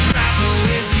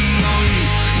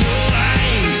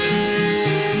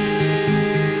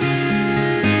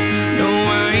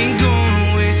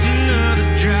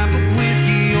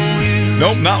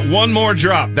Nope, not one more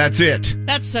drop. That's it.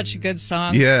 That's such a good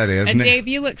song. Yeah, it is. And Dave,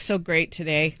 you look so great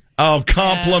today. Oh,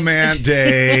 compliment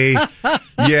day.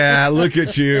 Yeah, look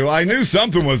at you. I knew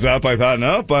something was up. I thought,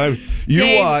 nope, you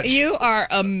Dave, watch. You are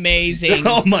amazing.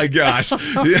 Oh, my gosh.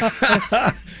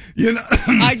 You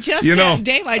know,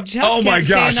 Dave, I just can't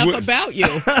say enough about you.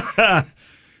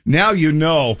 Now you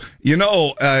know.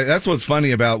 That's what's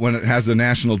funny about when it has a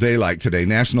national day like today,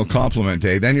 National Compliment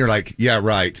Day. Then you're like, yeah,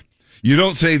 right. You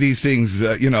don't say these things,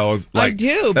 like I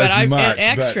do, but I'm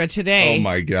extra but, today. Oh,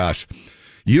 my gosh.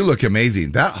 You look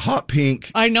amazing. That hot pink.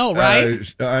 I know, right?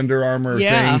 Under Armour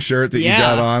thing shirt that you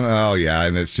got on. Oh, yeah.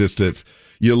 And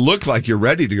you look like you're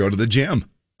ready to go to the gym.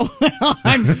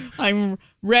 I'm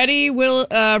ready,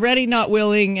 ready, not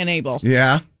willing, and able.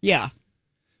 Yeah. Yeah.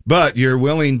 But you're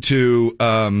willing to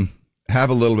have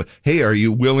a little bit. Hey, are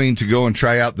you willing to go and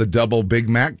try out the double Big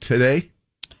Mac today?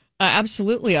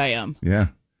 Absolutely, I am. Yeah.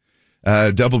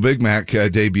 Double Big Mac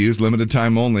debuts, limited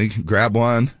time only. Grab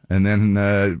one and then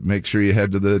make sure you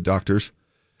head to the doctor's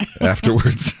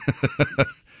afterwards.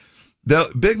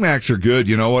 The Big Macs are good.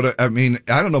 You know what? I mean,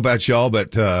 I don't know about y'all,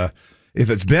 but if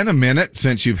it's been a minute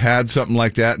since you've had something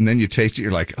like that and then you taste it,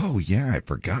 you're like, oh, yeah, I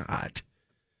forgot.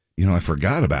 I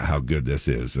forgot about how good this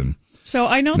is. And so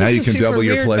I know now this you is can super double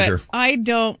your weird, pleasure. but I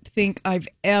don't think I've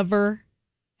ever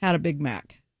had a Big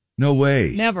Mac. No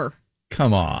way. Never.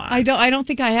 Come on. I don't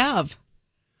think I have.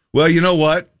 Well, you know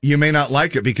what? You may not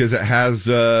like it because it has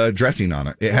dressing on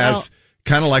it. It has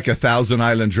kind of like a Thousand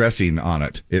Island dressing on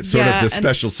it. It's sort of the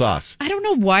special sauce. I don't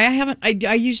know why I haven't.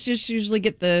 I usually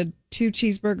get the 2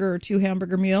 cheeseburger or 2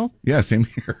 hamburger meal. Yeah, same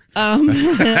here.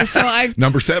 So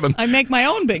number 7. I make my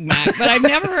own Big Mac, but I've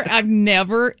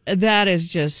never. That's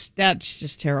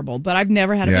just terrible. But I've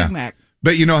never had a Big Mac.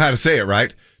 But you know how to say it,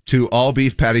 right? 2 all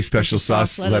beef patty special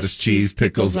sauce, lettuce, cheese,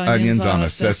 pickles, onions on a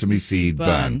sesame seed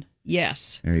bun.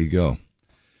 Yes. There you go.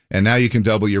 And now you can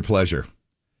double your pleasure.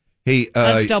 Hey,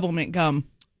 that's double mint gum.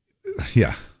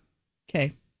 Yeah.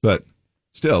 Okay. But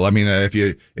still, I mean,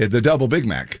 the double Big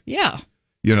Mac. Yeah.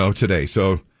 Today.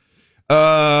 So,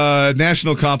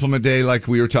 National Compliment Day, like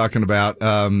we were talking about,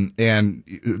 and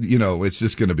it's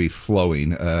just going to be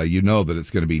flowing. That it's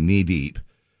going to be knee deep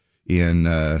in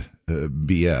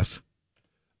BS.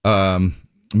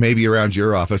 Maybe around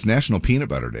your office, National Peanut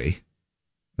Butter Day.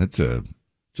 It's a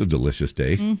delicious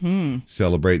day. Mm-hmm.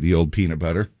 Celebrate the old peanut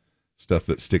butter, stuff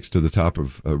that sticks to the top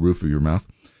of roof of your mouth.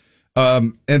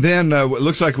 And then it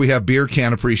looks like we have Beer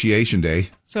Can Appreciation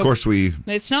Day. So of course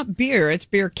it's not beer, it's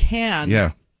beer can.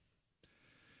 Yeah.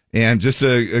 And just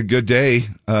a good day,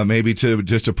 maybe to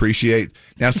just appreciate.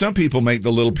 Now, some people make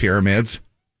the little pyramids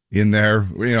in their,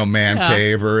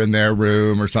 cave or in their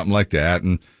room or something like that.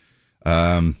 And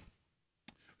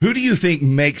who do you think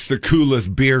makes the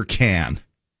coolest beer can?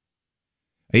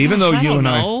 Even though you and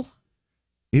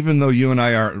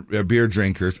I aren't beer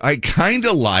drinkers, I kind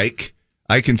of like.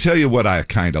 I can tell you what I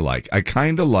kind of like. I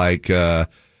kind of like the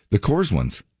Coors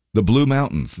ones, the Blue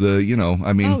Mountains. Oh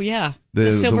yeah,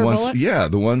 the silver bullet. Yeah,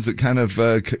 the ones that kind of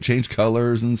change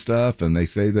colors and stuff. And they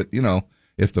say that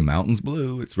if the mountain's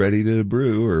blue, it's ready to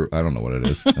brew. Or I don't know what it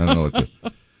is. I don't know what the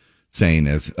saying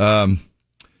is.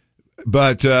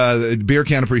 But Beer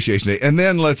Can Appreciation Day. And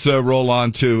then let's roll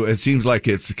on to, it seems like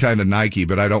it's kind of Nike,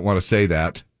 but I don't want to say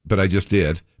that. But I just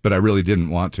did. But I really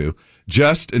didn't want to.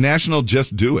 National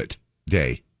Just Do It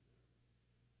Day.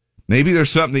 Maybe there's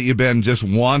something that you've been just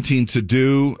wanting to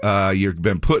do. You've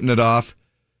been putting it off.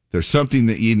 There's something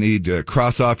that you need to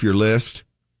cross off your list.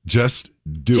 Just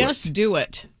do it. Just do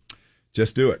it.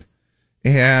 Just do it.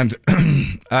 And,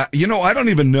 I don't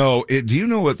even know. Do you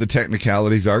know what the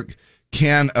technicalities are?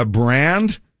 Can a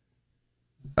brand,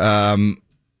 and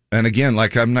again,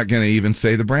 like I'm not going to even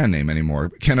say the brand name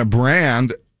anymore. Can a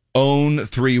brand own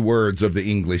 3 words of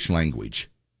the English language?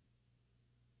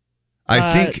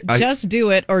 I think Just Do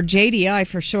It, or JDI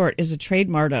for short, is a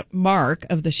trademark mark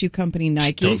of the shoe company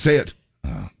Nike. Don't say it.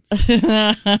 Oh.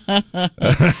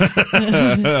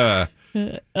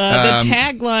 The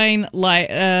tagline,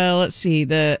 let's see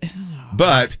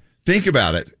But think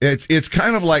about it. It's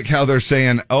kind of like how they're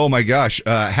saying, "Oh my gosh,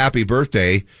 happy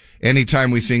birthday."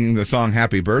 Anytime we sing the song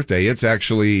 "Happy Birthday," it's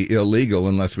actually illegal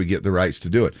unless we get the rights to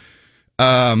do it.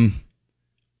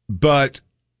 But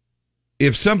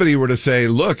if somebody were to say,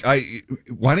 "Look,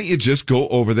 why don't you just go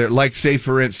over there?" Like, say,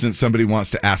 for instance, somebody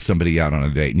wants to ask somebody out on a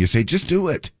date, and you say, "Just do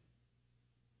it."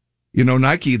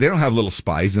 Nike, they don't have little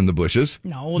spies in the bushes.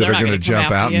 No, that they're are going to jump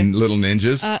out and little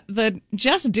ninjas. The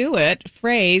 "Just Do It"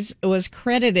 phrase was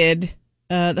credited.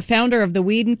 The founder of the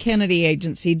Weeden Kennedy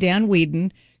Agency, Dan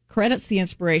Weeden, credits the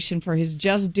inspiration for his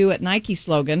 "Just Do It" Nike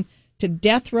slogan to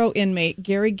death row inmate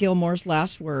Gary Gilmore's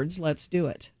last words, "Let's do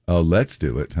it." Oh, let's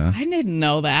do it, huh? I didn't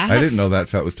know that. I didn't know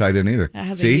that's how it was tied in either. That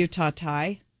has See? a Utah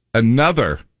tie.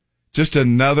 Another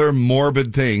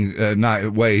morbid thing.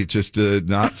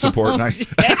 Not support night.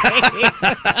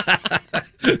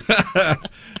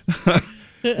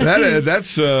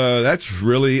 That's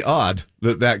really odd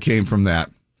that came from that.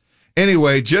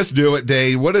 Anyway, just do it,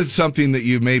 Dave. What is something that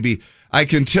you maybe? I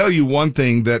can tell you one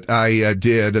thing that I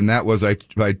did, and that was I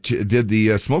did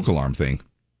the smoke alarm thing.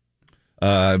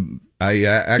 I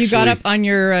actually... You got up on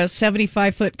your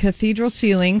 75-foot cathedral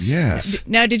ceilings. Yes.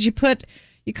 Now, did you put...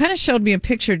 You kind of showed me a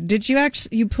picture. Did you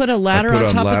actually... You put a ladder on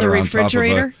top of the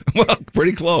refrigerator? Well,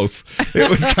 pretty close. It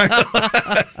was kind of...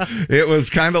 it was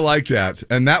kind of like that.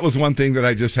 And that was one thing that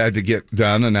I just had to get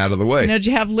done and out of the way. Now, did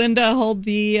you have Linda hold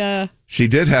the... She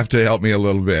did have to help me a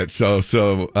little bit.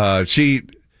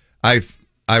 I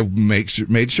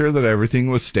made sure that everything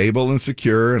was stable and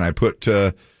secure, and I put...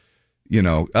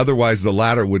 otherwise the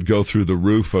ladder would go through the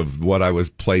roof of what I was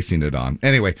placing it on.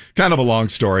 Anyway, kind of a long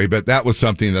story, but that was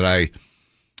something that I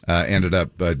ended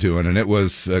up doing. And it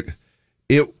was,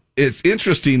 it's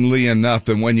interestingly enough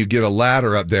that when you get a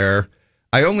ladder up there,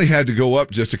 I only had to go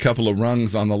up just a couple of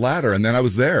rungs on the ladder, and then I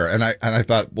was there. And I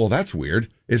thought, well, that's weird.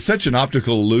 It's such an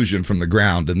optical illusion from the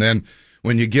ground. And then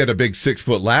when you get a big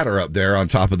 6-foot ladder up there on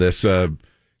top of this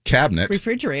cabinet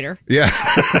refrigerator. Yeah.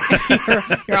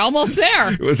 you're almost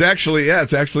there. It was actually,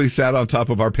 it's actually sat on top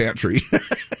of our pantry.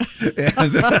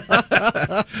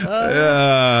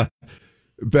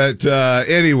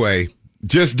 Anyway,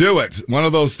 just do it. One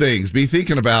of those things. Be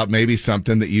thinking about maybe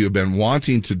something that you've been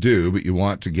wanting to do, but you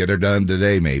want to get it done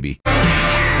today, maybe.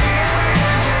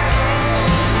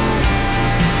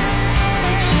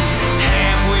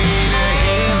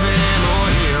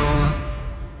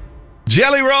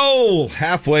 Jelly roll,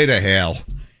 halfway to hell.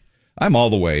 I'm all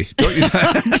the way. Don't you?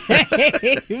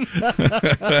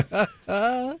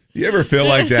 You ever feel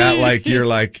like that? Like you're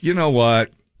like, you know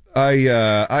what?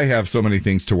 I have so many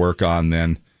things to work on.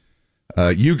 Then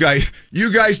you guys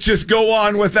just go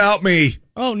on without me.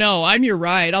 Oh no, I'm your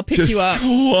ride. I'll pick just you up.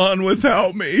 Go on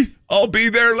without me. I'll be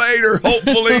there later.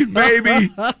 Hopefully,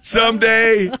 maybe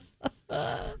someday.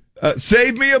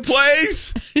 Save me a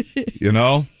place.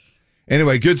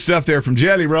 Anyway, good stuff there from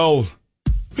Jelly Roll.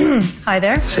 Hi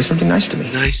there. Say something nice to me.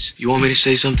 Nice? You want me to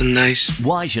say something nice?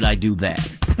 Why should I do that?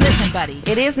 Listen, buddy.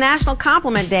 It is National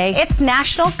Compliment Day. It's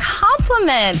National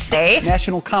Compliment Day.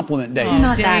 National Compliment Day. You're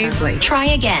not that Dave. ugly. Try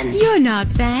again. You're not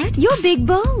fat. You're big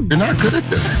bone. You're not good at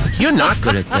this. You're not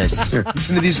good at this. Here,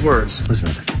 listen to these words.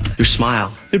 Your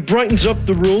smile. It brightens up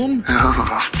the room. You're the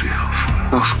most beautiful,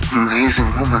 most amazing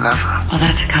woman ever. Well,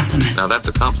 that's a compliment. Now that's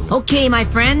a compliment. Okay, my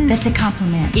friends. That's a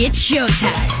compliment. It's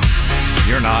showtime.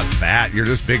 You're not fat. You're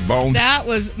just big boned. That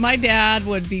was, my dad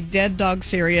would be dead dog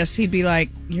serious. He'd be like,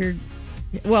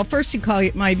 first he'd call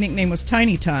you, my nickname was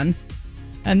Tiny Ton.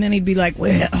 And then he'd be like,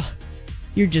 well,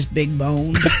 you're just big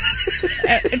boned.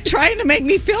 Trying to make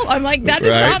me feel, I'm like, that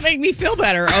does not make me feel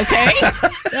better, okay?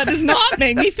 That does not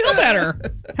make me feel better.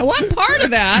 What part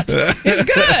of that is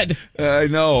good? I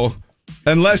know.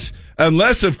 Unless,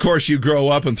 of course, you grow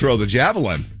up and throw the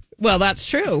javelin. Well, that's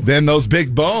true. Then those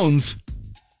big bones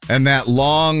and that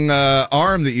long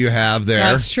arm that you have there.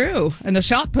 That's true. And the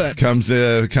shot put. Comes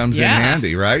in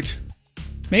handy, right?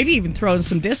 Maybe even throwing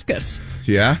some discus.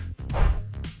 Yeah?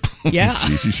 Yeah.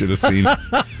 Geez, you should have seen.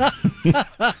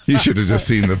 You should have just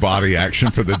seen the body action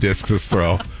for the discus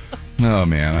throw. Oh,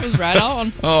 man. It was right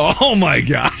on. Oh my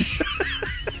gosh.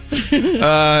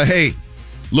 Hey,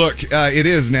 look, it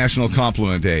is National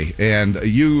Compliment Day, and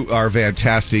you are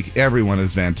fantastic. Everyone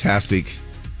is fantastic.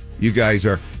 You guys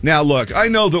are. Now, look, I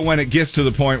know that when it gets to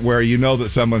the point where you know that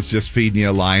someone's just feeding you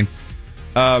a line.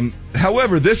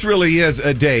 However, this really is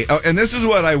a day, and this is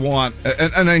what I want,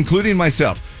 and including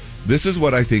myself. This is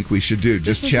what I think we should do.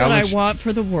 Just challenge. This is what I want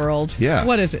for the world. Yeah.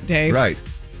 What is it, Dave? Right.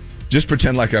 Just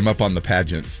pretend like I'm up on the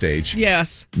pageant stage.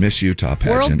 Yes. Miss Utah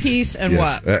pageant. World peace and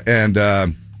yes. what?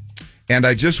 And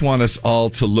I just want us all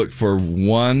to look for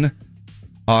one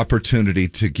opportunity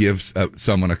to give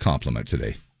someone a compliment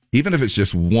today. Even if it's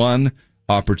just one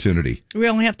opportunity. We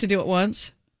only have to do it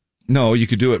once? No, you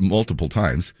could do it multiple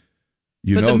times.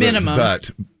 But the minimum.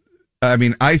 But I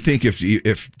mean, I think if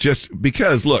just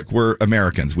because, look, we're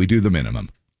Americans, we do the minimum.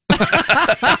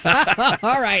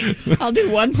 All right. I'll do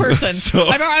one person. So,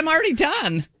 I'm already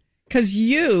done. Because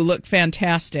you look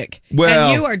fantastic.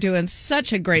 Well, and you are doing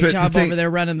such a great job over there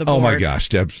running the board. Oh, my gosh,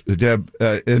 Deb.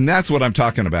 And that's what I'm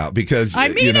talking about. Because, I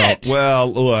mean it.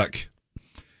 Well, look.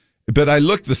 But I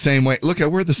look the same way. Look, I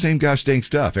wear the same gosh dang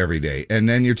stuff every day. And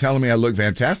then you're telling me I look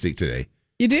fantastic today.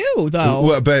 You do, though.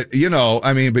 Well, but, but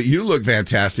you look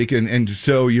fantastic. And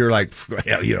so you're like,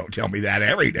 well, you don't tell me that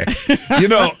every day.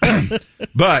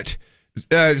 But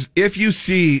if you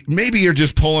see, maybe you're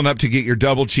just pulling up to get your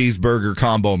double cheeseburger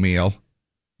combo meal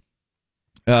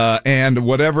and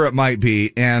whatever it might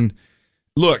be. And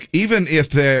look, even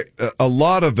if a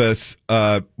lot of us,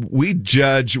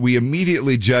 we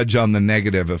immediately judge on the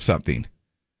negative of something.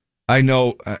 I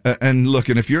know, and look,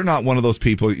 and if you're not one of those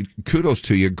people, kudos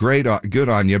to you, good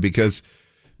on you, because,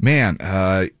 man,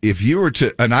 if you were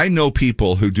to, and I know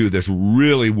people who do this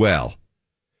really well,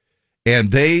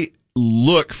 and they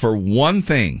look for one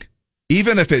thing,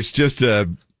 even if it's just a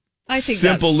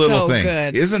simple little thing.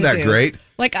 Good Isn't that great?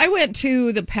 Like, I went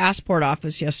to the passport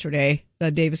office yesterday,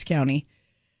 Davis County,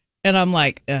 and I'm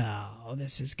like, oh,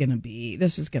 this is going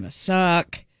to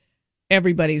suck.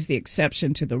 Everybody's the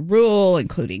exception to the rule,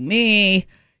 including me.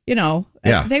 Yeah.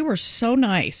 They were so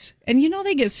nice. And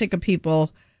they get sick of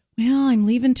people. Well, I'm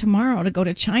leaving tomorrow to go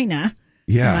to China.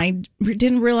 Yeah. And I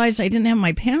didn't realize I didn't have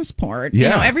my passport.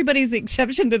 Yeah. Everybody's the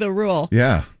exception to the rule.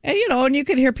 Yeah. And, and you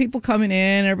could hear people coming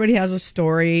in. Everybody has a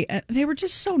story. They were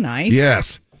just so nice.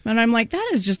 Yes. And I'm like, that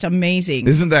is just amazing.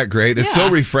 Isn't that great? It's so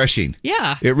refreshing.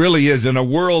 Yeah. It really is. In a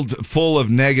world full of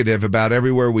negative about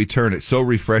everywhere we turn, it's so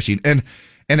refreshing.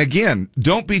 And again,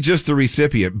 don't be just the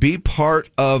recipient. Be part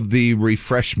of the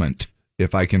refreshment,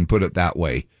 if I can put it that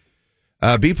way.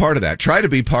 Be part of that. Try to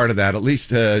be part of that. At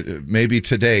least maybe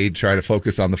today, try to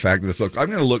focus on the fact that I'm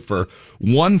going to look for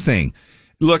one thing.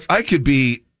 Look, I could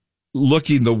be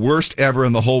looking the worst ever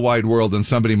in the whole wide world, and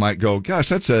somebody might go, gosh,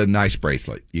 that's a nice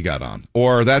bracelet you got on.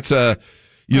 Or that's a...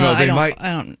 I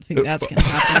don't think that's going to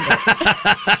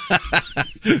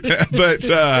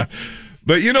happen.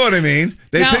 But you know what I mean?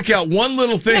 They Now, pick out one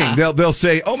little thing. Yeah. They'll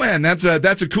say, "Oh man, that's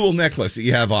a cool necklace that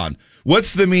you have on."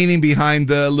 What's the meaning behind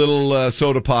the little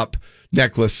soda pop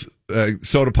necklace,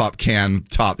 soda pop can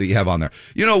top that you have on there?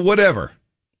 Whatever.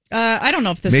 I don't know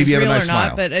if this Maybe is real nice or smile.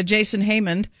 not, but Jason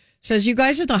Haymond says, "You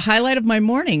guys are the highlight of my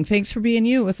morning. Thanks for being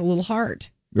you," with a little heart.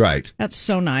 Right. That's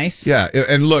so nice. Yeah,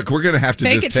 and look, we're going to have to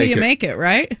Fake just it till you make it,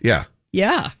 right? Yeah.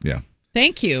 Yeah. Yeah.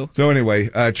 Thank you. So anyway,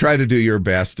 try to do your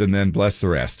best, and then bless the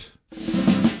rest.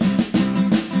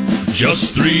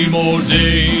 Just 3 more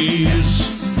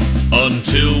days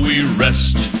until we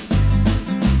rest.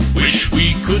 Wish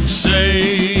we could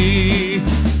say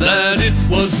that it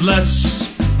was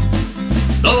less.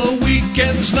 The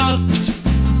weekend's not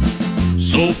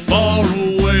so far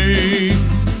away.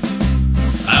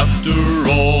 After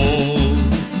all,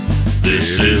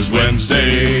 this is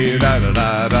Wednesday.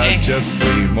 Just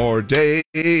 3 more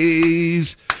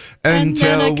days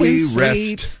until we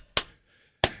rest.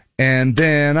 And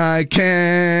then I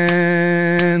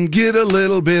can get a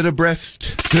little bit of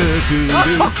breast.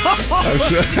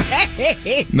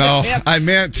 No, I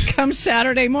meant... Come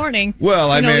Saturday morning. Well,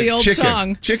 I meant the old chicken.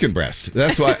 song. Chicken breast.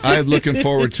 That's why I'm looking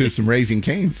forward to some Raising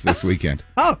Cane's this weekend.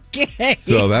 Okay.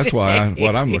 So that's what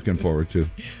I'm looking forward to.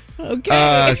 Okay.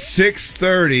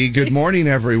 6:30. Good morning,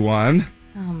 everyone.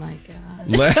 Oh, my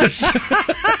God. Let's...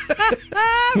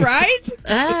 Right?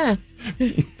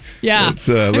 Yeah.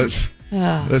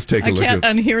 Let's take a look I can't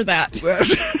at... unhear that.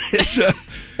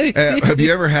 Have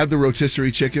you ever had the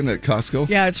rotisserie chicken at Costco?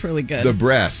 Yeah, it's really good. The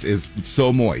breast is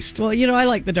so moist. Well, I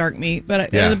like the dark meat, but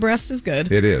the breast is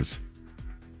good. It is.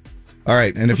 All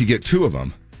right, and if you get 2 of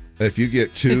them, if you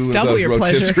get 2 it's of double those your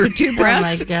pleasure. 2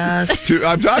 breasts. Oh, my gosh.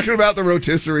 I'm talking about the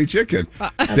rotisserie chicken.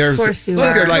 Of course you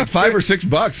are. They're like $5 or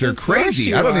 $6. They're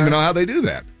crazy. I don't even know how they do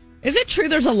that. Is it true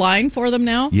there's a line for them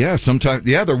now? Yeah, sometimes.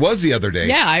 Yeah, there was the other day.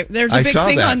 Yeah, there's a big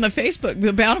thing on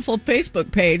the Bountiful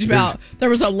Facebook page about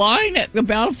there was a line at the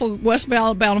West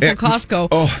Bountiful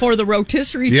Costco for the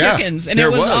rotisserie chickens, and it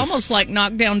was almost like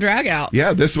knockdown drag out.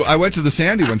 Yeah, I went to the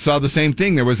Sandy one, saw the same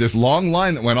thing. There was this long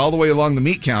line that went all the way along the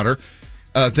meat counter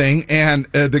thing, and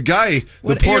the guy,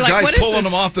 the poor guy's pulling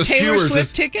them off the Taylor skewers.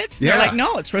 Swift tickets? Yeah. They're like,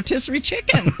 no, it's rotisserie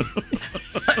chicken.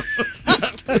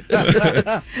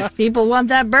 People want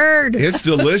that bird. It's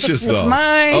delicious, though. It's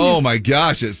mine. Oh my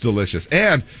gosh, it's delicious.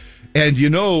 And you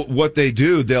know what they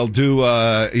do? They'll do,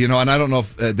 and I don't know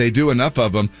if they do enough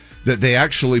of them that they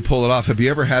actually pull it off. Have you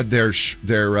ever had their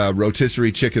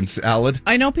rotisserie chicken salad?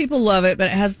 I know people love it, but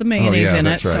it has the mayonnaise in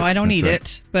it, right. so I don't eat right.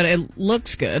 it. But it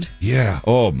looks good. Yeah.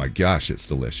 Oh my gosh, it's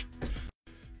delish.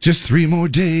 Just 3 more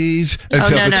days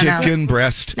until the chicken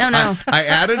breast. No. I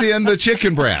added in the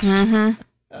chicken breast. Mm-hmm.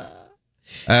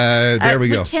 There we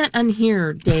go. We can't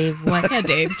unhear, Dave. What? Yeah,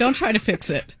 Dave, don't try to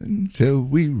fix it. Until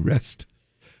we rest.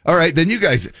 All right, then you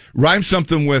guys rhyme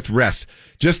something with rest.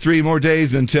 Just 3 more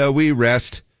days until we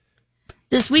rest.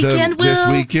 This weekend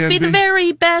will be the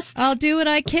very best. I'll do what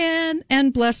I can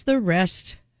and bless the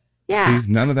rest. Yeah. See,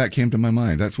 none of that came to my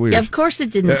mind. That's weird. Yeah, of course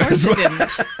it didn't. Of course it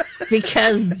didn't.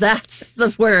 Because that's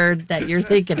the word that you're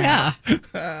thinking Yeah.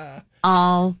 of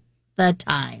all the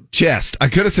time. Chess. I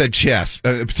could have said chess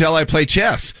until I play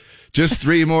chess. Just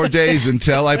 3 more days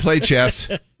until I play chess.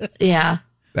 Yeah.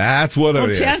 That's what it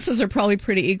is. Chances are probably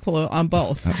pretty equal on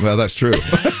both. Well, that's true.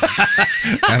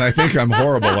 And I think I'm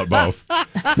horrible at both.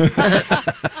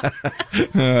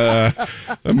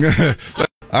 I'm gonna.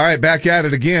 All right, back at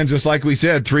it again, just like we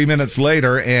said, 3 minutes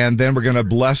later, and then we're going to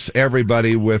bless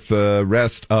everybody with the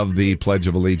rest of the Pledge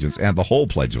of Allegiance and the whole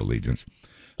Pledge of Allegiance.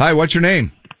 Hi, what's your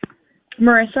name?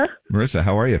 Marissa. Marissa,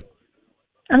 how are you?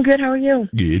 I'm good. How are you?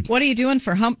 Good. What are you doing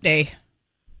for Hump Day?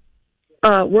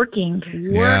 Working.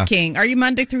 Working. Are you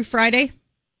Monday through Friday?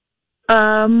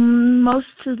 Most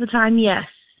of the time, yes.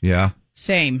 Yeah.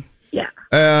 Same. Yeah.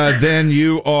 Then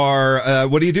you are,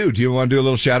 what do you do? Do you want to do a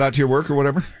little shout out to your work or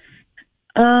whatever?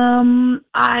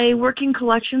 I work in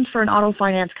collections for an auto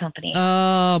finance company.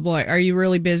 Oh, boy. Are you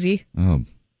really busy? Oh.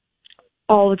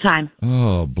 All the time.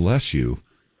 Oh, bless you.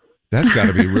 That's got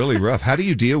to be really rough. How do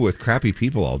you deal with crappy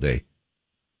people all day?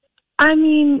 I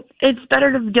mean, it's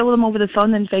better to deal with them over the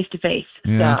phone than face to face.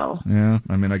 Yeah. So. Yeah.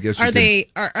 I mean, I guess you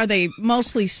Are they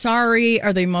mostly sorry?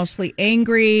 Are they mostly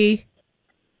angry?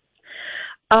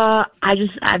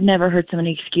 I've never heard so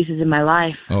many excuses in my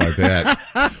life. Oh, I bet.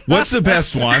 What's the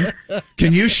best one?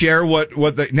 Can you share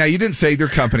now you didn't say their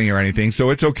company or anything, so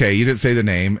it's okay. You didn't say the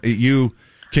name.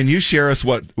 Can you share us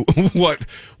what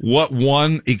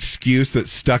one excuse that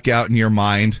stuck out in your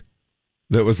mind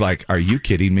that was like, are you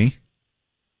kidding me?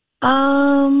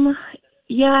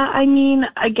 Yeah, I mean,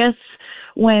 I guess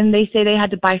when they say they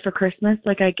had to buy for Christmas,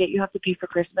 like I get you have to pay for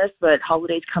Christmas, but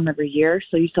holidays come every year,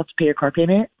 so you still have to pay your car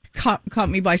payment. Caught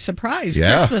me by surprise.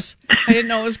 Yeah. Christmas. I didn't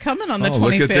know it was coming on the 25th.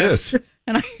 Look at this.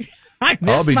 And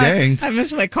I'll be danged. I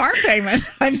missed my car payment.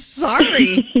 I'm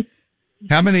sorry.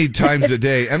 How many times a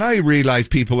day? And I realize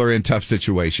people are in tough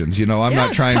situations. You know, I'm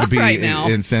not trying to be right now.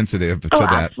 insensitive to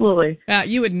that. Absolutely.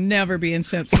 You would never be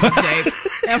insensitive, Dave.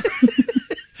 Ever.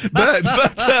 But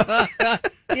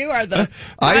You are the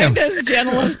kindest,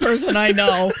 gentlest person I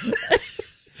know.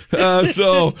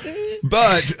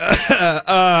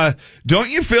 Don't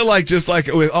you feel like just like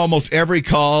with almost every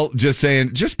call, just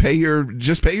saying, just pay your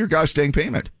gosh dang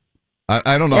payment?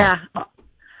 I don't know. Yeah.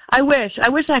 I wish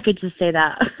I could just say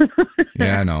that.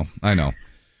 Yeah, I know.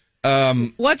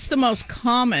 What's the most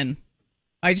common?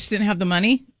 I just didn't have the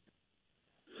money.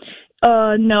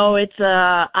 No, it's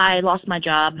I lost my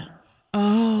job.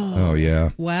 Oh yeah.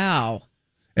 Wow.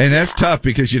 And that's tough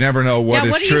because you never know what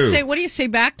is what do true. you say? What do you say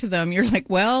back to them? You're like,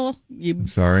 well, you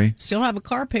sorry, still have a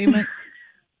car payment.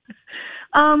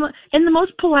 In the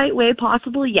most polite way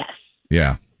possible, yes.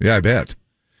 Yeah, I bet.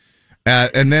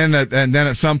 And then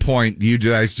at some point, you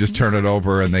guys just turn it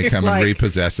over and they come and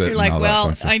repossess it. You're and like, all well, that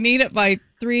fun stuff. I need it by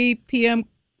 3 p.m.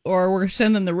 or we're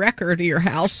sending the wrecker to your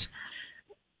house.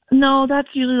 No, that's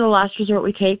usually the last resort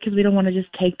we take because we don't want to just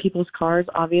take people's cars,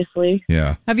 obviously.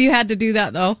 Yeah. Have you had to do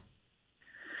that, though?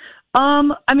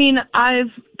 I mean,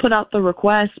 I've put out the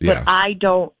request, but Yeah. I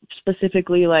don't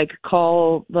specifically,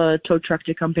 call the tow truck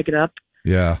to come pick it up.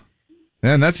 Yeah.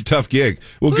 Man, that's a tough gig.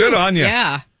 Well, good on you.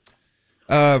 Yeah.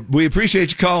 We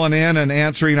appreciate you calling in and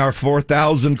answering our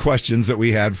 4,000 questions that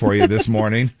we had for you this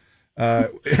morning.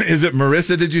 Is it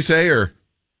Marissa, did you say, or?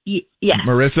 Yeah.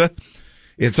 Marissa?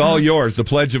 It's all yours, the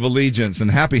Pledge of Allegiance, and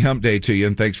happy Hump Day to you,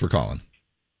 and thanks for calling.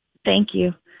 Thank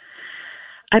you.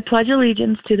 I pledge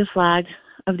allegiance to the flag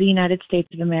of the United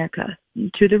States of America,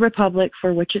 to the republic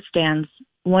for which it stands,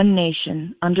 one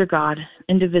nation, under God,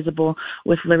 indivisible,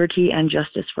 with liberty and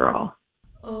justice for all.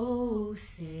 Oh,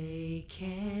 say,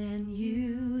 can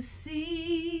you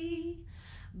see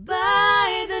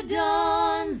by the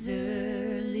dawn's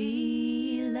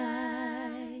early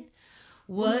light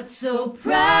what so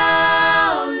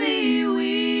proudly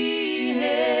we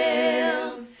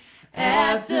hailed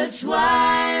at the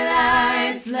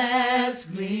twilight's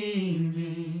last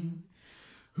gleaming,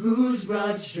 whose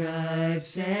broad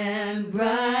stripes and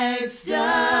bright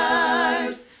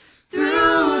stars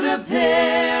through the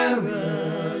perilous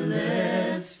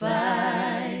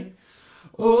fight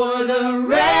o'er the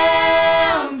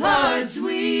ramparts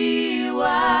we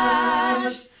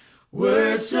watched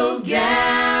were so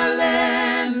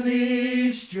gallantly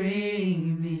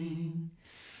streaming,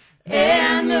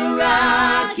 and the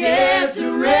rocket's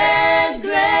red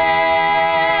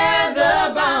glare,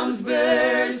 the bombs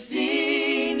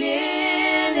bursting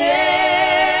in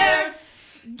air,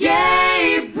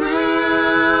 gave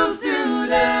proof through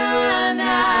the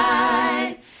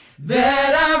night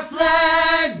that our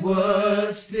flag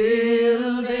was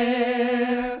still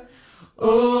there.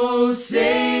 Oh,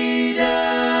 say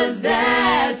does that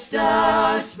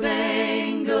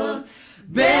star-spangled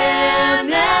banner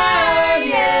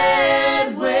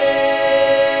yet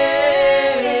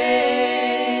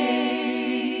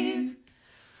wave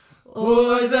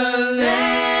o'er the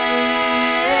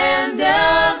land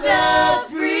of the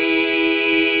free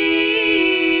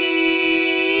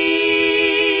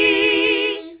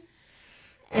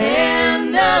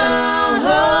and the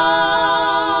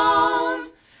home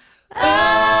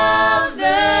of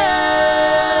the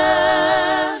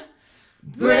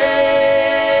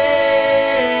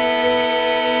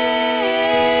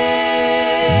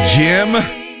Jim,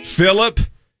 Philip,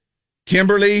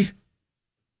 Kimberly,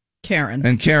 Karen.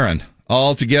 and Karen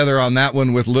all together on that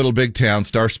one with Little Big Town,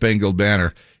 Star Spangled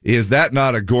Banner. Is that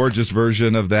not a gorgeous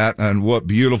version of that? And what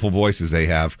beautiful voices they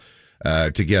have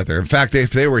together. In fact,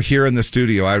 if they were here in the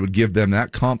studio, I would give them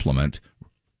that compliment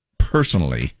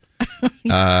personally,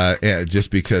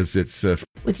 just because it's...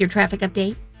 With your traffic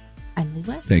update, I'm Lee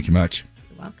West. Thank you much.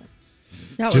 You're welcome.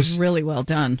 That was really well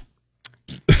done.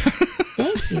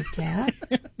 Thank you, Dad.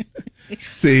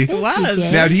 See? It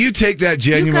was. Now, do you take that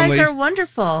genuinely? You guys are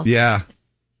wonderful. Yeah.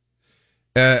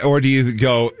 Or do you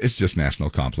go, it's just National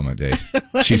Compliment Day?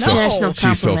 She's No. National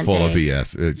she's so Compliment full of Day.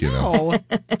 BS, you know.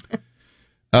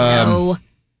 No.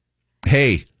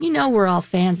 Hey, You know we're all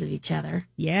fans of each other.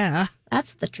 Yeah.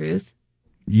 That's the truth.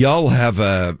 y'all have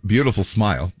a beautiful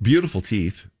smile, beautiful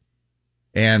teeth.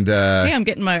 And Hey, I'm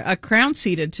getting a crown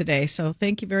seated today, so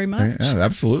thank you very much. yeah,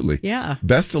 absolutely. Yeah.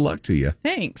 Best of luck to you.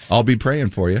 Thanks. I'll be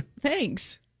praying for you.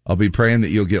 Thanks. I'll be praying that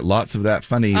you'll get lots of that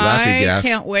funny laughing gas. I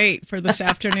can't wait for this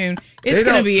afternoon. It's They going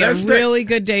to don't- be a that's the- really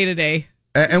good day today.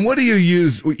 And what do you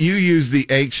use? You use the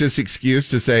anxious excuse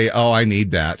to say, "Oh, I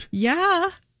need that. Yeah.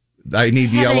 I need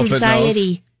the Have elephant anxiety.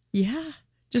 nose." Yeah.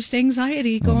 Just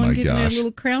anxiety Oh, going my getting gosh. a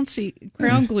little crown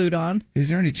glued on. Is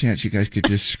there any chance you guys could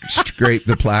just scrape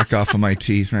the plaque off of my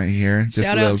teeth right here? Just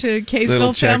Shout a little- out to little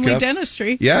Kaysville Family checkup.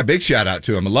 Dentistry. Yeah, big shout out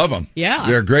to them. I love them. Yeah.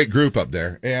 They're a great group up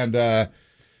there. And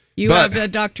You but-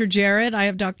 have Dr. Jared. I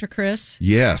have Dr. Chris.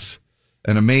 yes,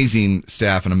 an amazing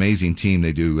staff, an amazing team.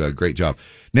 They do a great job.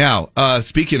 Now,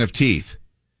 speaking of teeth,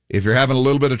 if you're having a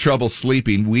little bit of trouble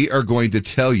sleeping, we are going to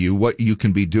tell you what you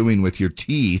can be doing with your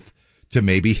teeth to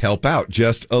maybe help out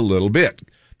just a little bit.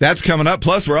 That's coming up.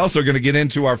 Plus, we're also going to get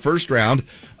into our first round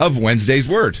of Wednesday's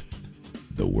Word.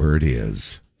 The word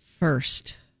is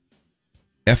First.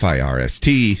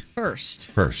 FIRST. First.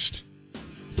 First.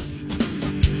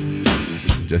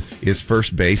 Is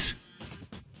first base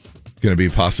going to be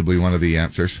possibly one of the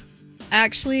answers?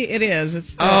 Actually, it is.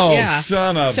 It's the, Oh, yeah.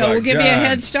 son of So a we'll give you a gun.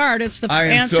 head start. It's the I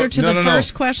am answer so- to no, the no, no.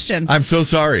 first question. I'm so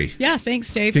sorry. Yeah,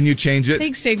 thanks, Dave. Can you change it?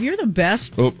 Thanks, Dave. You're the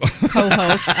best Oh.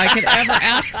 co-host I could ever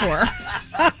ask for.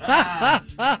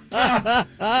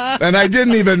 And I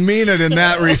didn't even mean it in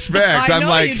that respect. I I'm know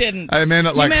like, you didn't. I meant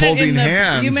it You like meant it holding in the-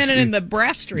 hands. You meant it in the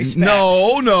breast respect.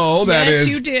 No, that is.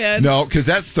 Yes, you did. No, because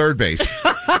that's third base.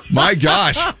 My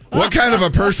gosh, what kind of a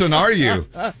person are you?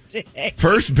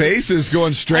 First base is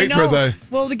going straight I know. for the.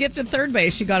 Well, to get to third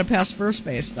base, you got to pass first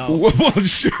base, though. Well,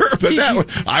 sure, but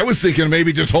I was thinking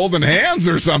maybe just holding hands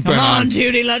or something. Come on,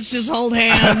 Judy, let's just hold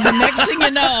hands. The next thing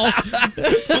you know,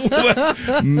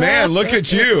 Man, look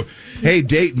at you. Hey,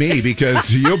 date me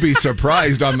because you'll be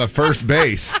surprised on the first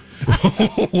base.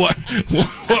 what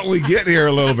we get here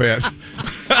a little bit.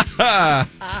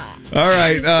 All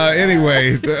right.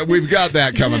 Anyway, we've got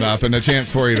that coming up and a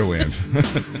chance for you to win.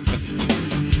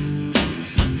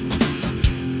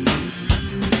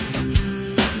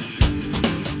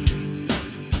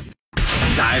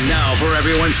 Time now for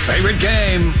everyone's favorite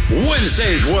game,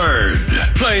 Wednesday's Word.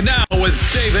 Play now with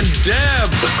Dave and Deb.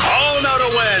 Call now to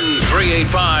win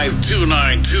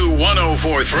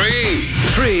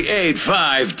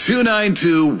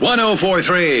 385-292-1043.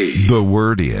 385-292-1043. The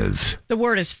word is. the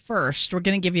word is first. We're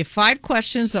going to give you 5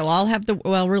 questions. They'll all have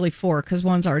really 4 because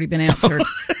one's already been answered.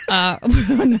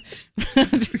 Can't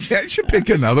you pick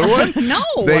another one? No.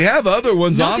 They have other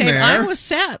ones No, on Dave, there. I was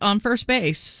set on first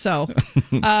base, so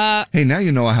Hey, now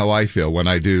you know how I feel when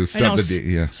I do I stuff. know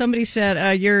Yeah. somebody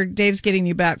said Dave's getting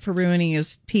you back for ruining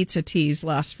his pizza teas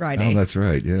last Friday. Oh, that's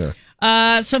right. Yeah.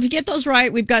 So if you get those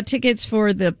right, we've got tickets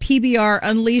for the PBR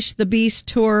Unleash the Beast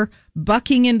tour,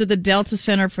 bucking into the Delta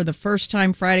Center for the first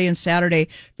time Friday and Saturday,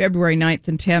 February 9th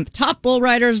and 10th. Top bull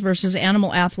riders versus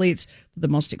animal athletes for the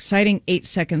most exciting 8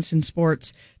 seconds in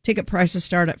sports. Ticket prices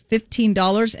start at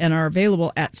 $15 and are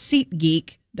available at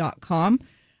SeatGeek.com.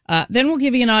 Then we'll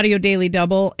give you an audio daily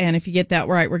double, and if you get that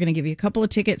right, we're going to give you a couple of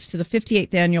tickets to the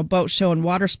 58th Annual Boat Show and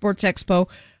Water Sports Expo,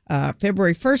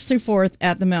 February 1st through 4th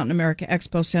at the Mountain America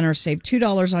Expo Center. Save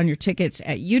 $2 on your tickets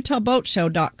at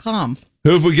UtahBoatShow.com. Who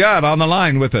have we got on the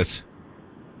line with us?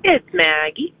 It's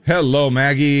Maggie. Hello,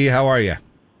 Maggie. How are you?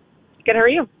 Good, how are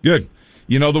you? Good.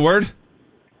 You know the word?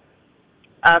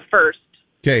 First.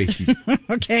 Okay.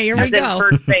 Okay, here we As in go.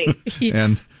 first base.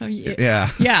 And Yeah.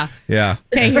 yeah.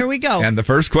 Okay, here we go. And the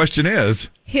first question is,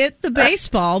 Hit the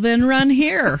baseball, then run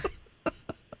here.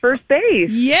 First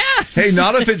base. Yes. hey,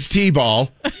 not if it's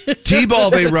T-ball. T-ball,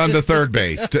 they run to third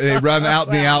base. They run out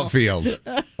in the outfield.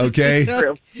 Okay?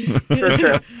 True.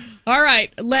 True. All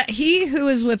right. Let he who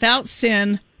is without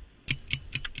sin.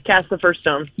 Cast the first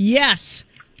stone. Yes.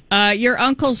 Your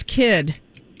uncle's kid.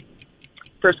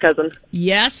 First cousin.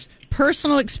 Yes.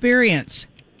 Personal experience.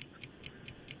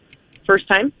 First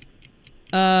time.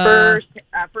 First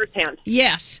hand.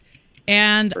 Yes.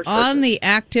 And First on person. the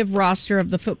active roster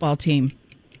of the football team.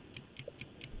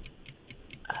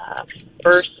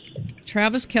 First.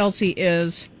 Travis Kelce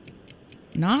is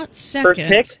not second. First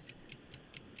pick.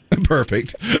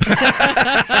 Perfect. First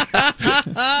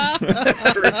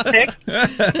pick.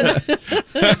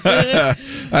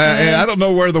 I don't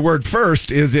know where the word first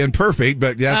is in perfect,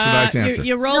 but that's a nice answer.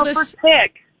 You roll this. First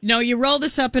pick. No, you roll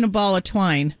this up in a ball of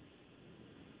twine.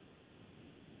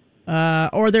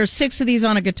 Or there's 6 of these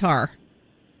on a guitar.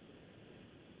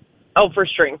 Oh,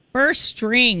 first string. First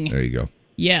string. There you go.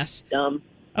 Yes. Dumb.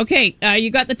 Okay,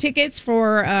 you got the tickets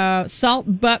for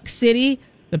Salt Buck City,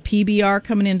 the PBR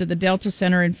coming into the Delta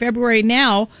Center in February.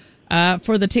 Now,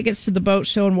 for the tickets to the Boat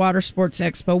Show and Water Sports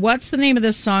Expo. What's the name of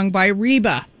this song by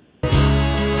Reba?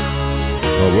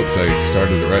 Oh, whoops, I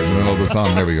started it right in the middle of the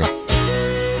song. There we go.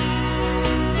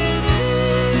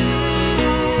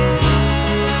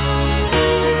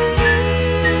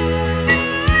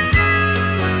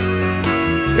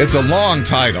 It's a long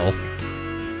title.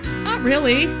 Not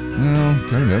really. Well,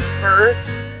 kind of. First.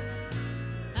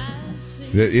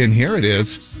 In here it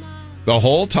is. The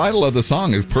whole title of the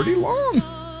song is pretty long.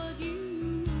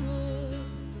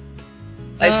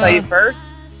 I saw you first.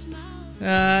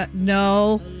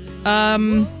 No.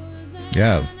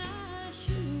 Yeah.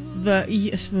 How do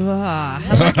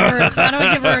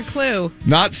I give her a clue?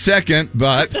 Not second,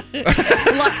 but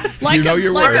Like you know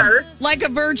your word. Like a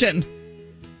virgin.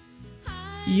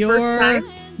 First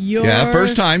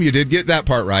First time. You did get that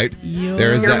part right.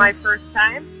 There's You're that. my first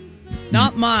time.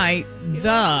 Not my,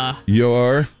 the.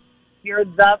 You're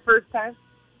the first time.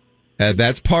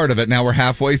 that's part of it. Now we're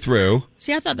halfway through.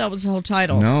 See, I thought that was the whole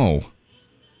title. No.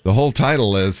 The whole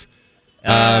title is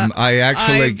I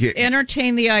actually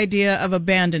entertain the idea of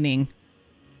abandoning.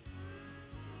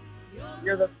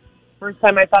 You're the first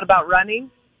time I thought about running.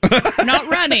 Not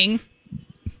running.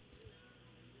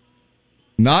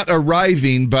 not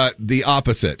arriving, but the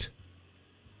opposite.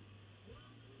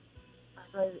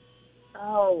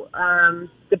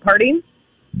 Departing.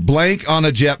 Blank on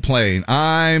a jet plane.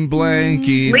 I'm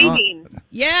blanking. Leaving.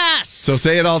 Yes. So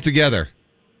say it all together.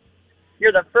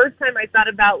 You're the first time I thought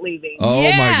about leaving. Oh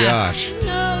my gosh.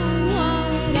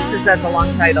 Because that's a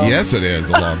long title. Yes, it is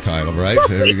a long title, right?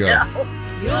 There we go. You're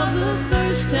the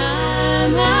first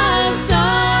time I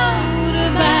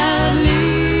thought about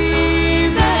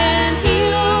leaving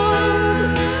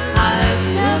here. I've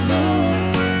never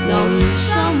known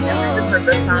someone like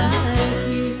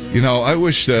you. You know, I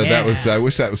wish that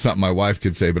was something my wife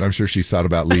could say, but I'm sure she's thought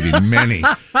about leaving many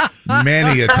a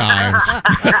times.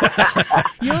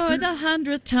 You're the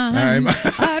 100th time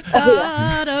I've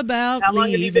thought about How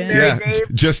long have you been leaving. married,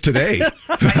 Dave? Just today.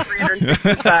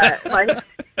 Like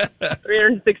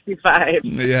 365.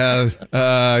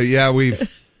 Yeah,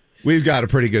 we've got a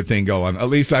pretty good thing going. At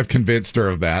least I've convinced her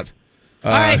of that.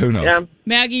 All right. Who knows? Yeah.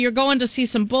 Maggie, you're going to see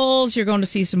some bulls. You're going to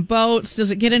see some boats.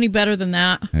 Does it get any better than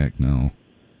that? Heck no.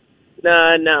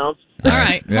 No. All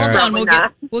right. Yeah, Hold all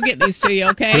on. We'll get these to you,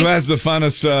 okay? Who has the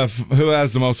funnest? Who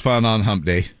has the most fun on Hump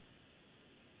Day?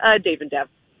 Dave and Deb.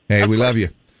 Hey, we love you.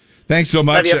 Thanks so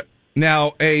much. Love you.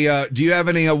 Now, do you have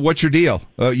any? What's your deal?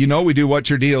 We do What's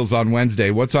Your Deals on Wednesday.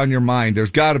 What's on your mind?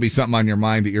 There's got to be something on your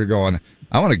mind that you're going.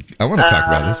 I want to talk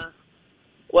about this.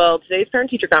 Well, today's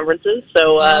parent-teacher conferences,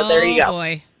 so there you go.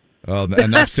 Boy. Well,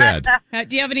 enough said. Do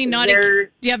you have any naughty? Do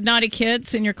you have naughty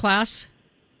kids in your class?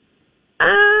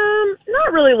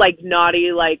 Not really like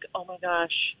naughty, like, oh my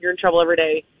gosh, you're in trouble every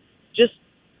day. Just,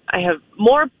 I have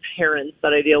more parents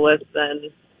that I deal with than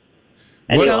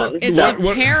anyone. So it's So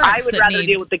the parents I would that rather need...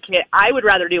 deal with the kid. I would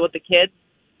rather deal with the kids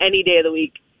any day of the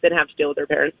week than have to deal with their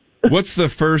parents. What's the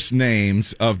first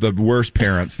names of the worst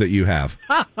parents that you have?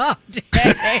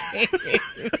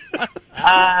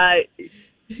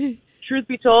 Truth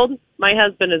be told, my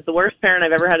husband is the worst parent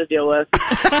I've ever had to deal with.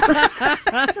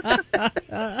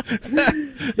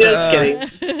 Just kidding.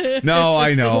 No,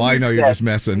 I know you're just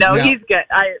messing. No, Now, he's good.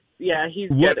 He's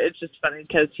What- good. It's just funny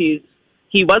because he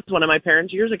was one of my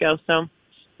parents years ago. So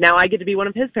now I get to be one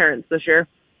of his parents this year.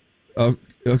 Oh,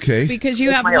 okay. Because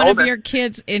you have my one oldest. of your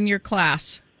kids in your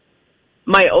class.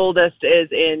 My oldest is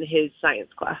in his science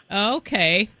class.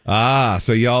 Okay.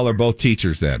 So y'all are both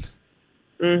teachers then.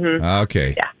 Mm-hmm.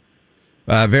 Okay.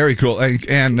 Yeah. Very cool.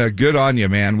 And good on you,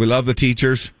 man. We love the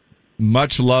teachers.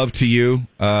 Much love to you.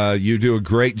 You do a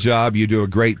great job. You do a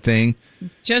great thing.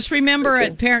 Just remember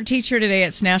at Parent Teacher Today,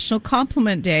 it's National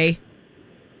Compliment Day.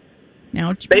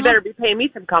 Now, They better be paying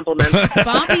me some compliments.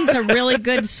 Bobby's a really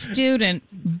good student,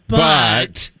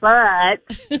 but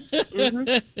Mm-hmm.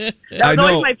 That was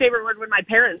always my favorite word when my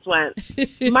parents went.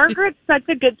 Margaret's such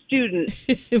a good student,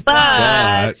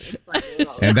 but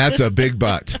and that's a big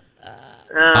but.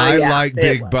 I like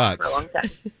big butts. For a long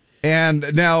time.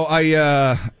 And now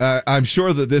I'm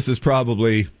sure that this is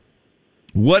probably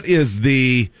what is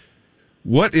the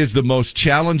most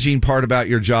challenging part about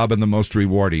your job and the most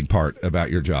rewarding part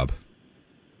about your job?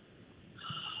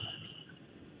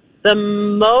 The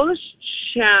most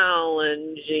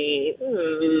challenging,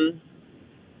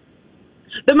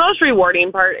 the most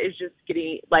rewarding part is just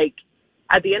getting, like,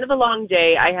 at the end of a long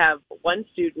day, I have one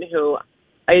student who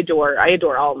I adore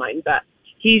all of mine, but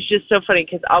he's just so funny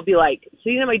because I'll be, like,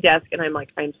 sitting at my desk, and I'm like,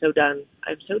 I'm so done,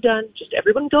 just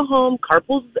everyone go home,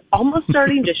 carpool's almost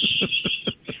starting, just shh,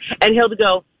 and he'll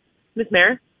go, Miss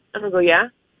Mayer, I'm going to go, yeah,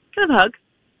 can I have a hug?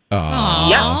 Aww.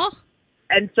 Yeah.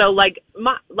 And so, like,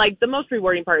 the most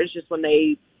rewarding part is just when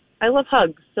I love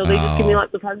hugs. So they just give me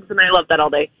lots of hugs, and I love that all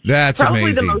day. That's probably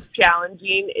amazing. the most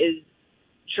challenging is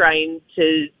trying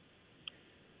to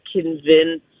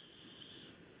convince,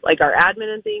 like, our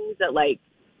admin and things that, like,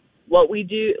 what we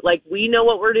do, like, we know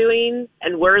what we're doing,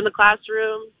 and we're in the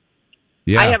classroom.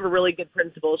 Yeah. I have a really good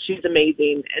principal. She's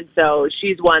amazing. And so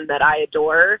she's one that I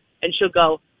adore, and she'll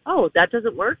go, oh, that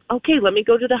doesn't work? Okay, let me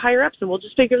go to the higher ups and we'll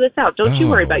just figure this out. Don't you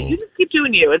worry about it. You just keep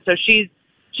doing you. And so she's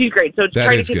great. So That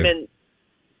trying is to good. convince.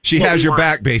 She has your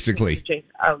back, basically.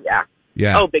 Oh, yeah.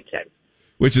 Yeah. Oh, big time.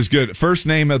 Which is good. First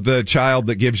name of the child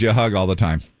that gives you a hug all the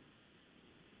time.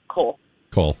 Cole.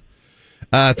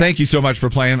 Thank you so much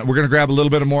for playing. We're going to grab a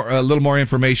little more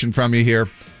information from you here.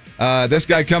 This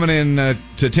guy coming in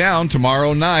to town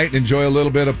tomorrow night. Enjoy a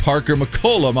little bit of Parker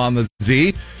McCollum on the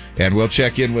Z. And we'll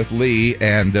check in with Lee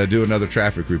and do another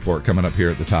traffic report coming up here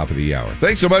at the top of the hour.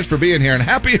 Thanks so much for being here, and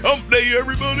happy hump day,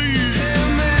 everybody.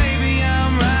 Maybe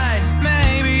I'm right,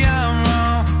 maybe I'm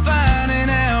wrong. Finding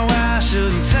out why I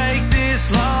shouldn't take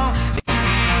this long.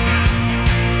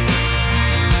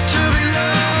 To be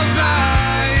loved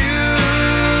by you.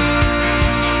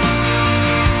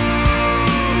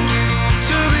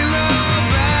 To be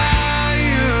loved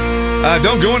by you.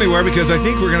 Don't go anywhere because I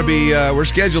think we're going to be we're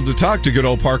scheduled to talk to good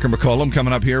old Parker McCollum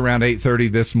coming up here around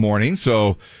 8:30 this morning.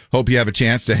 So hope you have a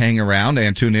chance to hang around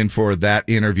and tune in for that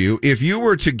interview. If you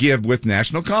were to give with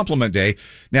National Compliment Day,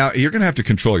 now you're going to have to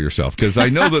control yourself because I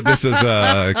know that this is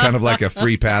kind of like a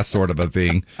free pass sort of a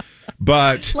thing.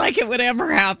 But like it would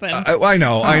ever happen. I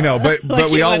know,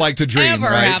 but we all like to dream,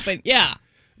 right? Happen. Yeah.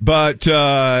 But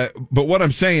what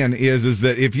I'm saying is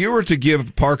that if you were to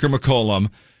give Parker McCollum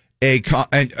a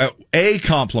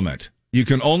compliment, you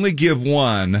can only give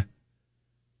one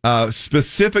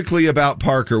specifically about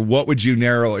Parker. What would you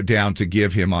narrow it down to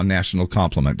give him on National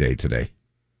Compliment Day today?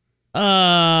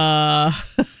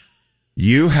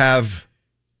 You have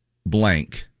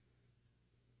blank.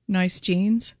 Nice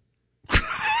jeans.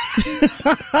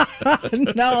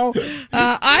 No,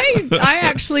 I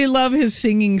actually love his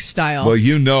singing style. Well,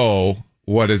 you know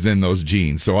what is in those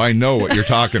jeans, so I know what you're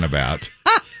talking about.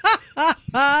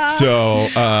 So,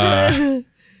 but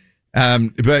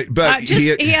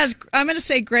he has. I'm going to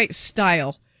say great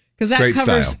style because that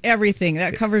covers everything.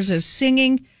 That covers his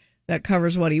singing. That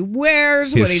covers what he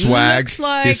wears, what he looks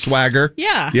like, his swagger.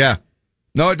 Yeah.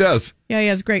 No, it does. Yeah, he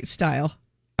has great style.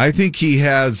 I think he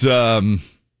has.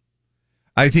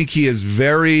 I think he is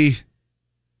very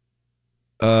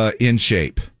in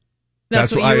shape.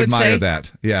 That's what I you would admire say?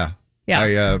 that. Yeah.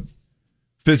 Yeah.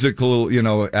 Physical,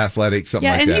 athletic, something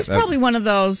like that. Yeah, and he's probably one of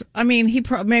those. I mean,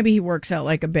 maybe he works out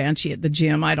like a banshee at the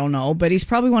gym. I don't know, but he's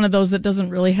probably one of those that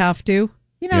doesn't really have to.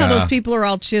 You know how those people are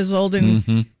all chiseled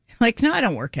and like, no, I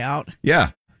don't work out.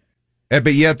 Yeah.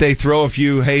 But yet they throw a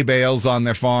few hay bales on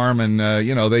their farm and,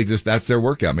 that's their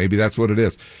workout. Maybe that's what it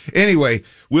is. Anyway,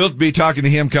 we'll be talking to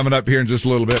him coming up here in just a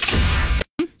little bit.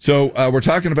 So we're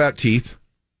talking about teeth.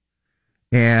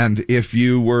 And if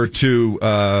you were to...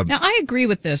 Now, I agree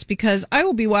with this because I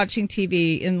will be watching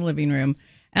TV in the living room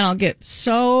and I'll get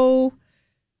so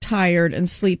tired and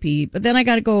sleepy, but then I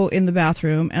got to go in the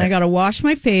bathroom and I got to wash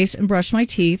my face and brush my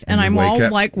teeth and I'm all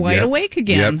like wide awake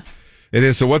again. Yep. It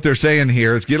is. So what they're saying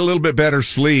here is get a little bit better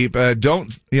sleep.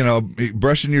 Don't,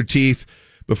 brushing your teeth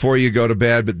before you go to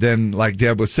bed. But then, like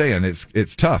Deb was saying,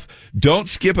 it's tough. Don't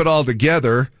skip it all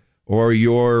together, or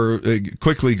you're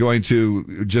quickly going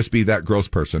to just be that gross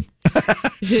person.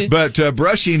 But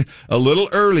brushing a little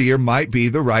earlier might be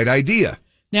the right idea.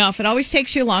 Now, if it always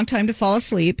takes you a long time to fall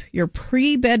asleep, your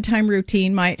pre-bedtime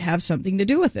routine might have something to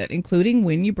do with it, including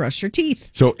when you brush your teeth.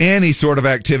 So any sort of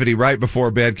activity right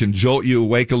before bed can jolt you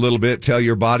awake a little bit, tell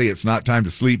your body it's not time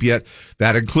to sleep yet.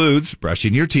 That includes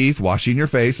brushing your teeth, washing your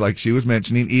face, like she was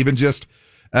mentioning, even just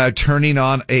turning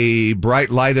on a bright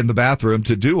light in the bathroom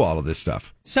to do all of this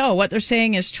stuff. So what they're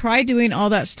saying is try doing all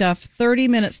that stuff 30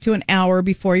 minutes to an hour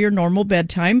before your normal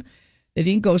bedtime. Then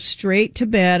you can go straight to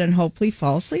bed and hopefully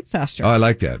fall asleep faster. Oh, I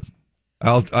like that.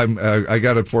 I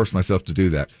got to force myself to do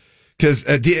that. Because,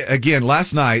 again,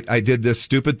 last night I did this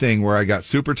stupid thing where I got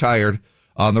super tired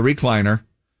on the recliner.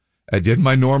 I did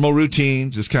my normal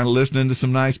routine, just kind of listening to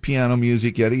some nice piano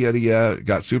music, yada, yada, yada.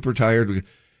 Got super tired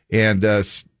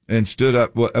and stood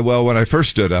up. Well, when I first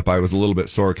stood up, I was a little bit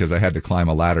sore because I had to climb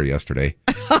a ladder yesterday.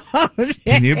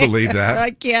 Can you believe that?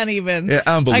 I can't even. Yeah,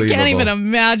 unbelievable. I can't even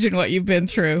imagine what you've been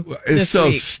through. It's so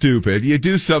week. stupid. You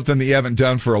do something that you haven't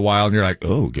done for a while, and you're like,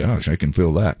 oh, gosh, I can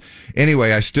feel that.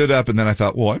 Anyway, I stood up, and then I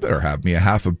thought, well, I better have me a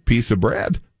half a piece of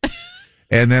bread.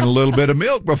 And then a little bit of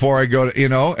milk before I go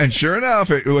to, and sure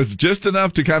enough, it was just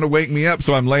enough to kind of wake me up.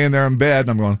 So I'm laying there in bed,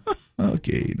 and I'm going,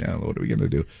 okay, now what are we going to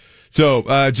do?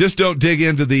 So just don't dig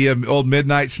into the old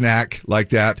midnight snack like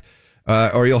that,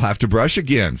 or you'll have to brush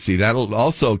again. See, that'll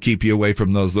also keep you away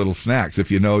from those little snacks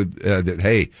if you know that,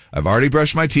 hey, I've already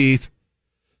brushed my teeth.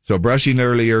 So brushing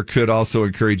earlier could also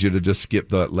encourage you to just skip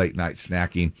the late night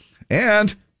snacking.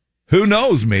 And who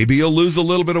knows, maybe you'll lose a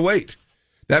little bit of weight.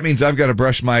 That means I've got to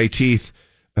brush my teeth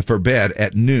for bed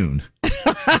at noon.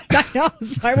 I know,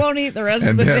 so I won't eat the rest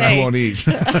of the And then day. I won't eat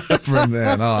from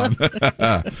then on.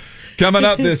 Coming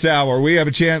up this hour, we have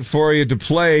a chance for you to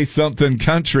play something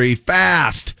country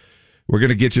fast. We're going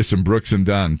to get you some Brooks and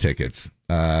Dunn tickets.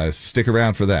 Stick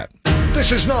around for that.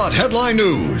 This is not headline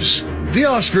news. The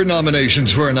Oscar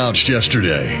nominations were announced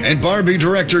yesterday, and Barbie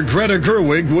director Greta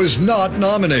Gerwig was not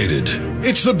nominated.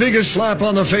 It's the biggest slap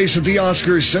on the face at the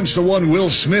Oscars since the one Will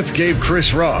Smith gave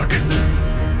Chris Rock.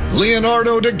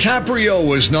 Leonardo DiCaprio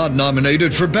was not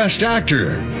nominated for Best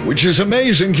Actor, which is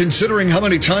amazing considering how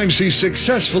many times he's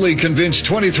successfully convinced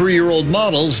 23-year-old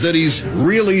models that he's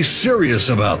really serious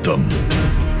about them.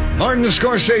 Martin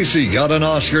Scorsese got an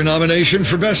Oscar nomination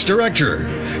for Best Director.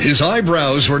 His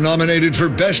eyebrows were nominated for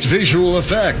Best Visual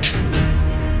Effect.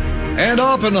 And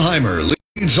Oppenheimer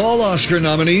leads all Oscar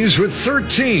nominees with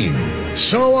 13.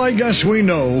 So I guess we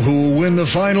know who will win the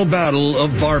final battle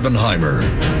of Barbenheimer.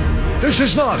 This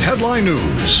is not headline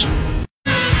news.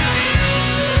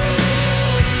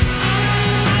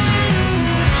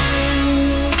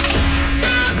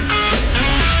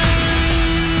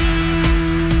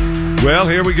 Well,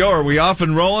 here we go. Are we off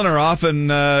and rolling or off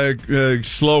and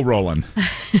slow rolling?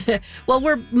 Well,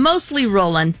 we're mostly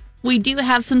rolling. We do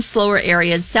have some slower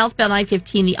areas. Southbound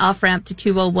I-15, the off-ramp to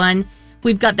 201.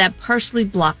 We've got that partially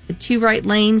blocked. The two right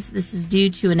lanes, this is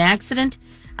due to an accident.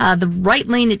 The right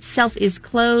lane itself is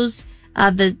closed.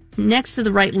 The next to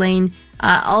the right lane,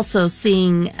 also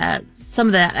seeing some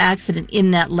of that accident in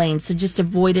that lane. So just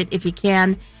avoid it if you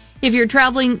can. If you're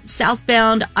traveling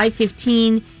southbound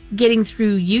I-15, getting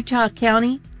through Utah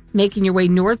County, making your way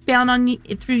northbound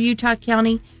through Utah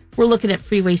County, we're looking at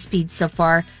freeway speed so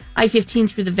far. I-15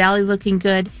 through the valley looking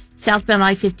good. Southbound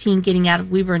I-15 getting out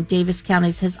of Weber and Davis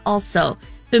counties has also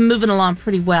been moving along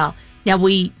pretty well. Now,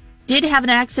 we did have an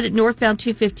accident northbound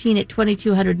 215 at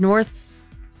 2200 North.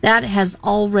 That has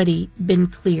already been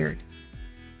cleared.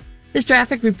 This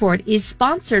traffic report is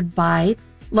sponsored by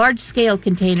Large Scale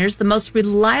Containers, the most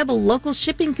reliable local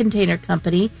shipping container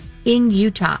company in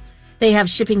Utah. They have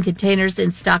shipping containers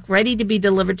in stock ready to be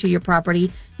delivered to your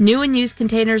property, new and used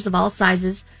containers of all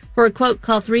sizes. For a quote,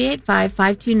 call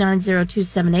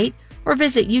 385-529-0278 or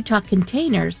visit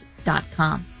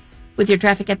utahcontainers.com. With your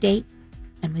traffic update,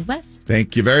 Emily West.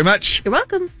 Thank you very much. You're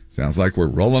welcome. Sounds like we're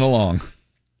rolling along.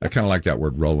 I kind of like that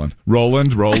word, rolling.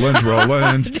 Roland.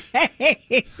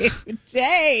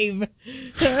 Dave.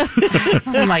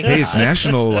 Oh, my God. Hey, it's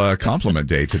National Compliment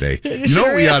Day today. You know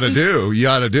what we ought to do? You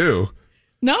ought to do.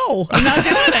 No, I'm not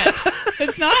doing it.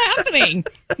 It's not happening.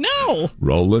 No.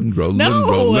 Roland.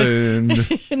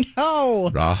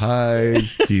 No. Rawhide.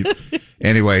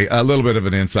 Anyway, a little bit of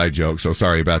an inside joke, so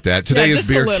sorry about that. Today is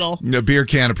beer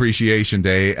can appreciation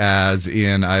day, as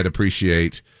in I'd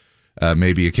appreciate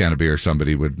maybe a can of beer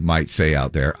somebody might say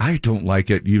out there. I don't like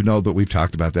it. You know that we've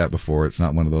talked about that before. It's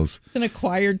not one of those. It's an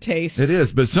acquired taste. It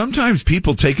is, but sometimes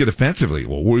people take it offensively.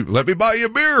 Well, let me buy you a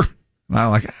beer. And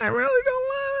I'm like, I really don't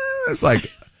want it. It's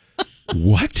like,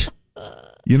 What?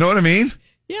 You know what I mean?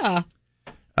 Yeah.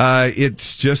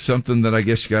 It's just something that I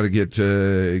guess you got to get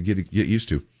used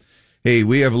to. Hey,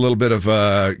 we have a little bit of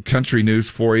country news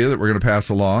for you that we're going to pass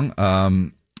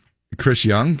along. Chris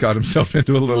Young got himself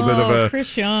into a little bit of a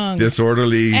Chris Young.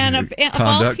 disorderly and of all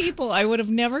conduct. people, I would have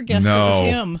never guessed it was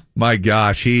him. My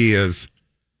gosh, he's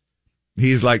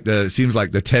like seems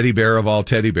like the teddy bear of all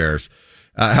teddy bears.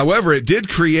 However, it did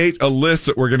create a list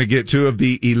that we're going to get to of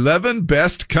the 11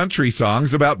 best country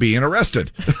songs about being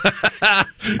arrested.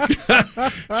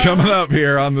 Coming up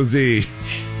here on the Z.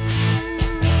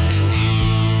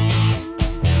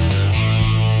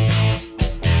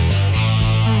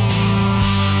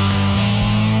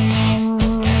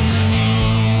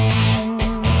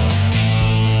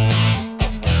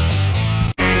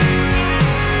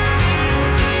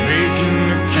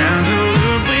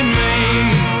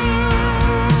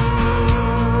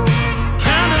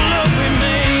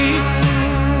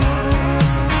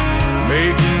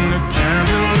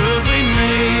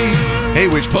 Hey,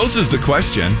 which poses the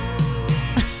question,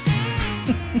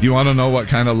 do you want to know what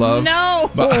kind of love?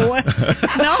 No.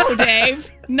 No, Dave.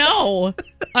 No.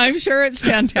 I'm sure it's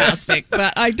fantastic,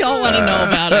 but I don't want to know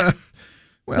about it.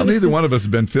 Well, neither one of us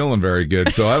have been feeling very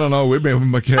good, so I don't know. We've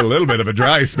been get a little bit of a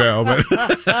dry spell. But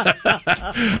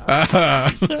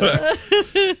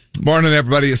morning,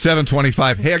 everybody. It's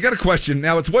 7:25. Hey, I got a question.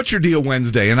 Now, it's What's Your Deal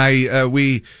Wednesday, and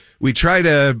we try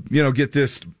to get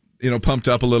this pumped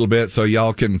up a little bit so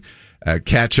y'all can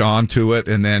catch on to it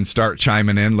and then start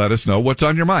chiming in. Let us know what's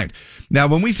on your mind. Now,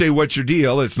 when we say what's your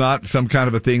deal, it's not some kind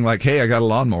of a thing like, hey, I got a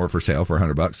lawnmower for sale for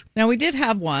 $100. Now, we did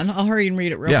have one. I'll hurry and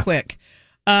read it real quick.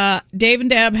 Dave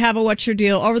and Deb have a what's your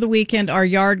deal. Over the weekend, our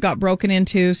yard got broken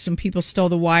into. Some people stole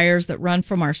the wires that run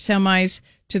from our semis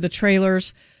to the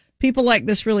trailers. People like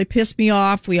this really piss me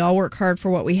off. We all work hard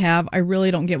for what we have. I really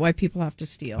don't get why people have to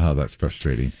steal. Oh, that's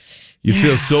frustrating. You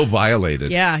feel so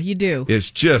violated. Yeah, you do.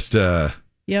 It's just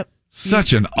yep.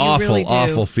 Such an awful, really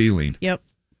awful feeling. Yep.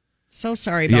 So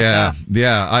sorry about that.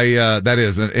 Yeah, that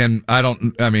is. And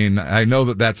I know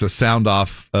that that's a sound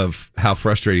off of how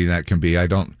frustrating that can be.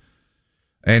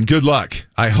 And good luck.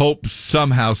 I hope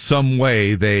somehow, some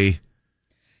way they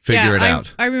figure it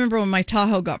out. I remember when my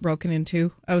Tahoe got broken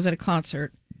into. I was at a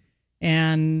concert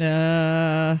and,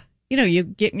 you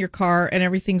get in your car and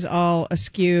everything's all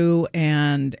askew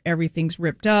and everything's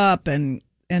ripped up. And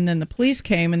then the police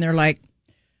came and they're like,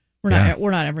 we're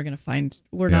not ever going to find,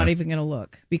 we're not even going to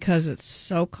look because it's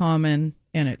so common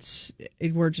and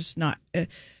we're just not, Yep,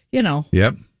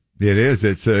 it is.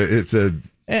 It's a,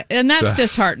 and that's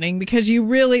disheartening because you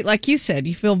really, like you said,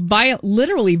 you feel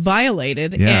literally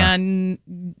violated and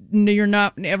you're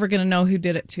not ever going to know who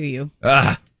did it to you.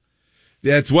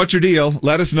 It's What's Your Deal?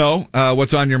 Let us know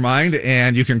what's on your mind,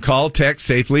 and you can call, text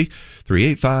safely.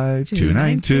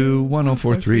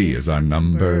 385-292-1043 is our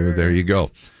number. There you go.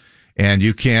 And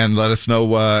you can let us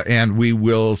know, and we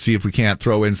will see if we can't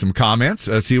throw in some comments,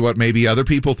 see what maybe other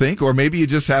people think, or maybe you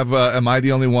just have, am I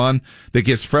the only one that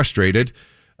gets frustrated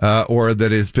or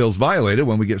that feels violated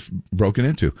when we get broken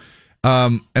into?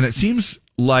 And it seems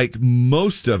like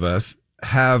most of us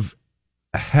have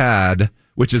had,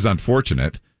 which is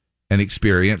unfortunate, an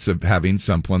experience of having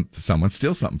someone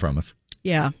steal something from us.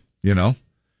 Yeah.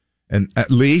 And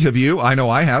Lee, have you? I know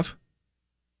I have.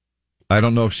 I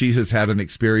don't know if she has had an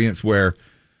experience where,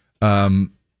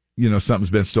 something's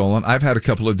been stolen. I've had a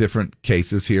couple of different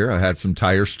cases here. I had some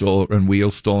tires stolen and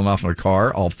wheels stolen off my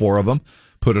car, all four of them,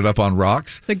 put it up on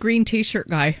rocks. The green T-shirt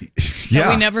guy that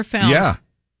we never found. Yeah.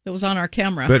 That was on our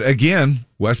camera. But again,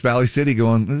 West Valley City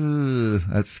going,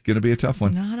 that's going to be a tough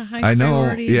one. Not a high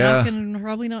priority. Yeah.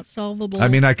 Probably not solvable. I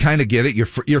mean, I kind of get it.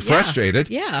 You're frustrated.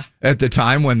 Yeah. At the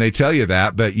time when they tell you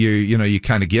that, but you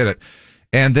kind of get it.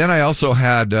 And then I also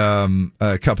had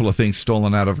a couple of things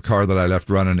stolen out of a car that I left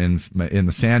running in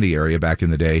the Sandy area back in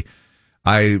the day.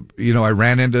 I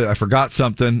forgot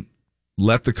something,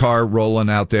 left the car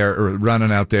running out there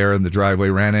in the driveway,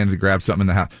 ran in to grab something in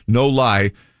the house. No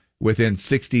lie, within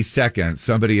 60 seconds,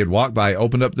 somebody had walked by,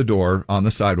 opened up the door on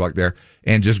the sidewalk there,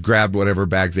 and just grabbed whatever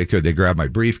bags they could. They grabbed my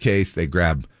briefcase, they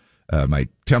grabbed my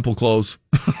temple clothes.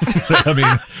 I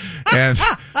mean, and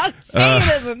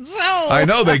it isn't so. I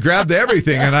know they grabbed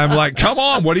everything, and I'm like, "Come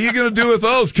on, what are you going to do with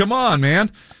those? Come on,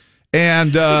 man!"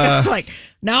 And it's like,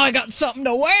 now I got something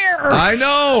to wear. I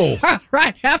know,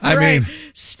 right? After I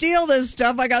steal this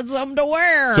stuff, I got something to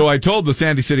wear. So I told the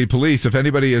Sandy City Police, if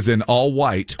anybody is in all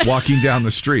white walking down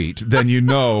the street, then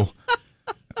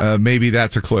maybe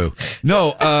that's a clue.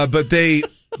 No, but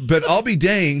I'll be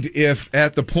danged if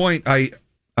at the point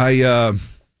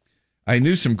I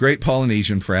knew some great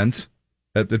Polynesian friends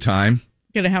at the time.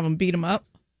 Gonna have them beat them up.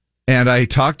 and I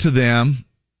talked to them.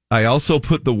 I also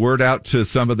put the word out to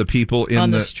some of the people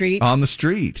on the street. On the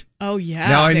street. Oh yeah.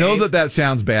 Now I know Dave. that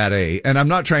sounds bad A, and I'm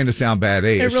not trying to sound bad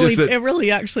A. It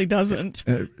really actually doesn't.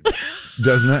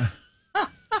 Doesn't it? No.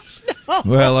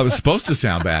 Well, I was supposed to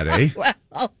sound bad A. Well,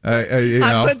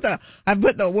 I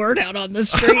put the word out on the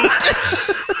street.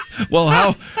 Well,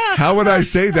 how would I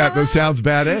say that sounds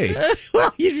bad A?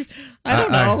 Well, I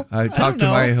don't know. I talked to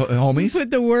my homies.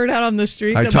 Put the word out on the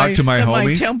street. I talked to my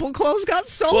homies. My temple clothes got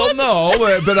stolen. Well,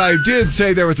 no, but I did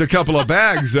say there was a couple of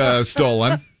bags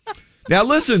stolen. Now,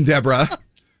 listen, Deborah,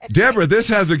 this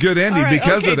has a good ending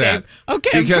because of that. Dave.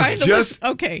 Okay, because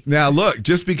okay. Now, look,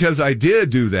 just because I did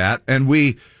do that, and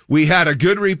we had a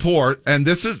good report, and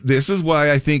this is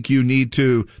why I think you need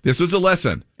to. This was a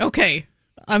lesson. Okay,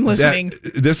 I'm listening.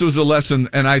 This was a lesson,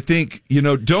 and I think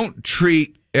don't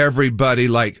treat everybody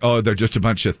like, oh, they're just a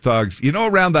bunch of thugs.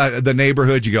 Around the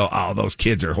neighborhood, you go, oh, those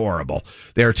kids are horrible.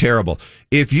 They're terrible.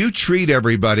 If you treat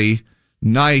everybody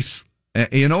nice,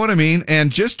 you know what I mean?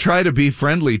 And just try to be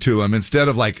friendly to them instead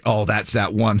of like, oh, that's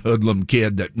that one hoodlum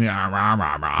kid that, rah, rah,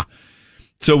 rah, rah.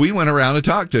 So we went around and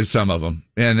talked to some of them.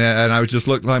 And I was just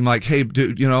I'm like, hey,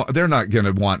 dude, they're not going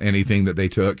to want anything that they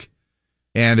took.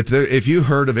 And if you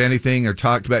heard of anything or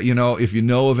talked about, if you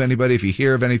know of anybody, if you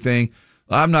hear of anything,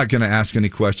 I'm not going to ask any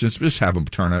questions. Just have them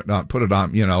turn it on, put it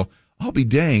on, I'll be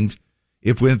danged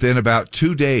if within about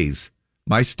 2 days,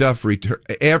 my stuff returned.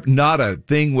 Not a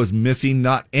thing was missing,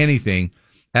 not anything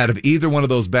out of either one of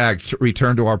those bags to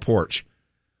return to our porch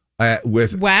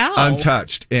with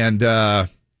untouched. And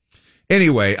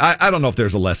anyway, I don't know if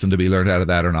there's a lesson to be learned out of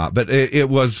that or not, but it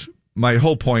was, my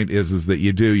whole point is that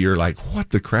you're like, what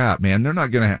the crap, man? They're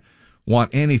not going to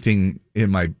want anything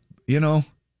in my,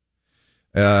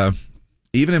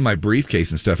 even in my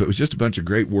briefcase and stuff. It was just a bunch of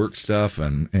great work stuff,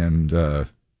 and I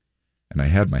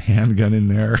had my handgun in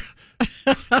there.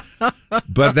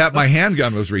 But my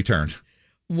handgun was returned.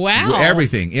 Wow.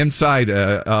 Everything inside,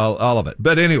 all of it.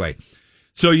 But anyway,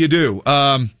 so you do.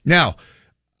 Now,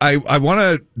 I want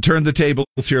to turn the tables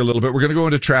here a little bit. We're going to go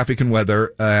into traffic and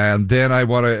weather, and then I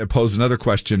want to pose another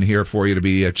question here for you to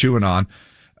be chewing on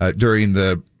during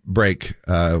the break.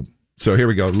 So here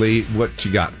we go. Lee, what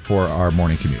you got for our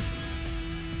morning commute?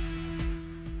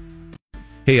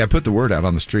 Hey, I put the word out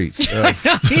on the streets.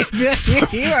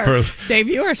 Dave,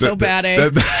 you are so bad, eh?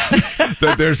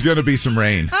 That there's going to be some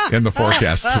rain in the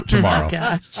forecast tomorrow.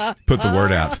 Oh, put the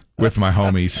word out with my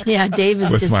homies. Yeah, Dave is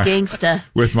just gangsta.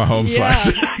 With my home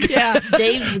slice. Yeah.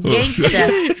 Dave's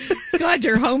gangsta. Glad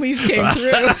your homies came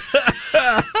through.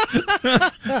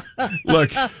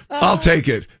 Look, I'll take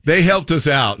it. They helped us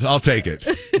out. I'll take it.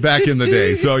 Back in the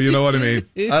day. So you know what I mean?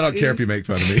 I don't care if you make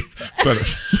fun of me.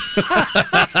 But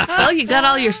well, you got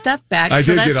all your stuff back. I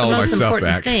so did that's get all the of my most stuff important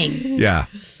back. thing. Yeah.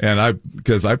 And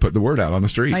because I put the word out on the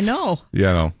streets. I know.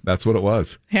 That's what it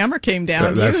was. Hammer came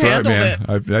down. That's you right, handled man.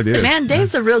 it. I did. Man,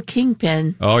 Dave's a real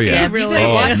kingpin. Oh, yeah. Yeah, really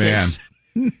oh, was. man.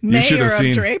 Mayor of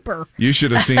Draper. You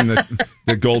should have seen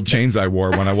the gold chains I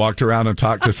wore when I walked around and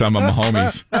talked to some of my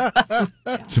homies,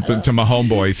 to my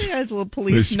homeboys. He has a little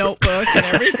police notebook and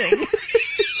everything.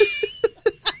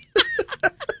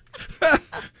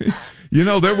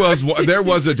 There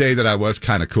was a day that I was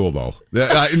kind of cool, though.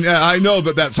 I know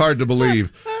that that's hard to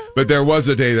believe, but there was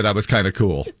a day that I was kind of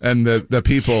cool, and the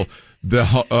people, the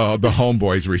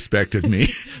homeboys respected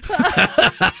me.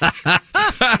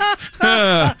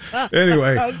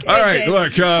 Anyway, okay, all right. Dave.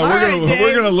 Look,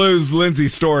 we're gonna lose Lindsay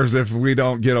Stores if we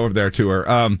don't get over there to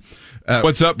her.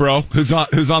 What's up, bro? Who's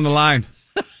on the line?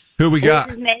 Who we got?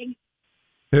 This is Meg.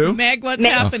 Who? Meg, what's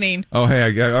happening? Oh, hey,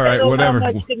 all right, Hello, whatever.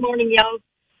 Good morning, y'all.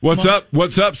 What's up?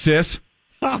 What's up, sis?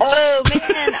 Oh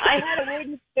man, I had a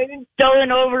wooden spoon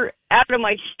stolen over out of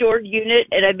my storage unit,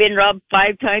 and I've been robbed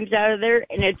 5 times out of there.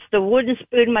 And it's the wooden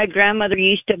spoon my grandmother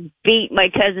used to beat my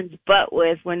cousin's butt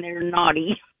with when they were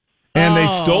naughty. And they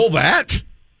stole that?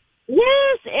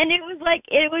 Yes, and it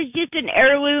was just an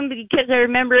heirloom because I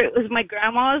remember it was my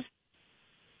grandma's.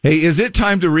 Hey, is it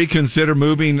time to reconsider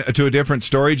moving to a different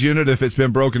storage unit if it's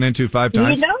been broken into 5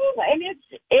 times? And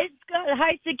it's got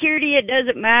high security. It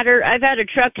doesn't matter. I've had a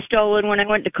truck stolen when I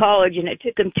went to college, and it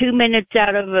took them 2 minutes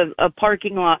out of a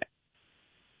parking lot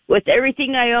with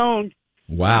everything I owned.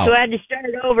 Wow. So I had to start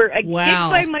over. I did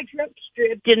find my truck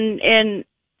stripped in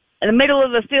the middle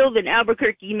of a field in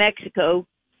Albuquerque, Mexico.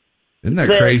 Isn't that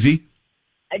crazy?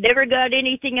 I never got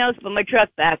anything else but my truck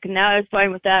back, and now I was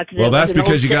fine with that. Well, that's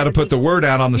because you got to put the word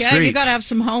out on the streets. Yeah, you got to have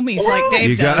some homies like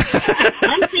Dave does.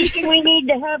 I'm thinking we need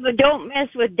to have a "Don't Mess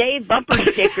with Dave" bumper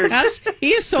sticker.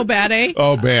 He is so bad, eh?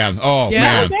 Oh, man. Oh,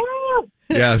 yeah. man.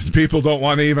 Yeah, people don't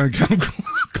want to even come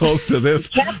close to this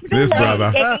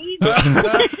brother.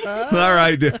 All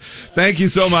right. Thank you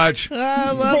so much. I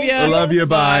love you. I love you.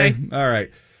 Bye. All right.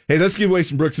 Hey, let's give away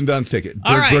some Brooks and Dunn's tickets.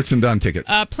 All right. Brooks and Dunn tickets.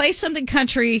 Play something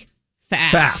country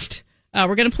fast.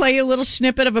 We're going to play you a little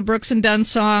snippet of a Brooks and Dunn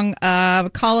song.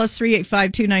 Call us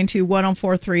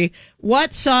 385-292-1043.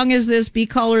 What song is this? B,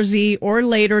 call or Z, or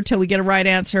later till we get a right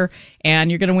answer. And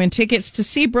you're going to win tickets to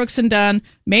see Brooks and Dunn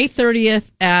May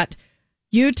 30th at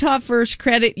Utah First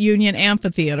Credit Union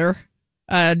Amphitheater,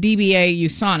 DBA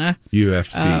USANA.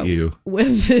 UFCU.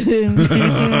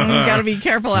 Got to be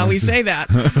careful how we say that.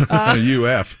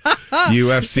 UF.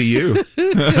 UFCU.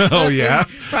 Oh, yeah.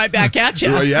 Right back at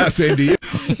you. Oh, yeah, same to you.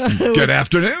 Good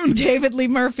afternoon. David Lee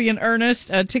Murphy and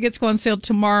Ernest. Tickets go on sale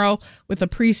tomorrow with a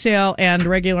pre-sale and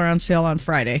regular on sale on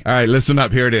Friday. All right, listen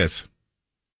up. Here it is.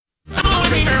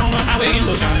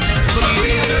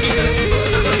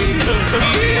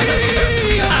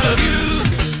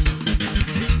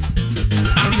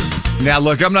 Now,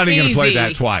 look, I'm not even going to play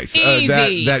that twice.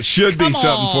 That should be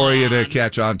something for you to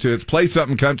catch on to. It's Play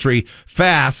Something Country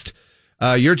Fast.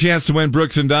 Your chance to win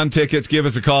Brooks and Dunn tickets. Give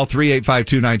us a call,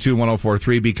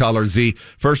 385-292-1043. Be caller Z.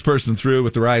 First person through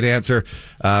with the right answer.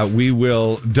 We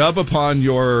will dub upon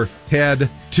your head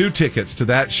 2 tickets to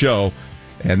that show,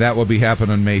 and that will be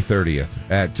happening May 30th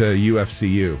at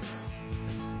UFCU.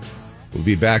 We'll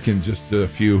be back in just a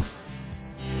few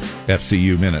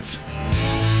FCU minutes.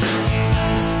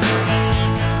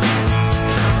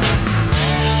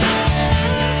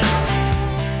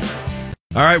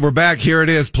 All right, we're back. Here it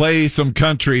is. Play some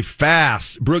country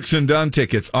fast. Brooks and Dunn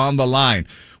tickets on the line.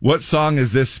 What song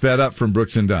is this sped up from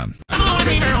Brooks and Dunn? I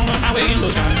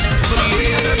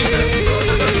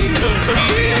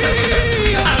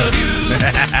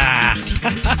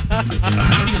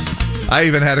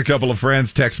even had a couple of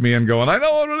friends text me in going, I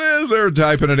know what it is. They're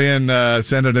typing it in,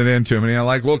 sending it in to me. And I'm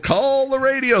like, well, call the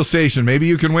radio station. Maybe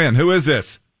you can win. Who is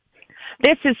this?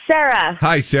 This is Sarah.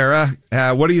 Hi, Sarah.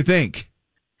 What do you think?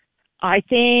 I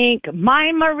think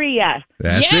My Maria.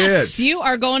 That's yes, it. You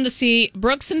are going to see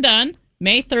Brooks and Dunn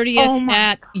May 30th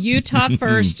at Utah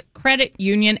First Credit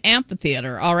Union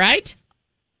Amphitheater. All right?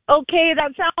 Okay,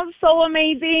 that sounds so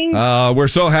amazing. We're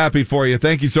so happy for you.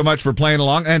 Thank you so much for playing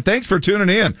along, and thanks for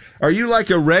tuning in. Are you like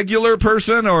a regular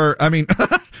person, or, I mean,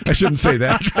 I shouldn't say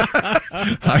that.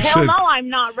 Hell no, I'm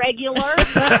not regular.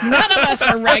 None of us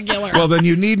are regular. Well, then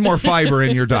you need more fiber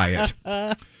in your diet.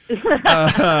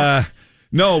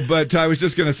 No, but I was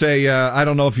just going to say, I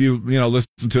don't know if you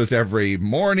listen to us every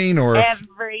morning or...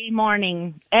 Every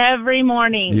morning.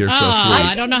 You're so sweet.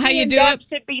 I don't know how you do it.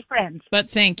 Should be friends.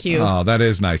 But thank you. Oh, that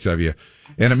is nice of you.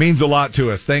 And it means a lot to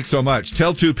us. Thanks so much.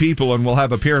 Tell 2 people and we'll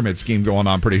have a pyramid scheme going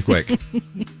on pretty quick.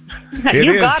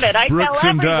 You got it. I Brooks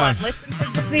tell and everyone. Dunn. Listen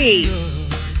to the Z.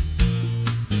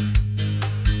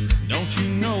 Don't you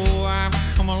know I've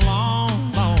come a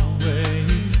long, long way?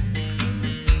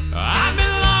 I've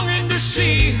been longing to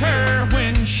see her.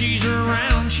 When she's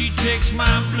around, she takes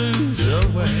my blues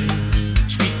away.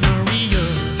 Sweet Maria,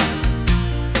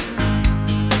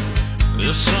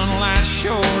 the sunlight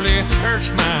surely hurts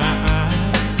my eyes.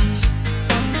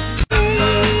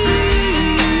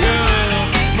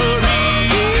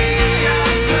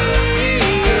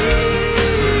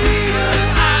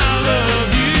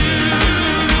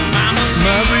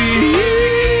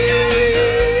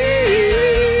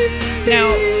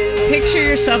 Picture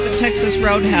yourself at Texas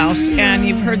Roadhouse, and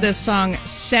you've heard this song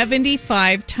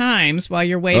 75 times while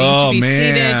you're waiting to be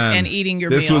seated and eating your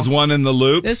meal. This was one in the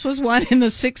loop? This was one in the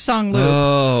 6-song loop.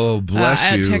 Oh,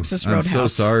 bless you. At Texas Roadhouse. I'm so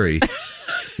sorry.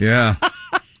 Yeah.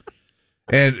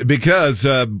 And because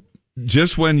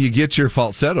just when you get your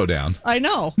falsetto down. I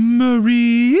know.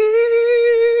 Marie.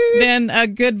 Then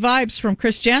Good Vibes from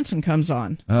Chris Jansen comes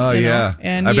on. Oh, yeah.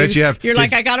 And I bet you have. You're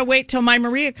like, I got to wait till My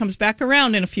Maria comes back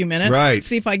around in a few minutes. Right.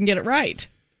 See if I can get it right.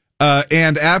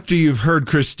 And after you've heard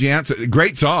Chris Jansen,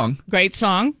 great song. Great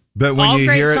song. But when All you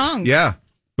great hear it, songs. yeah.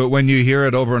 But when you hear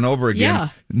it over and over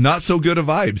again, not so good of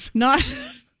vibes. Not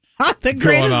the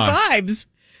greatest vibes.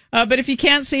 But if you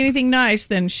can't say anything nice,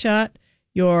 then shut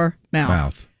your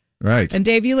mouth. Right. And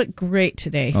Dave, you look great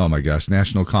today. Oh my gosh,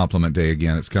 National Compliment Day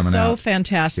again. It's coming out. So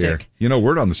fantastic. Here. You know,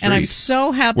 word on the street. And I'm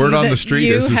so happy word on that the street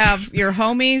you is have your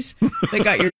homies that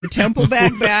got your temple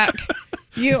bag back.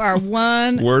 You are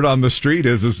one word on the street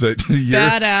is that you're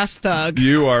badass thug.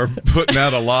 You are putting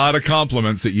out a lot of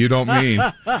compliments that you don't mean.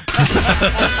 That's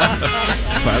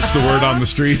the word on the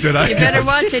street that I You better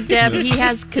watch it, Deb. He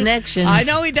has connections. I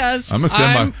know he does. I'm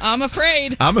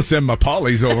afraid. I'm going to send my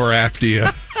pollies over after you.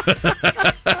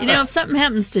 You know, if something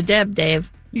happens to Deb,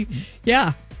 Dave.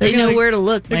 Yeah. They know where to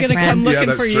look, They're my going to friend. come looking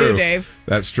that's for true. you, Dave.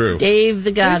 That's true. Dave the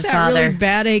Who's that Godfather. really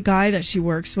bad A guy that she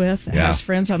works with that Yeah. has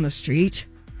friends on the street?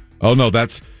 Oh, no,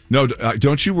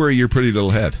 don't you worry your pretty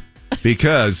little head.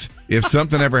 Because if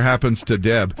something ever happens to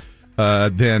Deb,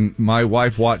 then my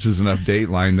wife watches enough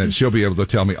Dateline that she'll be able to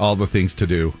tell me all the things to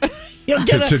do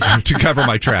to cover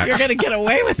my tracks. You're going to get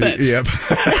away with it. Yep.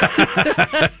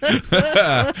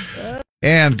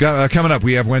 And coming up,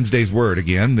 we have Wednesday's word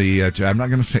again. I'm not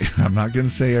going to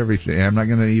say everything. I'm not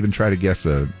going to even try to guess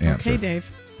an answer. Okay, Dave.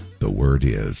 The word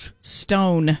is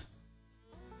stone.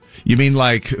 You mean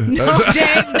like? No,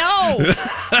 Dave. No.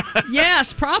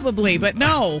 Yes, probably, but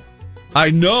no. I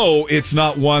know it's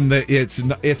not one that it's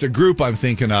a group I'm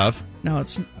thinking of. No,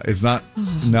 it's not.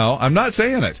 No, I'm not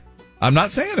saying it. I'm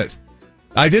not saying it.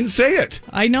 I didn't say it.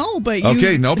 I know, but you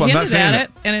okay, nope, I'm not hinted saying at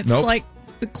it. and it's Nope. like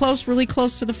really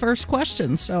close to the first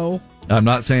question. So I'm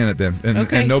not saying it then, and,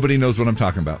 Okay. and nobody knows what I'm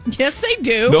talking about. yes, they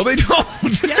do. No, they don't.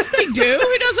 Yes, they do.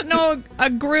 Who doesn't know a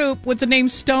group with the name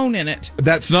Stone in it?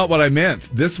 That's not what I meant.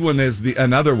 This one is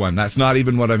another one. That's not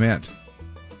even what I meant.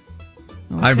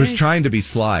 I was Okay. trying to be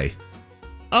sly.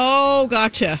 Oh,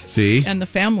 gotcha. See? And the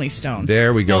Family Stone.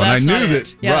 There we go. No, and I that's knew not that.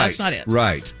 it. Yeah, right, that's not it.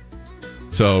 Right.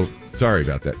 So sorry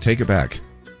about that. Take it back.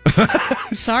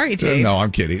 I'm sorry, Dave. No,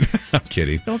 I'm kidding. I'm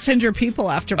kidding. Don't send your people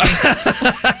after me.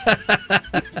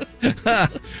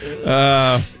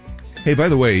 Hey, by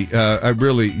the way,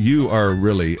 you are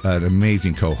really an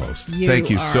amazing co-host. Thank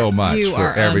you so much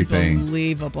for everything.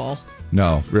 Unbelievable.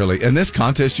 No, really. And this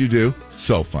contest you do,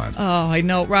 so fun. Oh, I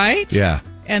know, right? Yeah.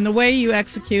 And the way you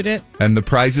execute it, And the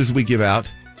prizes we give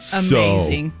out,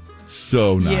 amazing.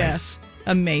 So nice. Yes,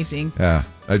 amazing. Yeah,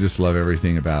 I just love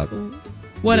everything about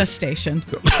What a station.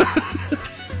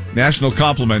 National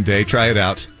Compliment Day. Try it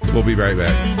out. We'll be right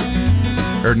back.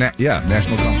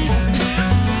 National Compliment.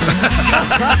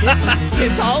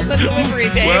 It's all the delivery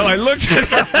day. Well, I looked at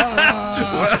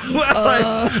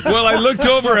I looked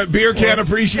over at Beer Can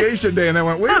Appreciation Day, and I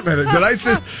went, "Wait a minute! Did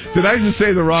I just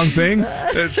say the wrong thing?"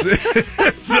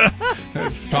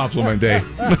 It's Compliment Day.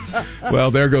 Well,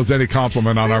 there goes any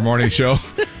compliment on our morning show,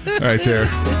 right there.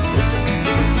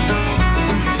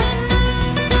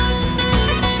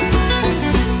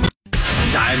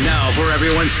 Time now for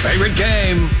everyone's favorite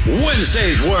game,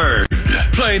 Wednesday's Word.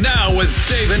 Play now with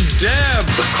Dave and Deb.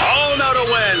 Call now to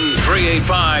win.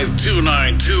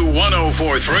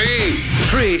 385-292-1043.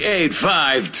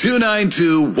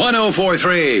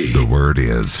 385-292-1043. The word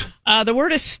is. The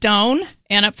word is stone,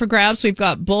 and up for grabs, we've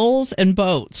got bulls and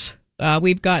boats.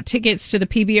 We've got tickets to the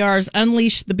PBR's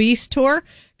Unleash the Beast tour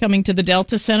coming to the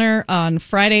Delta Center on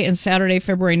Friday and Saturday,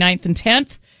 February 9th and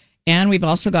 10th. And we've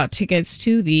also got tickets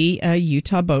to the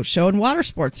Utah Boat Show and Water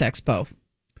Sports Expo.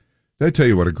 Did I tell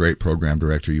you what a great program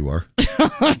director you are?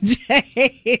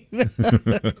 Dave.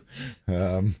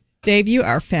 Dave, you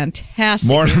are fantastic.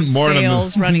 More in than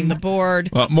sales, running the board.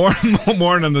 More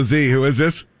than the Z. Who is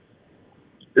this?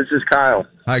 This is Kyle.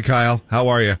 Hi, Kyle. How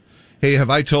are you? Hey, have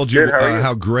I told you, Good, how are you?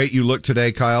 how great you look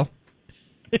today, Kyle?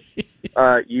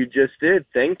 You just did.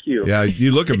 Thank you. Yeah,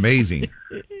 you look amazing.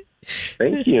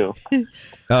 Thank you.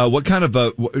 What kind of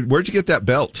where'd you get that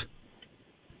belt?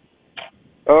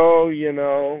 Oh,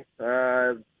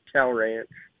 Cal Ranch.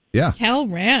 Yeah. Cal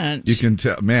Ranch. You can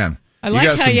tell, man. I like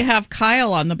how you have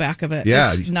Kyle on the back of it.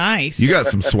 Yeah. It's nice. You got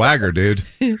some swagger, dude.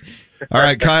 All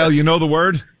right, Kyle, you know the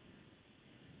word?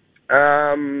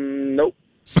 Nope.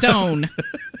 Stone.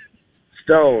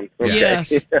 Stone. Okay.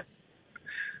 Yes.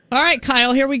 All right,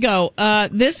 Kyle, here we go.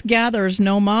 This gathers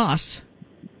no moss.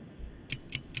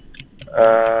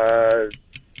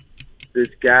 This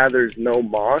gathers no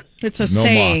moss. It's a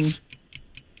saying. Moss.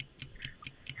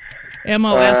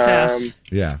 M-O-S-S.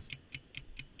 Yeah.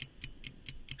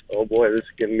 Oh boy, this is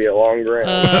gonna be a long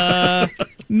round.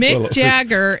 Mick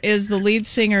Jagger is the lead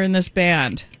singer in this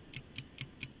band.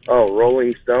 Oh,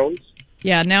 Rolling Stones.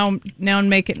 Yeah, now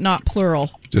make it not plural.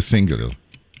 Just singular.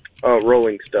 Oh,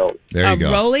 Rolling Stone. There you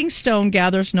go. Rolling stone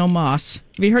gathers no moss.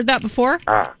 Have you heard that before?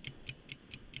 I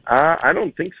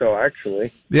don't think so,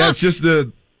 actually. Yeah, it's just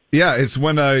it's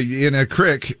when in a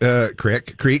creek. I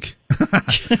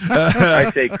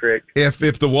say creek.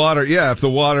 If the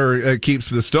water keeps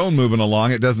the stone moving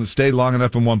along, it doesn't stay long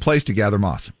enough in one place to gather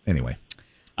moss. Anyway.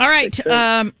 All right.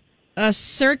 A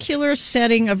circular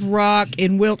setting of rock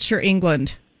in Wiltshire,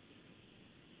 England.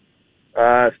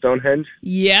 Stonehenge.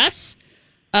 Yes.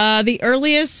 The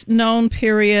earliest known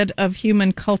period of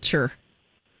human culture.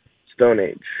 Stone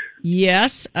Age.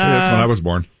 Yes. That's when I was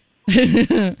born.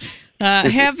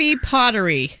 Heavy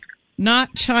pottery.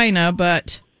 Not China,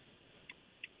 but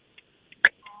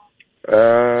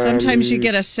sometimes you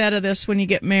get a set of this when you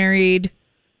get married,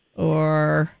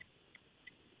 or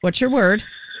What's your word?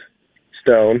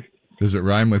 Stone. Does it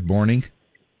rhyme with borning?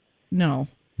 No.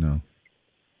 No.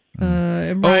 It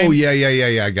rhymes, Oh,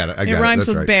 yeah. I got it. it rhymes That's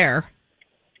with right. bear.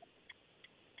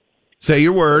 Say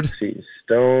your word. Let's see.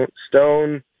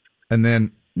 Stone. And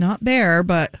then... Not bear,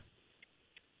 but...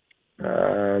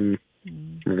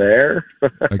 There.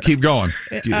 keep going.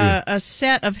 A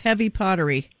set of heavy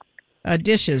pottery.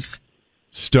 Dishes.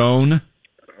 Stone.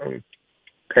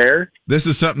 Pear. This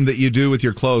is something that you do with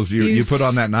your clothes. You put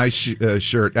on that nice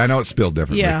shirt. I know it's spelled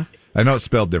differently. Yeah. I know it's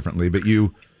spelled differently, but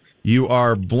you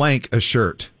are blank a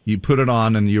shirt. You put it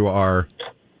on and you are...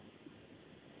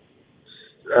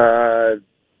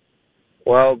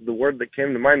 Well, the word that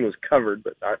came to mind was covered,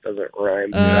 but that doesn't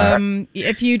rhyme.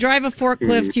 If you drive a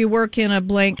forklift, you work in a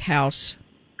blank house.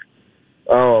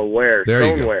 Oh, where? There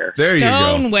you go. Stoneware. There you go.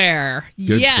 Stoneware.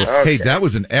 Good Yes. clue. Hey, that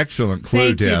was an excellent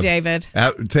clue, Thank you, Deb. David.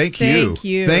 Thank you. Thank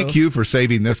you. Thank you for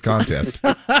saving this contest.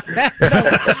 And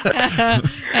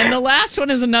the last one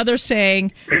is another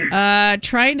saying,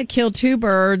 trying to kill two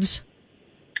birds.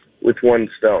 With one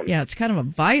stone. Yeah, it's kind of a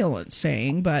violent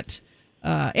saying, but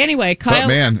anyway, Kyle. But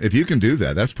man, if you can do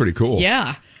that, that's pretty cool.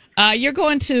 Yeah. You're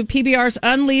going to PBR's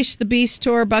Unleash the Beast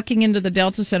Tour, bucking into the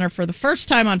Delta Center for the first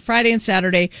time on Friday and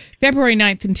Saturday, February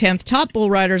 9th and 10th. Top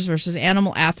bull riders versus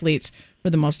animal athletes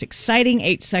for the most exciting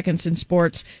 8 seconds in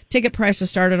sports. Ticket prices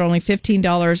start at only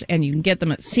 $15, and you can get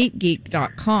them at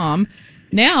SeatGeek.com.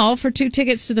 Now, for 2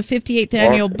 tickets to the 58th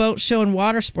Annual Boat Show and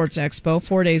Water Sports Expo,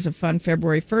 4 days of fun,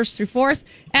 February 1st through 4th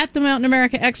at the Mountain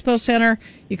America Expo Center.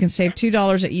 You can save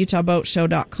 $2 at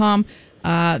UtahBoatShow.com.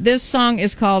 This song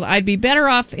is called I'd Be Better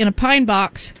Off in a Pine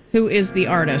Box. Who is the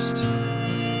artist?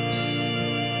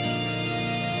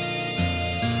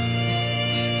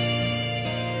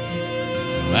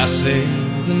 I say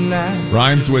the night.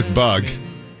 Rhymes with bug.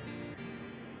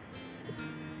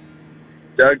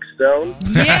 Doug Stone.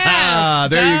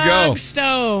 Yes, there you go. Doug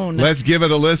Stone. Let's give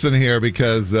it a listen here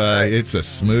because it's a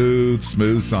smooth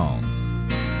song.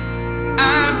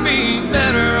 I'd be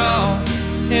better off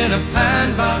in a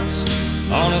pine box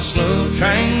on a slow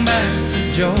train back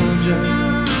to Georgia.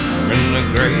 In the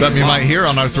great Something you might hear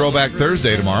on our Throwback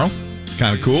Thursday tomorrow.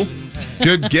 Kind of cool.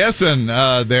 Good guessing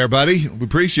there, buddy. We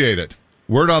appreciate it.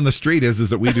 Word on the street is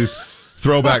that we do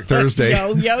Throwback Thursday.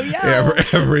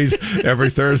 every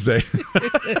Thursday.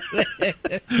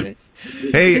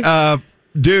 Hey,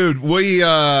 dude,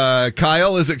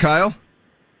 Kyle, is it Kyle?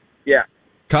 Yeah.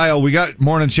 Kyle, we got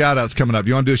morning shout outs coming up.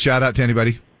 You want to do a shout out to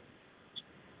anybody?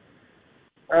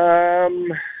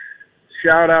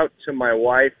 Shout out to my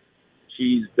wife.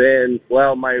 She's been,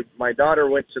 my daughter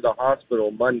went to the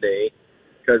hospital Monday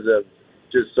because of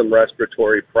just some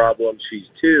respiratory problems. She's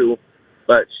 2,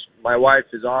 but my wife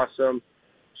is awesome.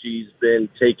 She's been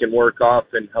taking work off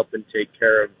and helping take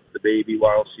care of the baby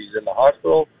while she's in the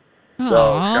hospital. Aww. So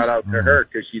shout out to her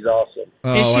because she's awesome.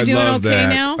 Is she doing okay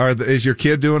now? Is your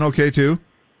kid doing okay too?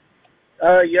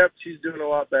 Yep, she's doing a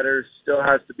lot better. Still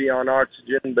has to be on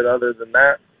oxygen, but other than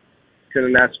that,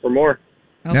 couldn't ask for more.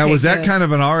 Okay, now, was that good. kind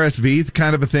of an RSV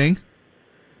kind of a thing?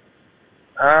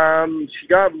 She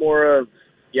got more of,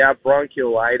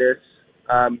 bronchiolitis.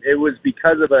 It was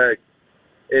because of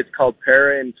it's called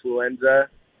parainfluenza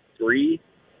 3.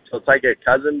 So it's like a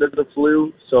cousin to the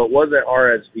flu. So it wasn't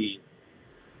RSV.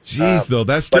 Jeez, though,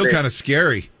 that's still kind of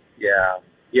scary. Yeah.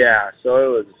 Yeah.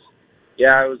 So it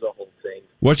was a whole thing.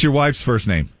 What's your wife's first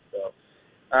name? So,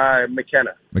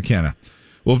 McKenna. McKenna.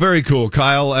 Well, very cool.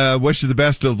 Kyle, wish you the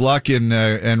best of luck in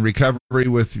recovery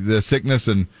with the sickness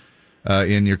and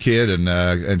in your kid,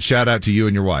 and shout out to you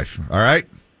and your wife. All right?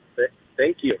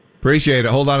 Thank you. Appreciate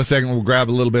it. Hold on a second. We'll grab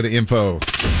a little bit of info.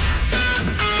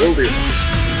 Will do.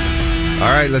 All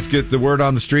right, let's get the word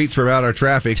on the streets for about our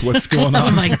traffic. What's going on?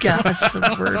 Oh, my gosh,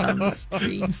 the word on the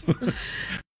streets.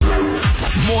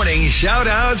 Morning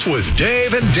shout-outs with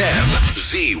Dave and Deb.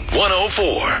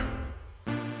 Z104.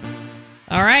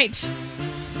 All right.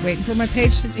 Waiting for my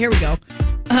page. Here we go.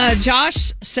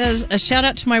 Josh says, a shout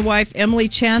out to my wife, Emily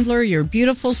Chandler. You're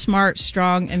beautiful, smart,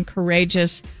 strong, and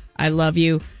courageous. I love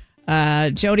you.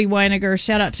 Jody Weiniger,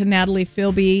 shout out to Natalie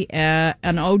Philby,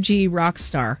 an OG rock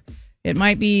star. It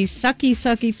might be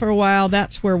sucky for a while.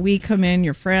 That's where we come in.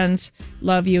 Your friends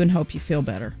love you and hope you feel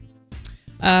better.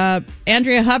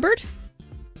 Andrea Hubbard,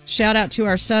 shout out to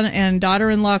our son and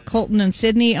daughter-in-law, Colton and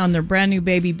Sydney, on their brand new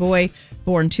baby boy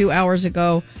born 2 hours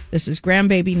ago. This is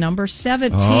grandbaby number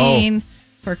 17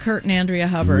 for Kurt and Andrea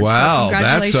Hubbard. Wow, so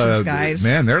congratulations, that's guys.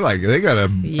 Man, they got a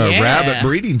rabbit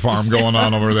breeding farm going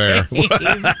on over there.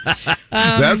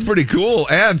 That's pretty cool.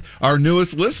 And our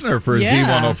newest listener for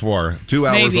Z104, 2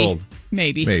 hours old.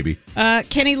 Maybe.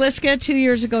 Kenny Liska, 2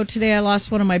 years ago today, I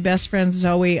lost one of my best friends,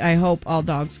 Zoe. I hope all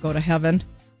dogs go to heaven.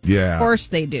 Yeah. Of course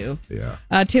they do. Yeah.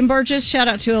 Tim Burgess, shout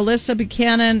out to Alyssa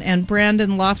Buchanan and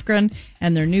Brandon Lofgren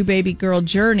and their new baby girl,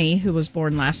 Journey, who was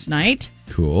born last night.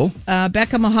 Cool.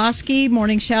 Becca Mahosky,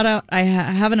 morning shout out. I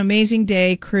have an amazing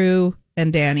day, crew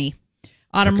and Danny.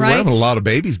 Autumn We're Wright. having a lot of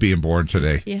babies being born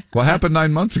today. Yeah. What happened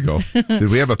 9 months ago? Did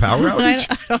we have a power outage?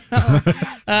 I don't know.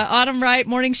 Autumn Wright,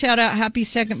 morning shout out. Happy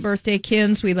second birthday,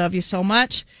 Kins. We love you so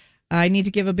much. I need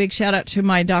to give a big shout out to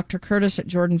my Dr. Curtis at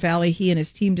Jordan Valley. He and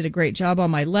his team did a great job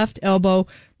on my left elbow,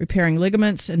 repairing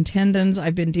ligaments and tendons.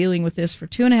 I've been dealing with this for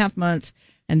 2.5 months,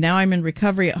 and now I'm in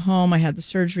recovery at home. I had the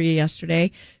surgery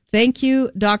yesterday. Thank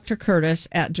you, Dr. Curtis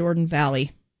at Jordan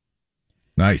Valley.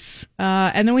 Nice.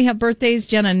 And then we have birthdays: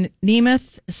 Jenna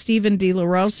Nemeth, Stephen De La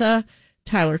Rosa,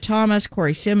 Tyler Thomas,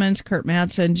 Corey Simmons, Kurt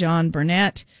Madsen, John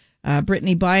Burnett,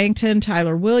 Brittany Byington,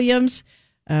 Tyler Williams,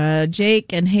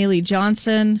 Jake and Haley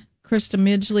Johnson, Krista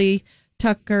Midgley,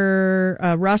 Tucker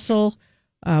Russell,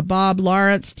 Bob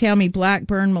Lawrence, Tammy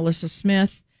Blackburn, Melissa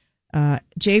Smith,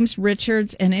 James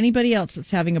Richards, and anybody else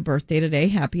that's having a birthday today.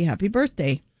 Happy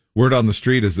birthday. Word on the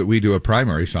street is that we do a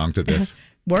primary song to this.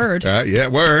 Word. Yeah,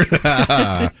 word.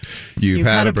 You've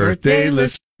had a birthday,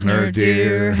 listener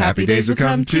dear. Happy days will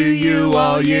come to you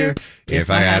all year.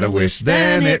 If I had a wish,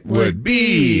 then it would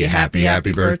be happy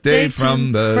birthday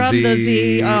from the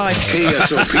Z. Oh, I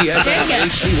KSOP FM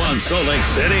HD1 Salt Lake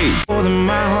City. More than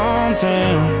my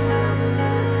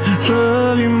hometown.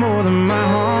 Love you more than my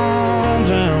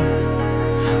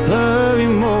hometown. Love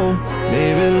you more,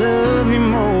 baby, love you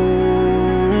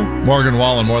more. Morgan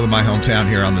Wallen, more than my hometown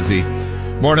here on the Z.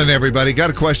 Morning, everybody. Got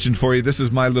a question for you. This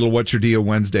is my little What's Your Deal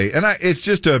Wednesday, and it's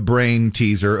just a brain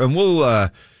teaser, and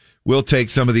we'll take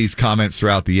some of these comments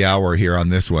throughout the hour here on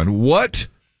this one. What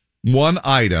one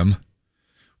item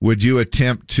would you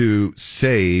attempt to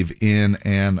save in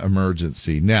an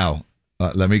emergency? Now,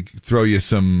 let me throw you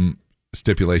some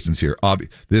stipulations here.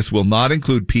 This will not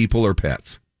include people or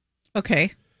pets.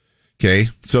 Okay. Okay,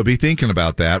 so be thinking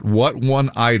about that. What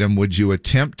one item would you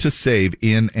attempt to save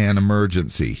in an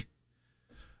emergency?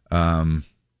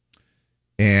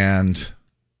 And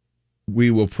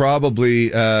we will probably,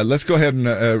 let's go ahead and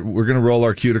we're going to roll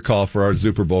our cue to call for our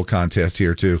Super Bowl contest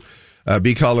here too.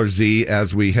 Be caller Z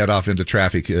as we head off into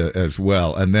traffic as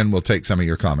well. And then we'll take some of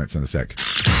your comments in a sec.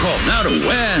 Call now to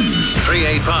win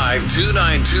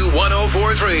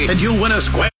 385-292-1043 and you'll win a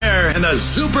square in the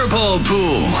Super Bowl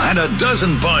pool and a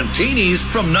dozen Bontini's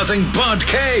from Nothing Bont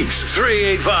Cakes.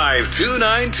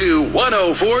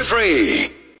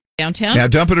 385-292-1043. Downtown. Now,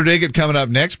 Dump It or Dig It coming up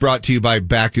next, brought to you by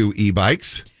Baku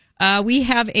e-bikes. We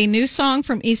have a new song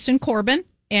from Easton Corbin,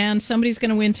 and somebody's going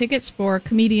to win tickets for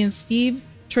comedian Steve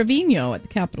Trevino at the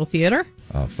Capitol Theater.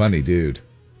 Oh, funny dude.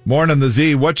 Morning, the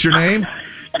Z. What's your name?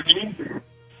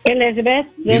 Elizabeth.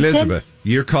 Elizabeth.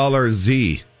 Your caller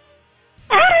Z.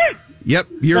 Yep,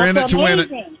 you're in it to win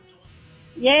it.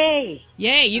 Yay.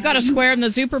 Yay, you got a square in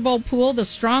the Super Bowl pool, the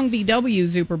Strong VW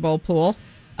Super Bowl pool.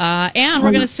 And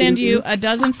we're going to send you a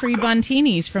dozen free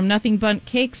Buntinis from Nothing Bunt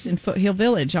Cakes in Foothill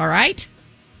Village, all right?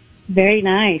 Very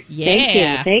nice.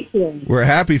 Yeah. Thank you. We're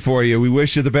happy for you. We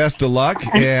wish you the best of luck.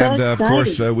 And, of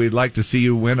course, we'd like to see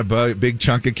you win a big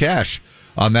chunk of cash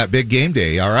on that big game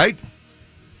day, all right?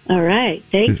 All right.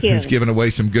 Thank you. Who's giving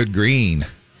away some good green?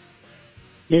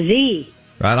 The Z.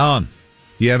 Right on.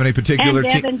 Do you have any particular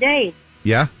And Deb and Dave.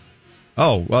 Yeah?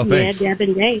 Oh, well, thanks. Yeah, Deb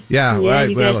and Dave. Yeah, right.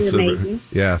 You Well, guys are amazing.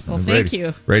 yeah. Well, thank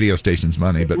you. Radio station's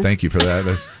money, but thank you for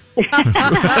that.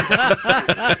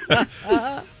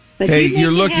 But Hey, you make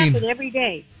you're it looking- happen every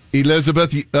day.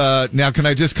 Elizabeth, now can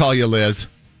I just call you Liz?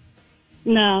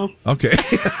 No. Okay.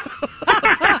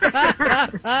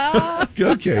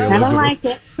 Okay, I don't Elizabeth. like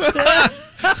it.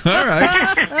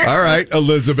 All right,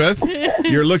 Elizabeth.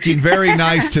 You're looking very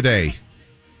nice today.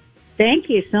 Thank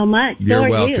you so much. You're so are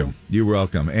welcome. You're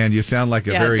welcome. And you sound like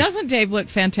a very... doesn't Dave look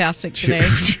fantastic today?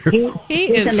 You. He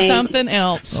He's is amazing. something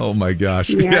else. Oh, my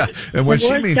gosh. Yeah. Yeah. And when The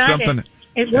she word means got something... It.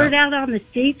 And word out on the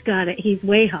streets got it. He's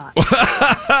way hot.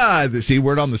 See,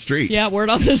 word on the street. Yeah, word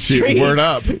on the See, street. word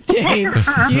up. Dave,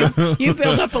 you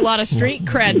built up a lot of street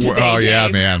cred today, Oh, yeah,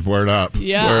 Dave. man. Word up.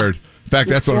 Yeah. Word. In fact,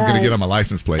 that's what I'm going to get on my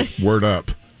license plate. Word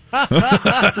up.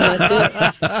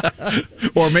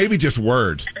 Or maybe just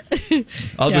word.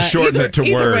 I'll just shorten it to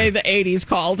either word. way the 80s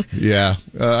called. Yeah,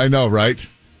 I know, right?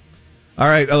 All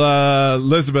right,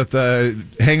 Elizabeth,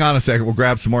 hang on a second. We'll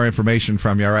grab some more information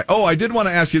from you, all right? Oh, I did want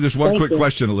to ask you this one quick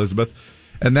question, Elizabeth,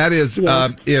 and that is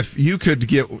if you could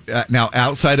get, now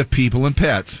outside of people and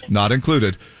pets, not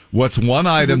included, what's one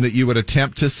item that you would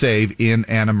attempt to save in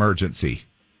an emergency?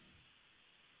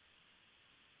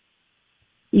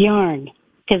 Yarn,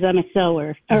 because I'm a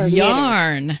sewer. Or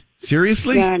Yarn.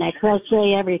 Seriously? Yarn. I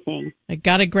crochet everything. I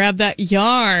got to grab that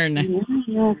yarn.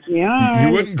 Yes, yarn.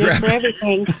 You wouldn't It's good grab for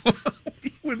everything.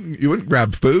 You wouldn't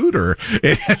grab food or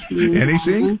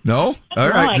anything? No? All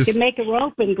right. I could make a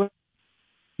rope and.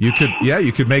 You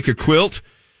could make a quilt.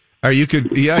 Or you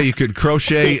could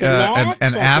crochet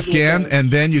an Afghan,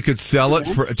 and then you could sell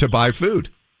it to buy food.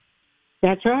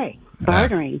 That's right.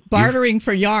 Bartering. Bartering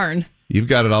for yarn. You've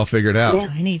got it all figured out. Yeah.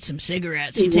 I need some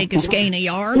cigarettes. You take a skein of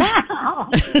yarn.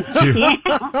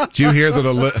 Did you hear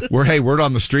that? Word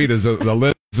on the street is that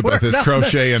Elizabeth is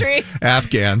crocheting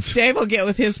Afghans. Dave will get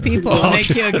with his people and make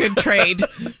you a good trade.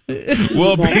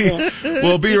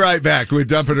 We'll be right back with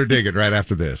Dump It or Dig It right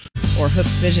after this. Or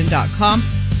hoopsvision.com.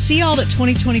 See all that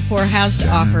 2024 has to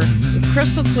offer with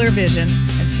crystal clear vision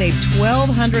and save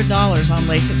 $1,200 on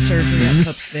LASIK surgery at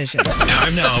Hoops Vision.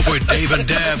 Time now for Dave and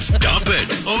Dab's Dump It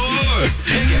or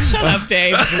Dig It. Shut up,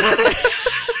 Dave.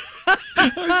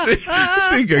 I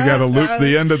think I got to loop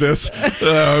the end of this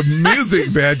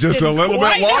music bed just a little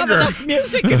bit longer. Enough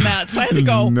music in that, so I had to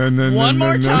go one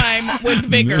more time with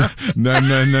vigor. No.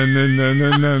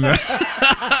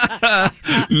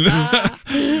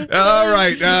 All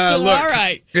right. Look, all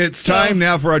right. It's time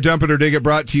now for our Dump It or Dig It,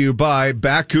 brought to you by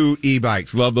Baku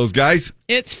e-bikes. Love those guys.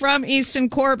 It's from Easton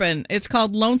Corbin. It's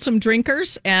called Lonesome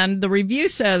Drinkers, and the review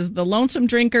says the Lonesome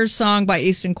Drinkers song by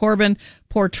Easton Corbin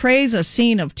portrays a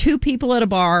scene of two people at a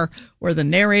bar where the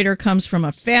narrator comes from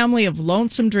a family of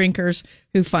lonesome drinkers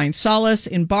who find solace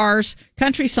in bars,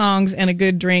 country songs, and a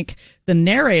good drink. The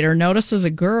narrator notices a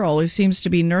girl who seems to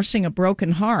be nursing a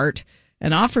broken heart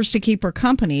and offers to keep her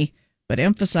company, but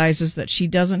emphasizes that she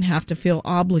doesn't have to feel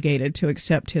obligated to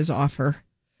accept his offer.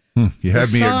 You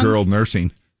had me at girl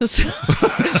nursing.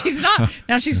 She's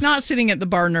not sitting at the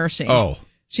bar nursing. Oh.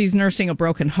 She's nursing a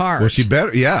broken heart. Well, she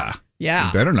better, yeah. Yeah.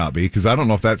 It better not be, because I don't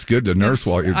know if that's good to nurse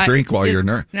drink while you're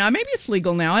nursing. Now, maybe it's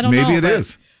legal now. I don't know. Maybe it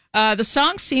is. The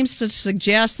song seems to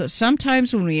suggest that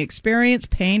sometimes when we experience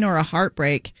pain or a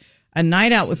heartbreak, a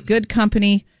night out with good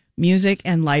company, music,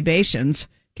 and libations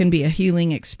can be a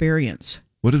healing experience.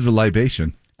 What is a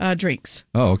libation? Drinks.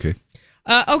 Oh, okay.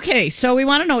 Okay, so we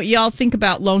want to know what y'all think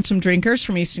about Lonesome Drinkers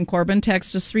from Easton Corbin.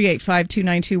 Text us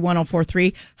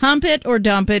 385-292-1043. Hump it or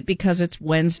dump it because it's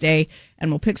Wednesday, and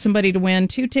we'll pick somebody to win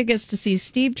 2 tickets to see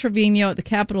Steve Trevino at the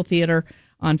Capitol Theater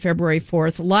on February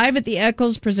 4th. Live at the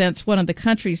Eccles presents one of the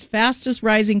country's fastest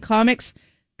rising comics,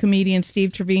 comedian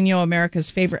Steve Trevino,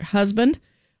 America's favorite husband.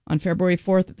 On February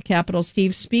 4th at the Capitol,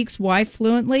 Steve speaks wife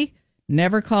fluently,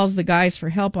 never calls the guys for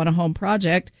help on a home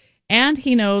project, and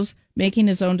he knows making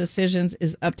his own decisions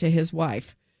is up to his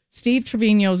wife. Steve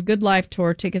Trevino's Good Life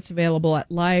Tour, tickets available at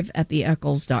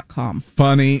liveattheeccles.com.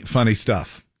 Funny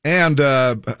stuff. And,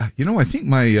 I think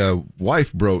my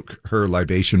wife broke her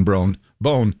libation bone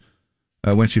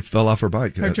when she fell off her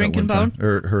bike. Her drinking bone?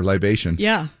 Or her libation.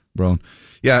 Yeah. Bone.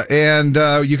 Yeah, and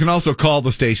you can also call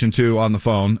the station, too, on the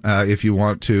phone if you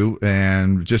want to,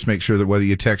 and just make sure that whether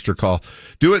you text or call,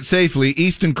 do it safely.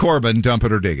 Easton Corbin, dump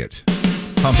it or dig it.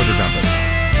 Pump it or dump it.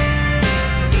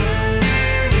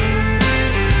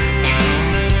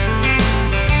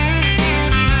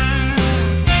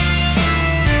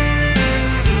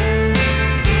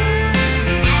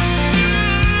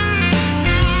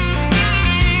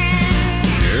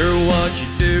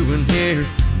 Doing here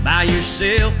by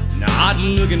yourself, not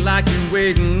looking like you're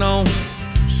waiting on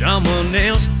someone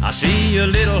else. I see a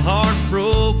little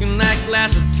heartbroken, that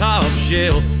glass of top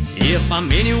shelf. If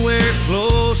I'm anywhere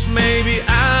close, maybe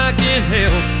I can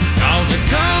help. Cause I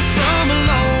come from a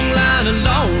long line of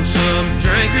lonesome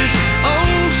drinkers,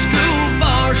 old school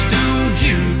bar stool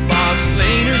jukebox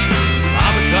leaners,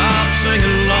 papa top sing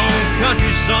along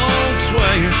country song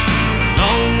swayers,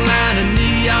 long line of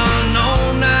neon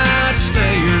all night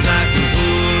stayers. I can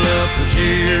pull up a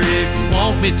chair if you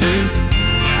want me to,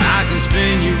 I can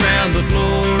spin you around the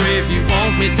floor if you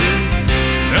want me to,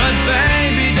 but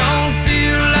baby don't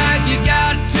feel like you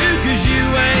got to, cause you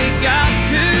ain't got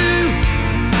to.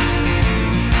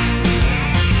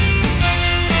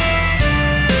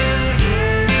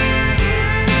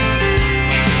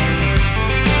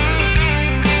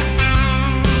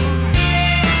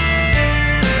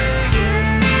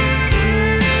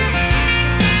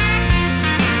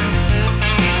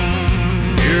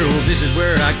 This is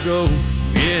where I go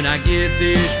when I get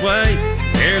this way,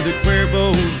 where the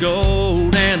Cuervo's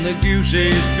gold and the goose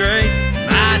is gray.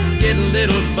 Might get a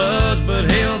little buzz, but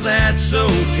hell, that's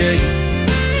okay.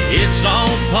 It's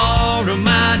all part of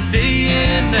my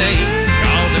DNA.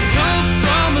 Cause I come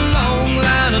from a long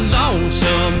line of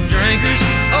lonesome drinkers,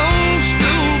 old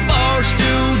school bar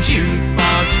stool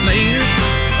jukebox leaners,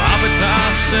 papa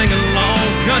top sing along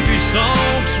country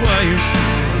song swayers,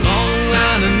 long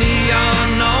line of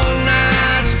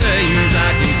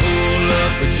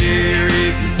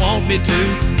me to.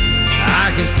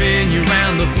 I can spin you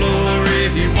around the floor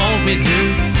if you want me to.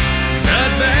 But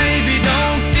baby,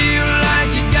 don't feel like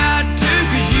you got to,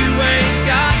 'cause you ain't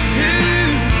got to.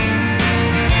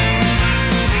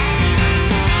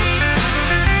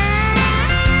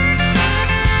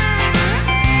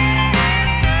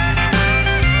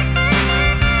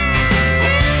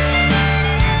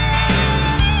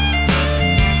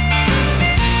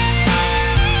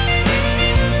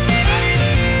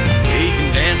 We can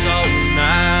dance all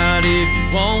night if you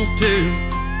want to.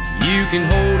 You can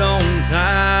hold on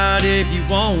tight if you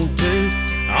want to.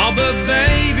 Oh, but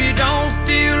baby, don't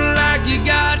feel like you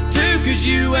got to, 'cause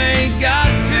you ain't got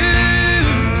to.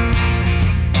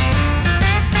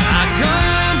 I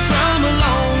come from a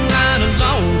long line of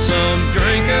lonesome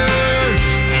drinkers.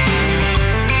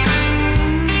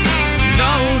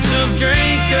 Lonesome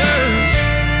drinkers.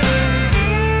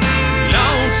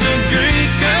 Lonesome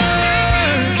drinkers.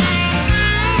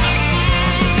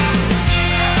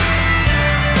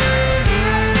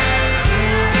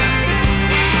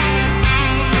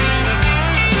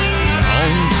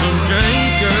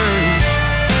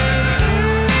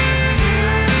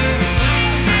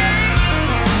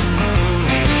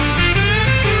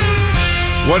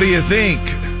 What do you think?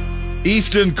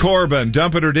 Easton Corbin,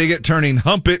 Dump It or Dig It, turning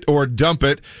Hump It or Dump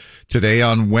It today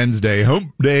on Wednesday.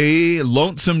 Hump Day.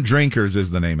 Lonesome Drinkers is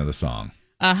the name of the song.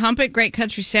 Hump It, great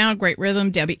country sound, great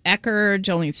rhythm. Debbie Ecker,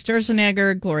 Jolene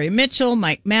Sturzenegger, Gloria Mitchell,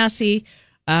 Mike Massey,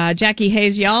 Jackie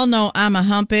Hayes. Y'all know I'm a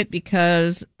Hump It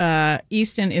because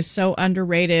Easton is so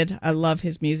underrated. I love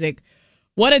his music.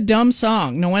 What a dumb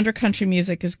song. No wonder country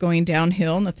music is going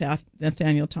downhill,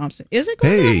 Nathaniel Thompson. Is it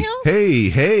going downhill?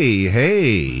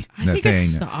 Hey. I think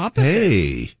it's the opposite.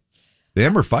 Hey.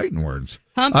 Them are fighting words.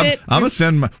 Hump I'm It. going to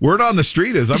send my word on the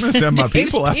street is I'm going to send my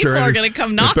people after People are going to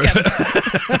come knocking.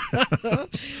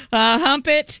 Hump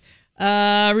It.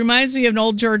 Reminds me of an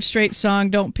old George Strait song,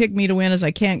 Don't Pick Me to Win as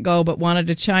I Can't Go, but wanted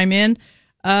to chime in.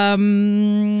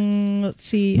 Let's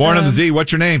see. Morning, the Z.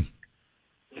 What's your name?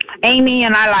 Amy,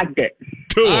 and I liked it.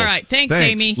 Cool. All right. Thanks,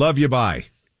 Amy. Love you. Bye.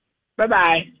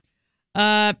 Bye-bye.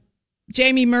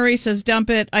 Jamie Murray says, dump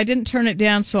it. I didn't turn it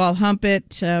down, so I'll hump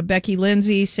it. Becky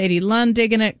Lindsay, Sadie Lund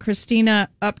digging it. Christina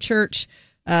Upchurch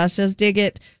says, dig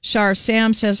it. Shar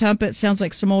Sam says, hump it. Sounds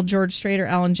like some old George Strait or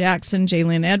Alan Jackson.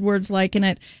 Jaylyn Edwards liking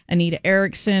it. Anita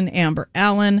Erickson, Amber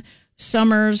Allen.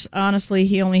 Summers, honestly,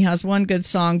 he only has one good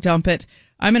song, dump it.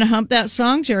 I'm going to hump that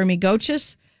song. Jeremy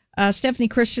Gochis. Stephanie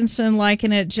Christensen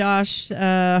liking it. Josh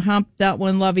hump that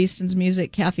one. Love Easton's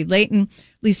music. Kathy Layton.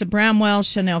 Lisa Bramwell.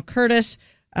 Chanel Curtis.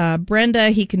 Brenda,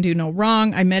 he can do no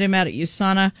wrong. I met him out at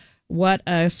USANA. What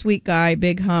a sweet guy.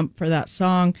 Big hump for that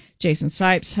song. Jason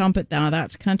Sipes, hump it. Now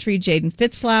that's country. Jaden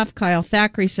Fitzlaff. Kyle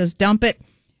Thackeray says dump it.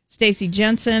 Stacy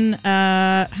Jensen,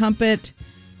 hump it.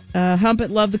 Hump it,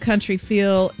 love the country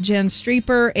feel. Jen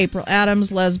Streeper, April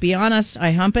Adams, let's be honest,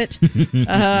 I hump it.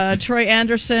 Troy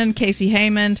Anderson, Casey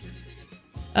Haymond.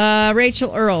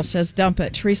 Rachel Earl says dump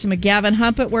it. Teresa McGavin,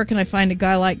 hump it. Where can I find a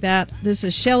guy like that? This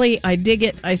is Shelley. I dig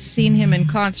it. I've seen him in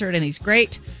concert and he's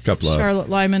great. Charlotte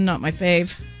Lyman, not my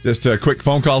fave. Just quick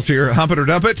phone calls here. Hump it or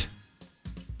dump it?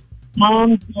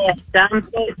 Dump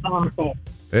it.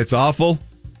 It's awful.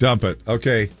 Dump it.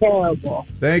 Okay. Terrible.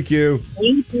 Thank you.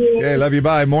 Thank you. Okay, love you.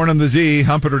 Bye. Morning, the Z.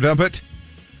 Hump it or dump it?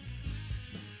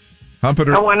 Hump it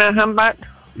or... I want to hump it.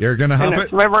 You're going to hump and it?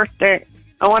 It's my birthday.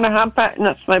 I want to hump it, and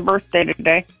it's my birthday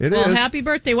today. It well, is. Happy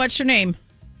birthday. What's your name?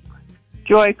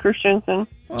 Joy Christensen.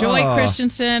 Joy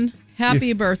Christensen.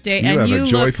 Happy birthday. You and have you a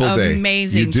joyful look day.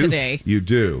 amazing You do. today. You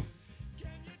do.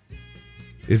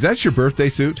 Is that your birthday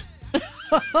suit?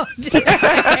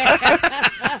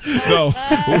 No.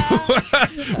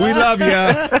 We love you.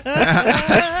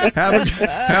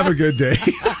 Have a good day.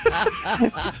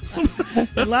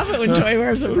 I love it when Joy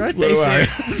wears a birthday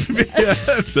suit.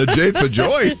 It's a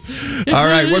joy. All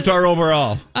right, what's our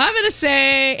overall? I'm going to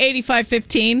say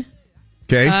 85-15.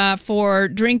 Okay. For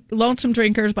Lonesome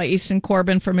Drinkers by Easton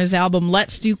Corbin from his album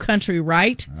Let's Do Country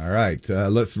Right. All right,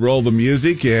 let's roll the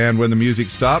music, and when the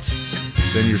music stops,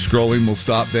 then your scrolling will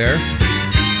stop there.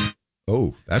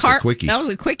 Oh, that's a quickie. That was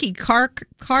a quickie.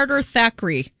 Carter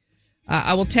Thackeray.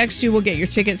 I will text you. We'll get your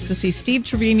tickets to see Steve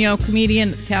Trevino,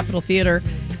 comedian at the Capitol Theater,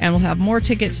 and we'll have more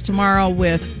tickets tomorrow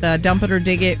with Dump It or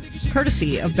Dig It,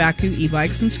 courtesy of Baku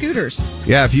e-bikes and scooters.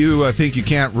 Yeah, if you think you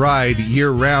can't ride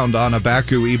year-round on a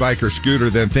Baku e-bike or scooter,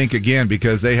 then think again,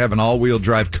 because they have an all-wheel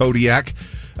drive Kodiak,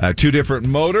 2 different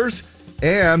motors.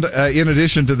 And in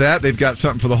addition to that, they've got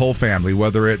something for the whole family,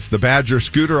 whether it's the Badger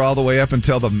scooter all the way up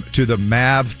until to the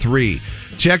MAV 3.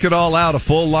 Check it all out, a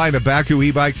full line of Baku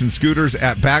e-bikes and scooters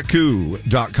at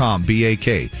baku.com,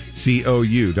 BAKCOU.com.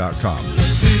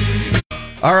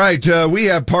 All right, we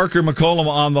have Parker McCollum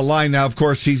on the line now. Of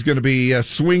course, he's going to be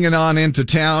swinging on into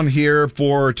town here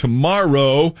for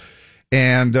tomorrow.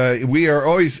 And we are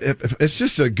it's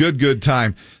just a good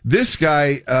time. This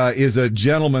guy is a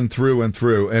gentleman through and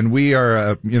through, and we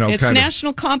are, It's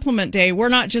National Compliment Day. We're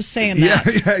not just saying that.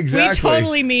 Yeah, exactly. We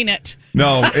totally mean it.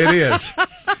 No, it is.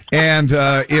 And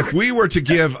if we were to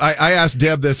give, I asked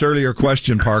Deb this earlier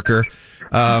question, Parker.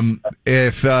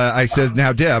 If I said,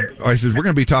 now, Deb, I said, we're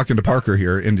going to be talking to Parker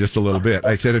here in just a little bit.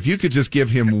 I said, if you could just give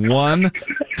him one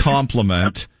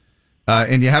compliment,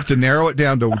 and you have to narrow it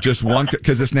down to just one,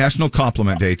 because it's National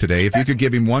Compliment Day today. If you could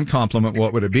give him one compliment,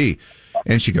 what would it be?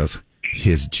 And she goes,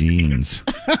 his jeans.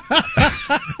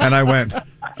 And I went,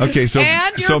 okay, so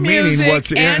and your so music, meaning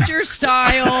what's and your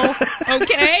style,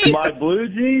 okay? My blue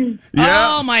jeans?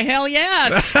 Yeah. Oh, my hell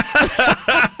yes.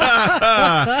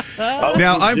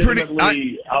 Now, I'm pretty...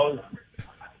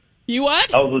 You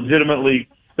what? I was legitimately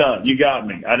stunned. You got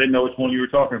me. I didn't know which one you were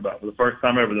talking about. For the first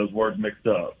time ever, those words mixed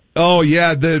up. Oh,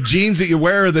 yeah, the jeans that you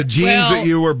wear are the jeans that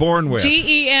you were born with.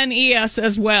 GENES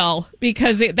as well,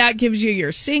 because that gives you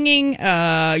your singing,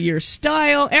 your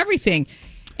style, everything.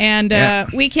 And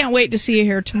we can't wait to see you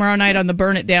here tomorrow night on the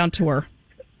Burn It Down tour.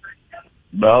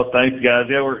 Well, thanks, guys.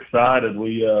 Yeah, we're excited.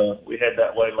 We head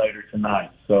that way later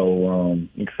tonight. So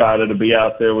excited to be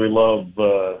out there. We love,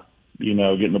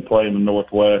 getting to play in the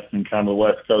Northwest and kind of the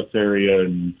West Coast area.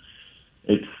 And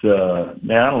it's,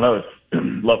 man, I don't know. It's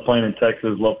love playing in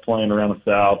Texas, love playing around the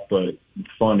South, but it's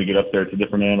fun to get up there. It's a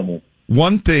different animal.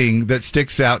 One thing that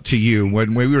sticks out to you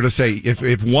when we were to say,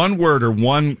 if one word or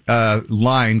one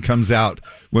line comes out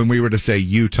when we were to say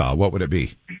Utah, what would it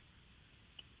be?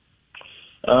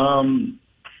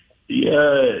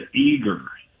 Eager.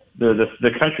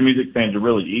 The country music fans are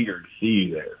really eager to see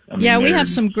you there. I mean, we have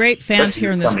some great fans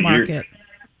here in this market.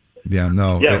 Yeah,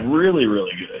 no. Yeah, really,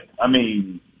 really good. I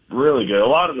mean, really good. A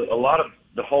lot of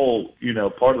the whole,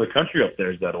 part of the country up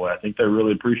there is that way. I think they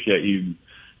really appreciate you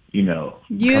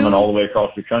coming all the way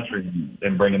across the country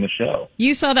and bringing the show.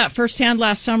 You saw that firsthand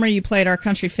last summer. You played our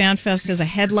Country Fan Fest as a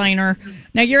headliner.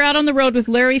 Now you're out on the road with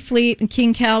Larry Fleet and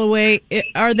King Calloway.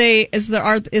 Is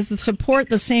the support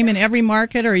the same in every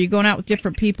market, or are you going out with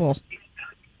different people?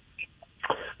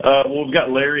 Well, we've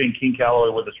got Larry and King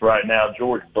Calloway with us right now.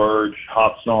 George Burge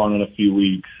hops on in a few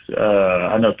weeks.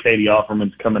 I know Katie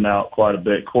Offerman's coming out quite a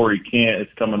bit. Corey Kent is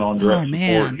coming on direct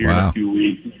support here in a few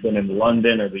weeks. He's been in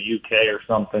London or the UK or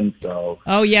something. So.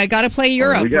 Oh yeah, got to play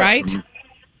Europe, right?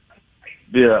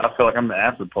 Yeah, I feel like I'm the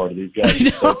after party. These guys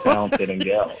are so talented and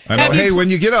gals. I know. Hey,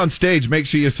 when you get on stage, make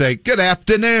sure you say "Good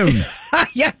afternoon."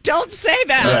 Yeah, don't say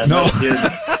that. No.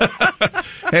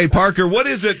 Hey, Parker, what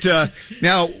is it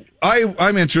now?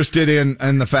 I'm interested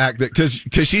in the fact that because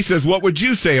she says, what would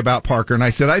you say about Parker? And I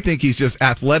said, I think he's just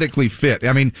athletically fit.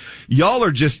 I mean, y'all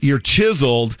are you're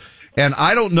chiseled. And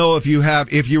I don't know if you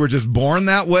were just born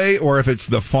that way, or if it's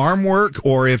the farm work,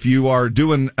 or if you are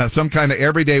doing some kind of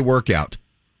everyday workout.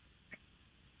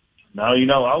 No,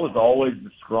 I was always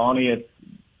the scrawniest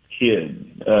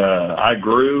kid. I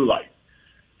grew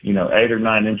 8 or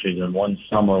 9 inches in one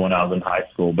summer when I was in high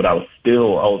school, but I was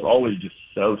always just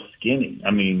so skinny.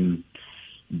 I mean,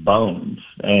 bones.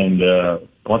 And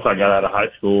once I got out of high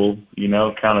school,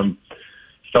 kind of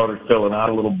started filling out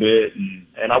a little bit.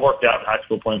 And I worked out in high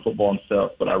school playing football and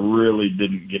stuff, but I really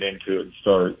didn't get into it and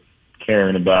start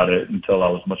caring about it until I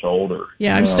was much older.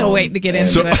 Yeah, I'm still waiting to get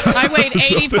into it. I weighed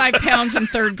 85 pounds in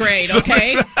 3rd grade,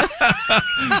 okay?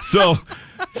 So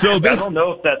I don't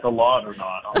know if that's a lot or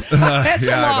not. It's a lot.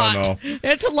 I don't know.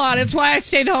 It's a lot. It's why I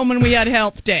stayed home when we had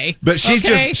health day. But she's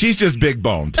just big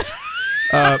boned.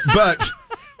 But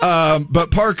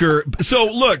Parker, so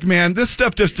look, man, this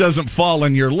stuff just doesn't fall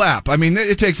in your lap. I mean,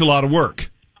 it takes a lot of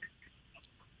work.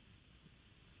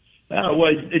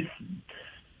 Well,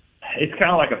 it's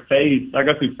kind of like a phase. I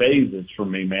go through phases for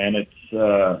me, man. It's,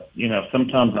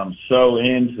 sometimes I'm so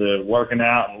into working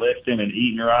out and lifting and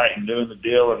eating right and doing the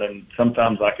deal. And then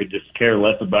sometimes I could just care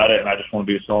less about it. And I just want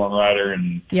to be a songwriter.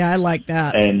 And yeah, I like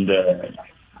that. And,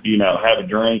 have a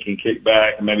drink and kick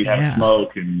back and maybe have a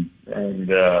smoke. And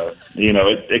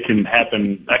it can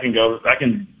happen. I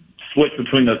can switch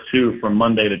between those two from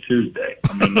Monday to Tuesday.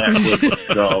 I mean,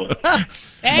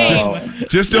 that's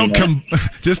just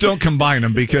don't combine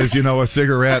them, because a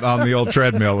cigarette on the old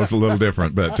treadmill is a little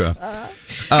different. But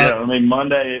I mean,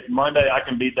 Monday I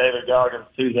can be David Goggins.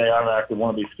 Tuesday I actually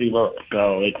want to be Steve Irwin.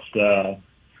 So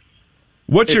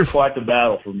it's quite the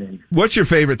battle for me. What's your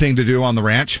favorite thing to do on the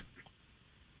ranch?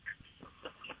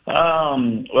 Well,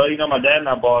 my dad and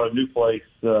I bought a new place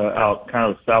out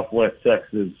kind of southwest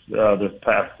Texas this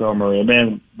past summer, and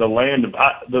man, the land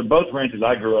both ranches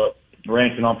I grew up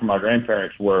ranch and on from my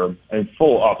grandparents were in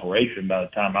full operation by the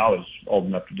time I was old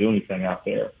enough to do anything out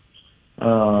there.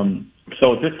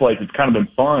 So at this place, it's kind of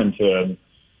been fun to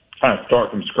kind of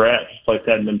start from scratch. This place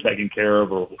hadn't been taken care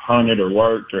of or hunted or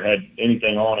worked or had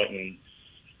anything on it in,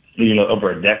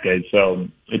 over a decade. So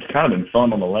it's kind of been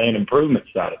fun on the land improvement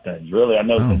side of things, really. I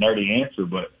know it's a nerdy answer,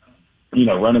 but,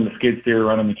 running the skid steer,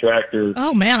 running the tractor.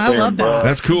 Oh, man, I love that. brush.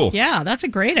 That's cool. Yeah, that's a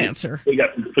great answer. We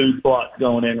got some food plots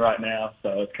going in right now.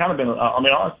 So it's kind of been,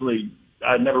 honestly,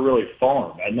 I'd never really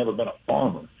farmed. I'd never been a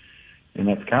farmer. And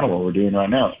that's kind of what we're doing right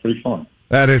now. It's pretty fun.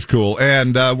 That is cool.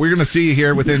 And we're going to see you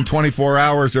here within 24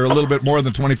 hours or a little bit more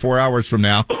than 24 hours from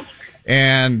now.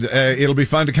 And it'll be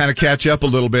fun to kind of catch up a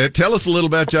little bit. Tell us a little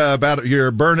bit about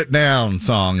your Burn It Down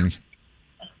song.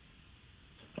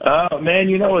 Man,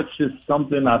 it's just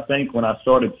something I think when I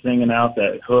started singing out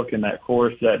that hook and that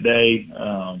chorus that day,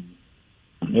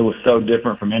 it was so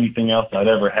different from anything else I'd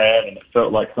ever had, and it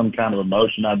felt like some kind of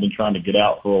emotion I'd been trying to get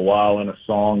out for a while in a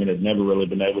song and had never really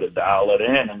been able to dial it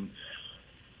in. And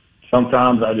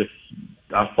sometimes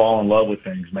I fall in love with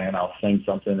things, man. I'll sing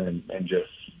something and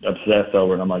just obsess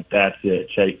over it. I'm like, that's it,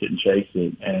 chase it and chase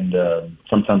it. And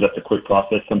sometimes that's a quick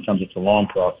process. Sometimes it's a long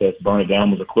process. Burn It Down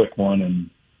was a quick one,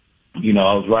 and I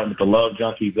was writing with the Love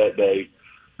Junkies that day.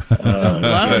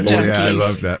 Love Junkies. Yeah, I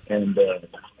love that. And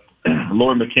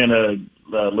Lori McKenna,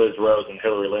 Liz Rose, and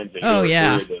Hillary Lindsay. Oh,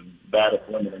 yeah. Two of the baddest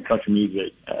women in country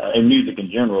music and music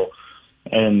in general.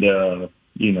 And,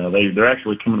 they're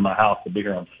actually coming to my house to be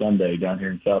here on Sunday down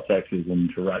here in South Texas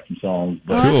and to write some songs.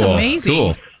 But, Oh, that's amazing.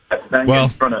 Cool. I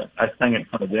sang in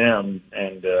front of them,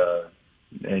 and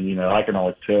I can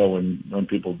always tell when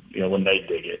people, when they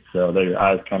dig it. So their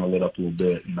eyes kind of lit up a little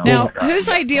bit. Now, whose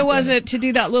idea was it to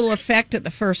do that little effect at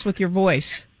the first with your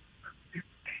voice?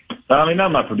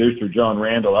 Not my producer, John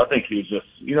Randall. I think he was just,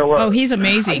 what? Oh, he's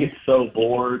amazing. I get so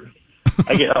bored.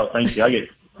 Thank you.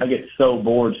 I get so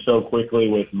bored so quickly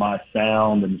with my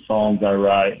sound and songs I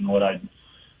write and what I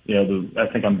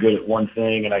think I'm good at one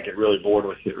thing and I get really bored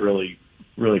with it really,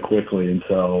 really quickly. And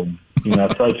so, so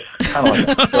it's kind of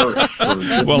like a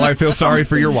search. Well, I feel sorry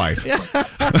for your wife. Just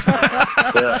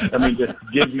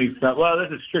give me some. Well,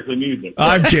 this is strictly music.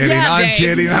 I'm kidding. Yeah, I'm Dave.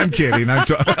 kidding.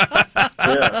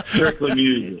 Yeah, strictly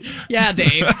music. Yeah,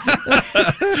 Dave.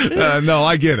 No,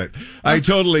 I get it. I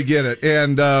totally get it.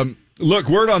 And look,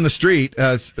 word on the street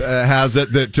has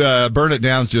it that Burn It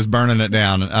Down's just burning it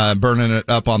down, burning it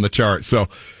up on the chart. So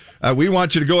we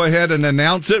want you to go ahead and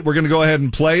announce it. We're going to go ahead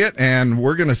and play it, and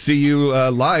we're going to see you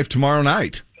live tomorrow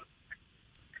night.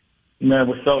 Man,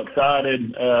 we're so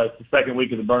excited. It's the second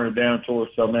week of the Burn It Down tour,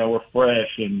 so, man, we're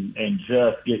fresh and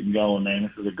just getting going, man.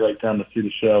 This is a great time to see the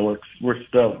show. We're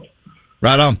stoked.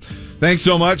 Right on. Thanks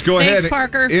so much. Go Thanks, ahead.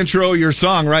 Parker. Intro your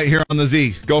song right here on the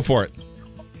Z. Go for it.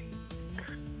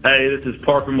 Hey, this is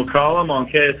Parker McCollum on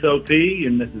KSOP,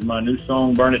 and this is my new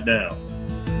song, Burn It Down.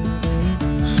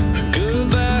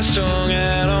 Goodbye strung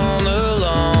out on the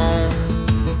lawn.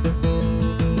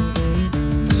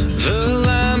 The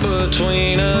line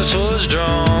between us was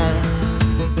drawn.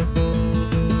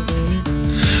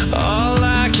 All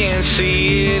I can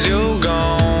see is you're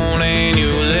gone, and you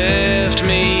left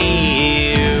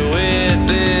me here with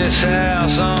this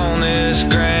house on this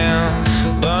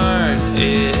ground. Burn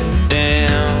it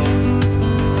down.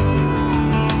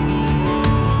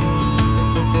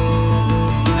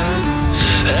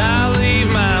 I'll leave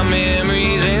my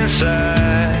memories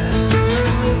inside,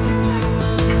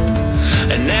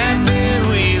 and that bed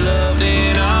we loved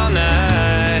in all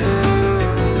night.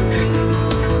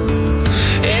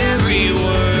 Every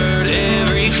word,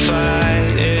 every fight.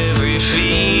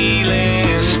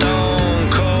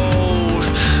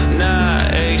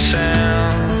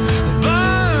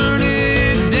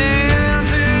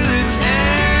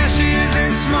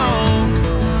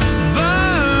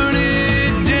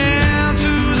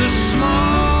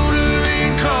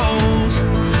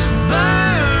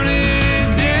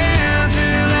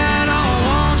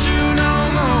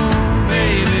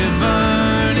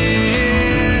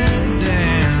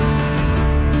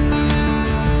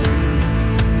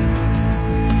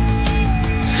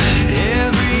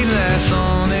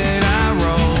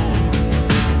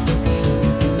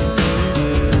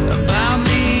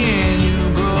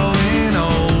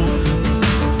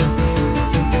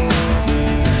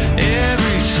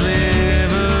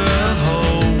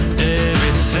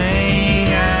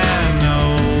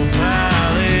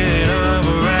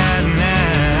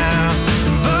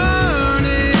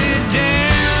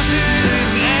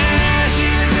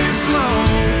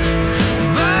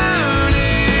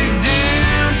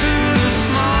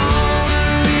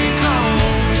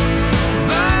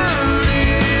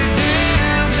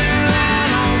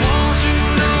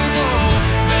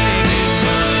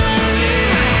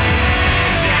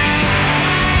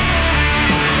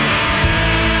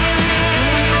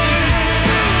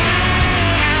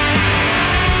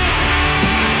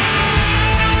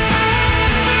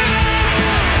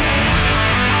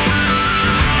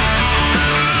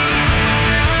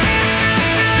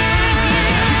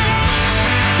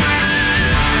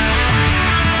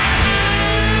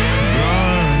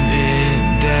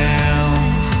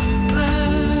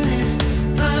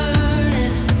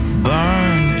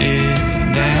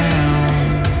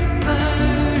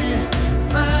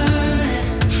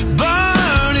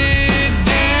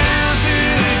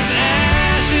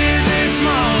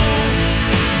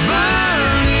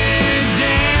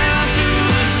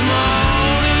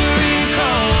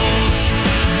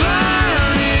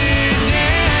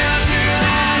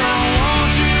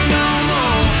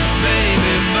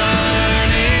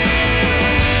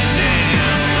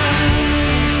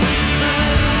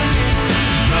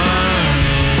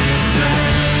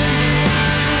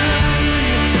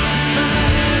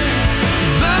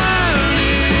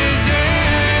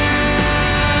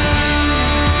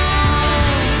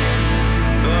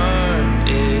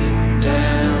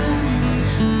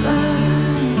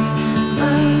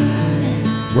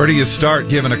 Where do you start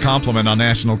giving a compliment on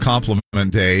National Compliment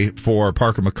Day for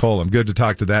Parker McCollum? Good to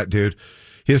talk to that dude.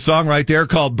 His song right there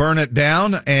called Burn It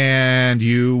Down, and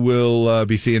you will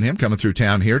be seeing him coming through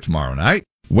town here tomorrow night.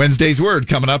 Wednesday's word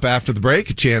coming up after the break.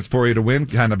 A chance for you to win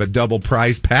kind of a double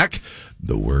prize pack.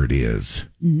 The word is...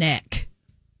 neck.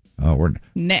 Oh, we're...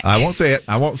 neck. I won't say it.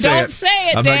 Don't say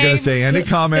it, I'm Dave. not going to say any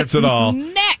comments at all.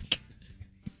 Neck. Neck,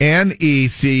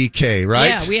 right?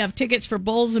 Yeah, we have tickets for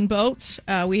Bulls and Boats.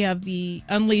 We have the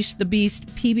Unleash the Beast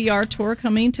PBR tour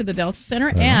coming to the Delta Center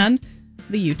and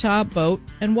the Utah Boat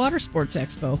and Water Sports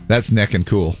Expo. That's neck and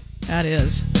cool. That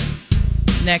is.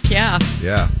 Neck, yeah.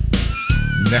 Yeah.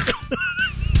 Neck.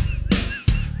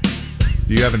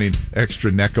 Do you have any extra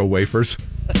Necco wafers?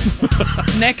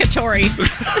 Neckatory.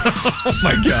 Oh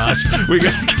my gosh. We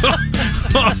got to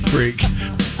go off break.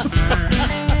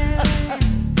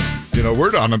 You know,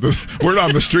 word on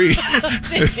the street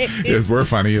is we're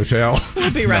funny as hell.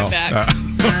 We'll be right back.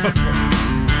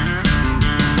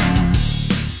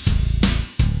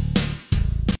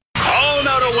 Call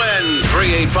now to win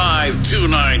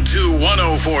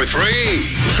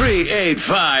 385-292-1043.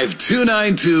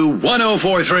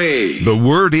 385-292-1043. The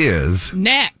word is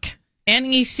neck.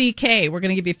 N-E-C-K. We're going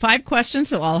to give you 5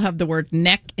 questions. They'll all have the word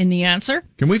neck in the answer.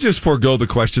 Can we just forego the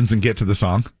questions and get to the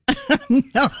song?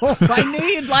 No, I knew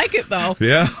you'd like it, though.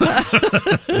 Yeah.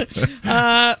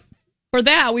 For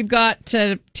that, we've got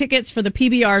tickets for the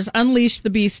PBR's Unleash the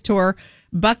Beast tour,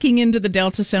 bucking into the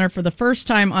Delta Center for the first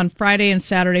time on Friday and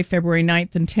Saturday, February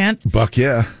 9th and 10th. Buck,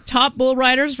 yeah. Top bull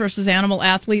riders versus animal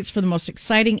athletes for the most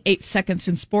exciting 8 seconds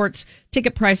in sports.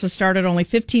 Ticket prices start at only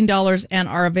 $15 and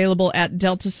are available at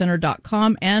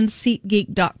deltacenter.com and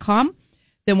SeatGeek.com.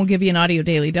 Then we'll give you an audio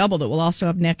daily double that will also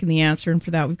have neck in the answer. And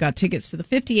for that, we've got tickets to the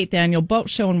 58th Annual Boat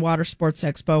Show and Water Sports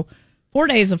Expo. 4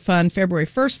 days of fun, February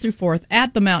 1st through 4th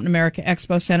at the Mountain America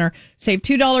Expo Center. Save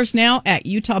 $2 now at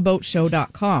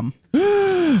utahboatshow.com.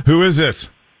 Who is this?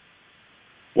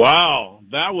 Wow,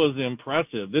 that was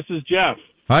impressive. This is Jeff.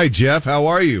 Hi, Jeff. How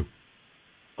are you?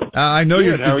 I know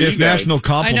Good. How are it's you guys? National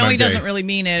Compliment Day. I know he doesn't really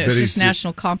mean it. It's But just he's-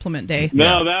 National Compliment Day.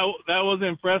 No, that was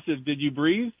impressive. Did you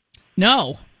breathe?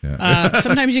 No. Yeah.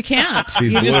 Sometimes you can't.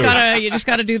 He's You just blue.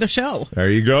 gotta do the show. There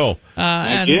you go.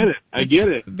 I get it. I get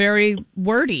it. Very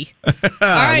wordy. All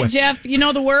right, Jeff. You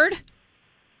know the word?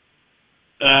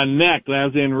 Neck,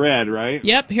 as in red, right?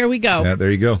 Yep. Here we go. Yeah, there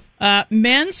you go.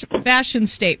 Men's fashion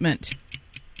statement.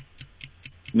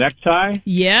 Necktie?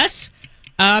 Yes.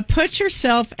 Put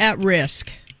yourself at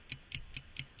risk.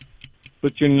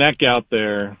 Put your neck out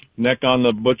there. Neck on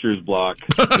the butcher's block.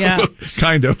 Yeah.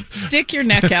 Kind of. Stick your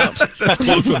neck out.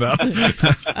 Close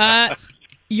enough.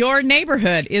 Your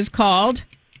neighborhood is called?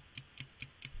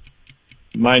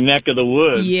 My neck of the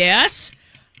woods. Yes.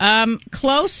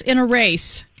 Close in a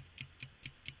race.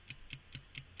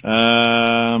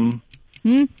 Neck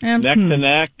to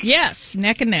neck. Yes,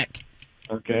 neck and neck.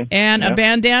 Okay. And a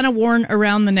bandana worn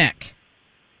around the neck.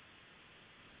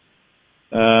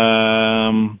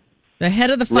 The head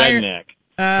of the fire. Redneck.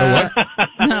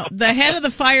 No, the head of the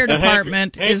fire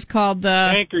department is called the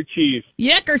handkerchief.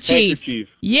 Yeckerchief.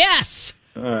 Yes.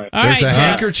 All right. All There's right, a Jeff.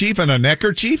 handkerchief and a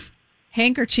neckerchief?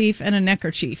 Handkerchief and a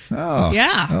neckerchief. Oh.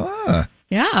 Yeah. Ah,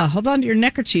 Yeah. Hold on to your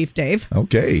neckerchief, Dave.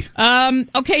 okay.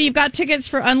 Okay, you've got tickets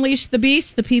for Unleash the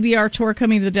Beast, the PBR tour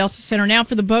coming to the Delta Center. Now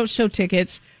for the boat show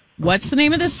tickets. What's the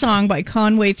name of this song by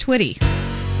Conway Twitty?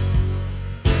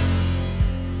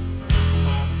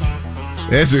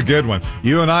 It's a good one.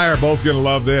 You and I are both going to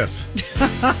love this.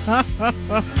 A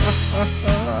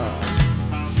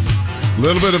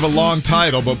little bit of a long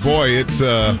title, but boy, it's...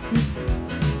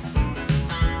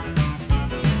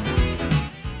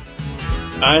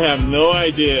 I have no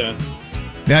idea.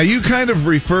 Now, you kind of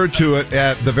referred to it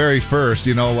at the very first,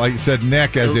 you know, like you said,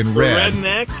 neck as in red.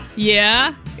 Redneck?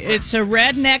 Yeah, it's a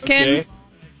redneckin', Okay.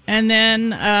 and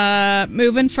then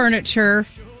moving furniture.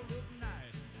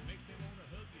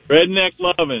 Redneck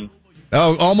loving.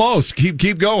 Oh, almost.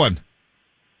 Keep going.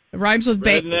 Rhymes with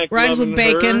Redneck rhymes with loving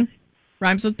bacon. her.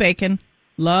 Rhymes with bacon.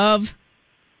 Love.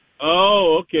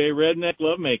 Oh, okay. Redneck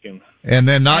lovemaking. And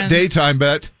then not And- daytime,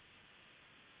 but...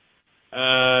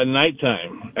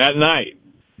 Nighttime. At night.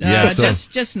 Yeah, so-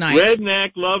 just night.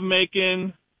 Redneck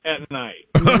lovemaking at night.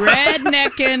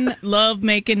 Redneckin' love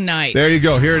making night. There you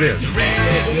go. Here it is.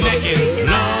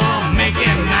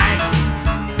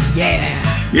 Yeah.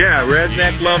 Yeah,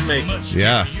 redneck lovemaking.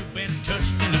 Yeah.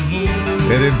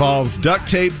 It involves duct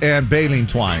tape and baling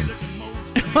twine.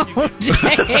 Oh, Dave.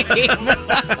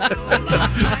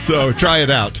 So try it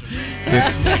out.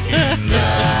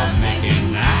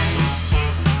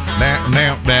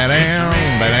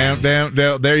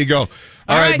 There you go.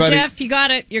 All right, buddy. Jeff, you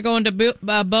got it. You're going to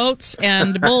boats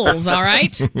and bulls, all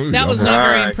right? That was not All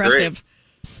very right, impressive.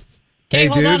 Hey, Okay,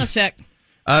 hold on dude. a sec.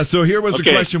 So here was the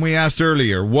Okay. question we asked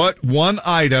earlier. What one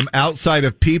item outside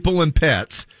of people and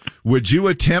pets would you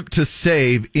attempt to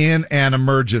save in an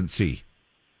emergency?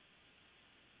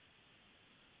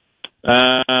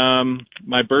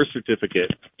 My birth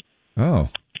certificate. Oh,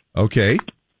 okay.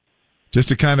 Just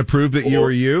to kind of prove that you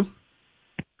were you?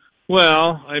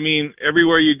 Well, I mean,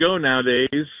 everywhere you go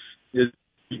nowadays, it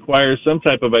requires some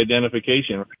type of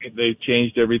identification. Right? They've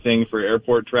changed everything for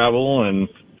airport travel, and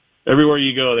everywhere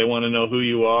you go, they want to know who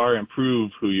you are and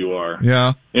prove who you are.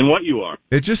 Yeah. And what you are.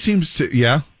 It just seems to,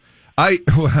 yeah.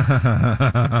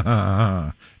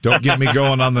 Don't get me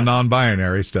going on the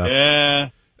non-binary stuff. Yeah.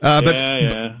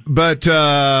 But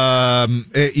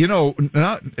you know,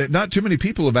 not too many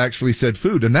people have actually said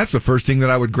food, and that's the first thing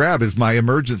that I would grab is my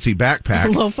emergency backpack. A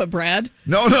loaf of bread?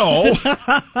 No.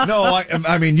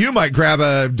 I mean, you might grab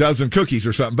a dozen cookies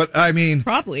or something, but I mean,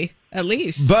 Probably, at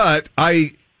least. but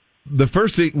the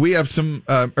first thing, we have some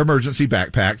emergency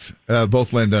backpacks,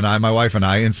 both Linda and I, my wife and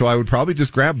I, and so I would probably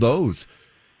just grab those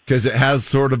because it has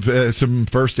sort of some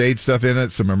first aid stuff in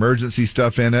it, some emergency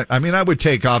stuff in it. I mean, I would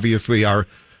take obviously our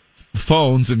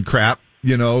phones and crap,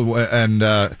 you know, and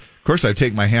of course I'd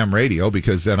take my ham radio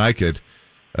because then I could,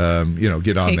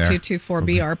 get on there.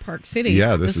 K224BR Park City.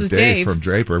 Yeah, this is Dave from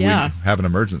Draper. Yeah. We have an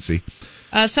emergency.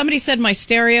 Somebody said my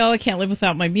stereo. I can't live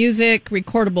without my music.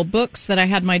 Recordable books that I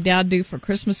had my dad do for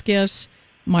Christmas gifts.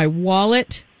 My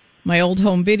wallet. My old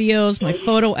home videos. My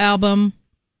photo album.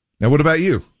 Now, what about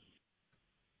you?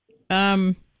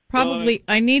 Probably.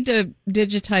 I need to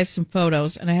digitize some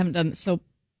photos, and I haven't done so.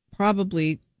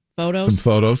 Probably photos. Some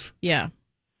photos? Yeah.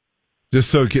 Just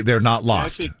so they're not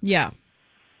lost. Yeah.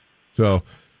 So,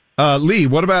 Lee,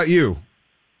 what about you?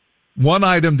 One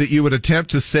item that you would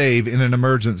attempt to save in an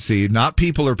emergency, not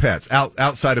people or pets,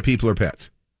 outside of people or pets.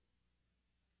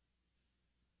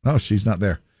 Oh, she's not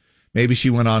there. Maybe she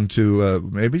went on to,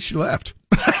 maybe she left.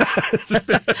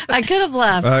 I could have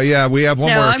left. Yeah, we have one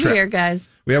No, more. I'm here, guys.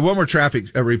 We have one more traffic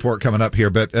report coming up here,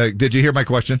 but did you hear my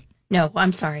question? No,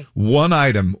 I'm sorry. One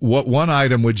item. What one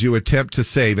item would you attempt to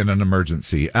save in an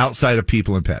emergency outside of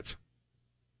people and pets?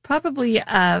 Probably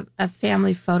a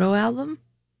family photo album.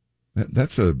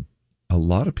 That's a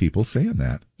lot of people saying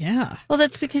that. Yeah. Well,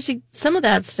 that's because some of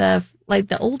that stuff, like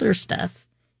the older stuff,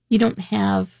 you don't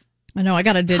have. I know. I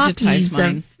got to digitize copies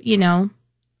mine. of,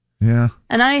 Yeah.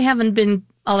 And I haven't been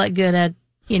all that good at,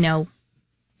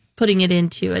 putting it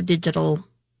into a digital.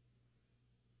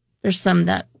 There's some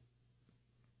that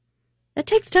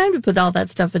takes time to put all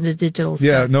that stuff into digital stuff.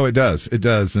 Yeah, no, it does. It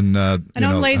does. And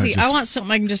I'm lazy. I want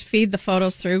something I can just feed the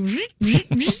photos through. And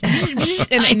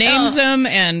it names them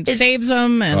and saves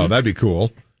them. And oh, that'd be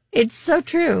cool. It's so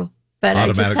true. But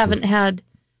I just haven't had,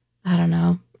 I don't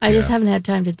know. I just haven't had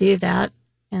time to do that.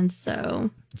 And so.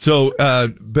 So,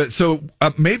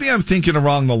 maybe I'm thinking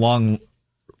along the long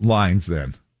lines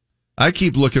then. I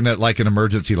keep looking at like an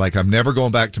emergency, like I'm never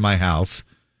going back to my house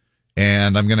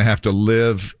and I'm going to have to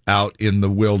live out in the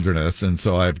wilderness. And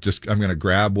so I'm going to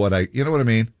grab you know what I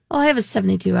mean? Well, I have a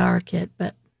 72-hour kit,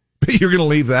 but. You're going to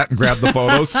leave that and grab the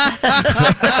photos?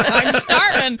 I'm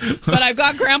starving, but I've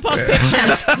got Grandpa's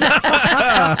pictures.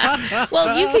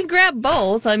 Well, you can grab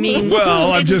both. I mean,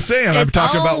 well, I'm just saying, I'm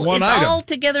talking about one item. It's all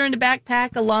together in a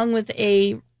backpack along with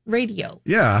a radio.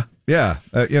 Yeah.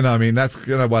 I mean, that's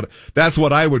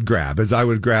what I would grab. Is I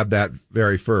would grab that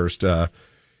very first,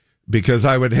 because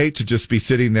I would hate to just be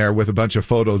sitting there with a bunch of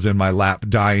photos in my lap,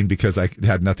 dying because I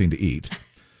had nothing to eat.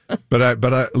 But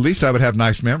at least I would have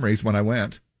nice memories when I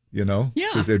went. Yeah,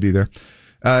 because they'd be there.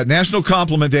 National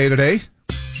Compliment Day today.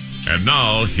 And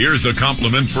now here's a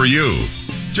compliment for you,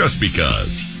 just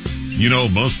because.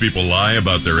 Most people lie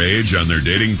about their age on their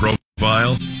dating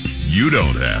profile. You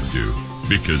don't have to.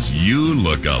 Because you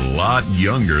look a lot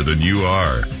younger than you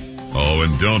are. Oh,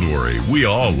 and don't worry, we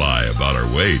all lie about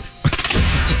our weight.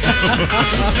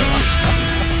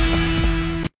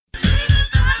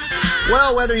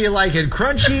 Well, whether you like it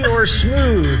crunchy or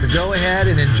smooth, go ahead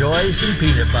and enjoy some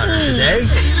peanut butter today.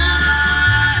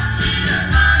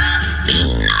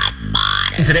 Peanut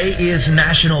butter. Today is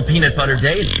National Peanut Butter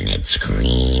Day. And it's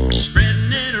creamy.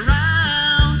 Spreading it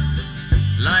around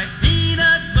like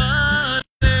peanut butter.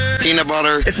 Peanut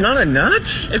butter. It's not a nut?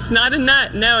 It's not a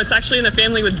nut. No, it's actually in the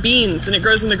family with beans, and it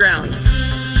grows in the ground.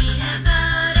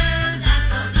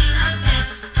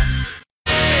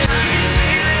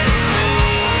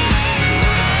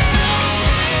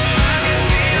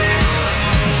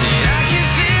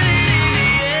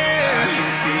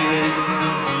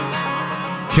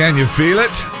 Can you feel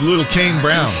it? It's a little Kane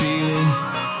Brown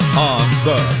on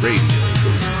the radio.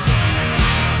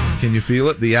 Can you feel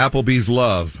it? The Applebee's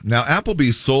love. Now,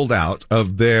 Applebee's sold out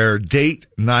of their date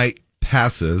night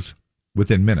passes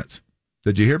within minutes.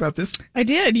 Did you hear about this? I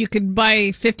did. You could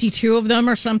buy 52 of them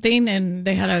or something, and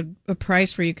they had a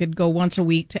price where you could go once a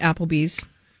week to Applebee's.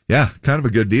 Yeah, kind of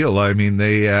a good deal. I mean,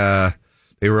 they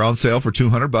were on sale for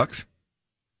 $200.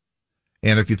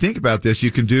 And if you think about this,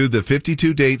 you can do the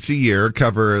 52 dates a year, and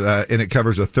it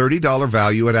covers a $30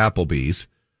 value at Applebee's.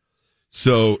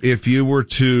 So if you were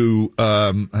to,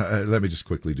 let me just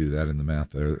quickly do that in the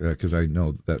math there, because I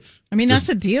know that's. I mean, that's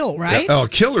a deal, right? Oh,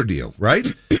 killer deal, right?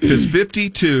 Because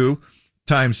 52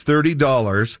 times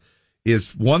 $30 is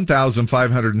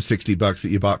 $1,560 that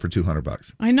you bought for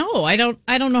 $200. I know. I don't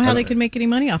know how they can make any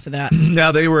money off of that.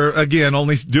 Now they were again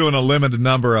only doing a limited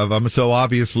number of them, so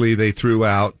obviously they threw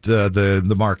out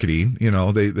the marketing. You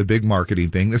know, the big marketing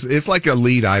thing. It's like a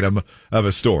lead item of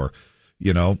a store.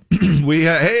 You know,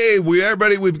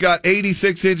 everybody, we've got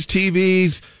 86-inch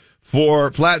TVs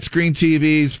for flat screen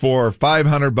TVs for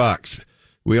 $500.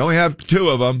 We only have 2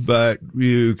 of them, but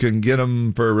you can get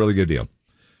them for a really good deal.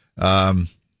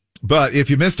 But if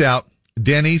you missed out,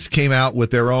 Denny's came out with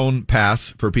their own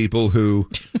pass for people who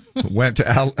went to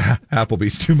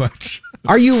Applebee's too much.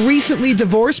 Are you recently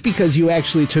divorced because you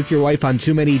actually took your wife on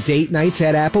too many date nights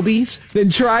at Applebee's?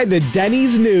 Then try the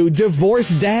Denny's new Divorce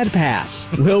Dad Pass.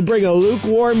 We'll bring a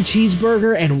lukewarm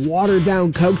cheeseburger and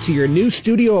watered-down Coke to your new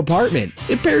studio apartment.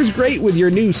 It pairs great with your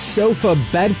new sofa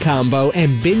bed combo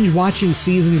and binge-watching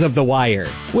seasons of The Wire.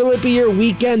 Will it be your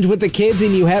weekend with the kids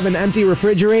and you have an empty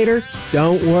refrigerator?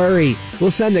 Don't worry.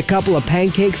 We'll send a couple of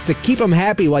pancakes to keep them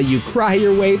happy while you cry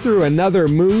your way through another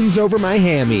Moons Over My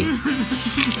Hammy.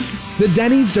 The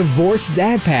Denny's Divorce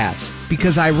Dad Pass.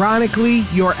 Because ironically,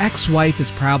 your ex-wife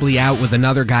is probably out with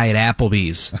another guy at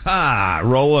Applebee's.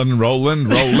 Rolling.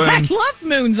 I love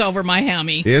Moons Over My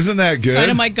Hammy. Isn't that good? Kind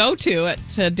of my go-to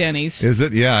at Denny's. Is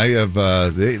it? Yeah, I have.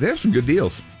 They have some good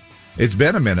deals. It's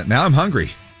been a minute. Now I'm hungry.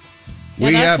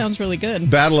 Yeah, that sounds really good.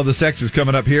 Battle of the Sexes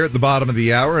coming up here at the bottom of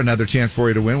the hour. Another chance for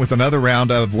you to win with another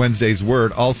round of Wednesday's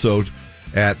Word, also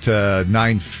at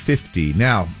 9:50.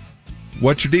 Now,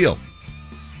 what's your deal?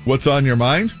 What's on your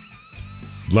mind?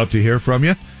 Love to hear from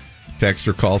you. Text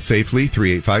or call safely,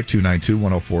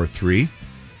 385-292-1043.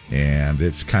 And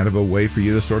it's kind of a way for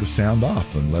you to sort of sound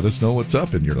off and let us know what's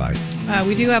up in your life.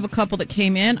 We do have a couple that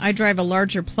came in. I drive a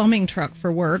larger plumbing truck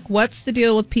for work. What's the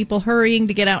deal with people hurrying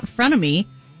to get out in front of me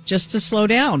just to slow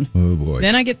down? Oh, boy.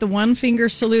 Then I get the one finger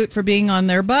salute for being on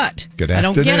their butt. Good I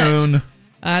don't afternoon. get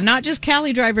it. Not just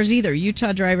Cali drivers either.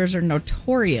 Utah drivers are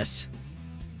notorious.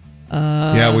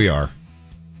 Yeah, we are.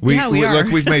 We are.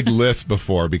 Look, we've made lists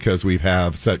before because we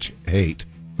have such hate.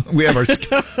 We have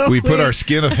we put our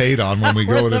skin of hate on when we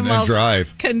go in and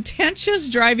drive. Contentious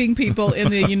driving people in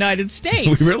the United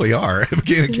States. We really are.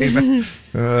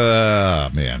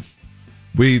 Man,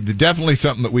 definitely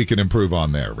something that we can improve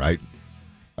on there, right?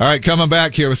 All right, coming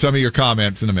back here with some of your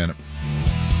comments in a minute.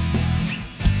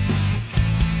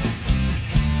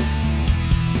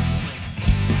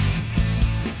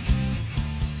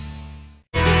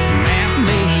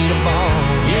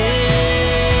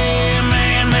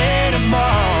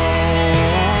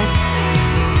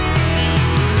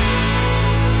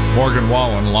 Morgan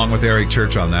Wallen, along with Eric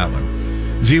Church on that one.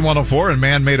 Z104 and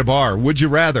Man Made a Bar. Would you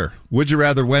rather? Would you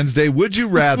rather Wednesday? Would you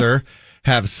rather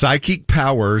have psychic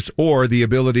powers or the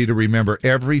ability to remember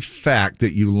every fact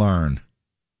that you learn?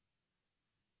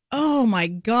 Oh, my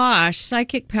gosh.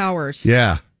 Psychic powers.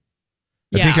 Yeah.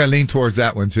 I think I lean towards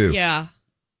that one, too. Yeah.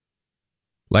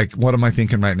 Like, what am I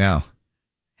thinking right now?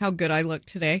 How good I look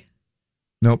today.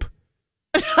 Nope.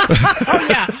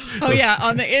 Oh yeah.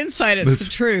 On the inside, it's the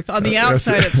truth. On the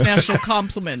outside, it's National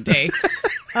Compliment Day.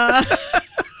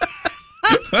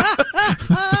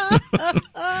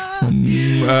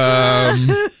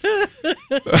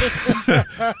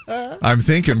 I'm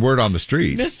thinking word on the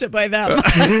street. Missed it by that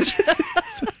much.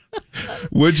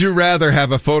 Would you rather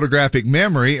have a photographic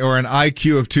memory or an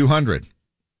IQ of 200?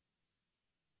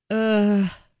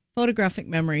 Photographic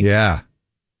memory. Yeah.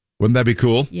 Wouldn't that be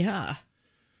cool? Yeah.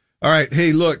 All right.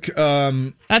 Hey, look.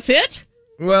 That's it?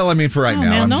 Well, I mean, for right now.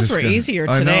 Man, those were easier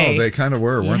today. I know. They kind of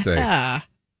were, weren't they? Yeah.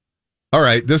 All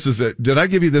right. This is it. Did I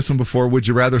give you this one before? Would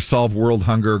you rather solve world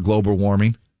hunger or global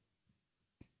warming?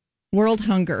 World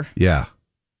hunger. Yeah.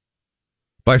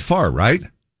 By far, right?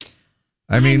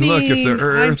 I mean, look, if the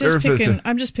Earth...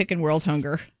 I'm just picking world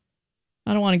hunger.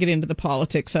 I don't want to get into the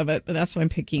politics of it, but that's what I'm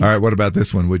picking. All right. What about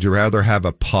this one? Would you rather have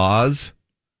a pause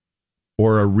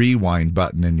or a rewind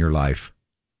button in your life?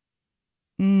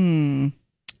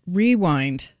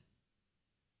 Rewind.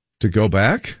 To go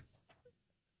back?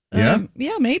 Yeah?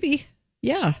 Yeah, maybe.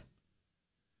 Yeah.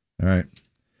 All right.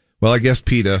 Well, I guess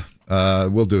PETA,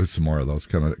 we'll do some more of those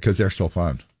coming because they're so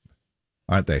fun,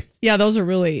 aren't they? Yeah, those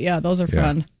are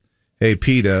fun. Hey,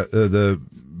 PETA, the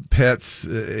pets,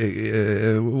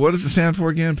 what does it stand for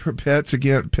again? Pets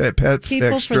again? Pets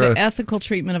People extra. for the ethical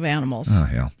treatment of animals. Oh,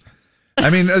 hell. I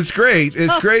mean, it's great.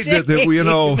 It's great that we,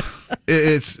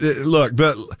 look,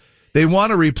 but they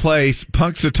want to replace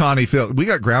Punxsutawney Phil. We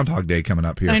got Groundhog Day coming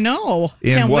up here. I know.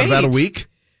 In Can't wait. about a week?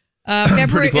 February.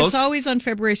 Pretty close? It's always on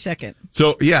February 2nd.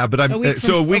 So, yeah, but a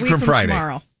week from Friday.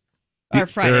 Tomorrow. Or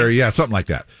Friday. Or, yeah, something like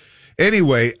that.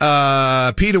 Anyway,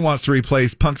 PETA wants to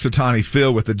replace Punxsutawney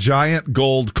Phil with a giant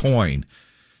gold coin.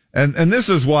 And this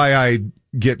is why I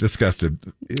get disgusted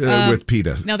with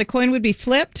PETA. Now, the coin would be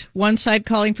flipped, one side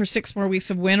calling for 6 more weeks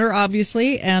of winter,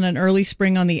 obviously, and an early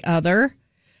spring on the other.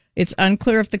 It's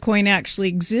unclear if the coin actually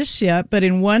exists yet, but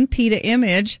in one PETA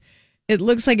image, it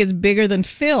looks like it's bigger than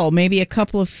Phil, maybe a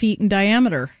couple of feet in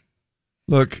diameter.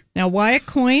 Look. Now, why a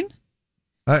coin?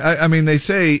 I mean, they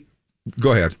say,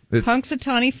 go ahead.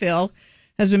 Punxsutawney Phil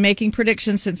has been making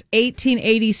predictions since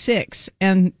 1886,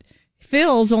 and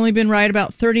Phil's only been right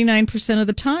about 39% of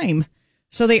the time.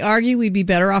 So they argue we'd be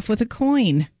better off with a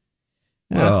coin.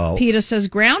 Well, PETA says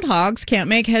groundhogs can't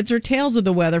make heads or tails of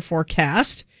the weather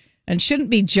forecast and shouldn't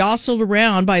be jostled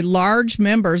around by large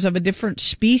members of a different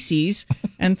species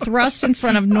and thrust in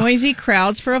front of noisy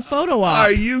crowds for a photo op.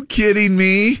 Are you kidding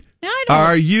me? No, I don't.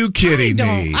 Are you kidding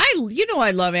me?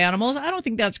 I love animals. I don't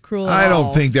think that's cruel at all. I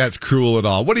don't think that's cruel at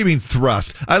all. What do you mean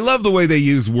thrust? I love the way they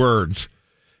use words.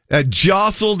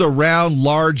 Jostled around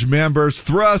large members,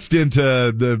 thrust into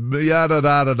the yada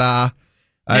da da da.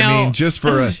 I mean, just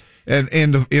for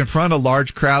in front of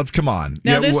large crowds. Come on.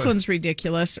 Now this one's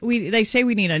ridiculous. They say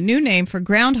we need a new name for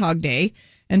Groundhog Day,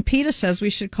 and PETA says we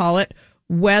should call it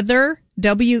Weather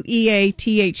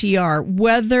WEATHER.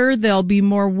 Whether there'll be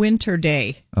more winter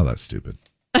day. Oh, that's stupid.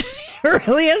 It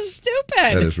really is stupid.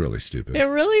 That is really stupid. It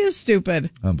really is stupid.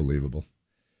 Unbelievable.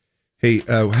 Hey,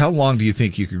 how long do you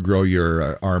think you could grow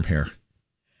your arm hair?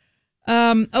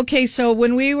 Okay, so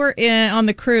when we were on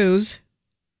the cruise,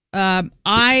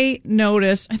 I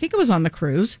noticed, I think it was on the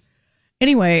cruise.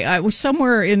 Anyway, I was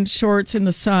somewhere in shorts in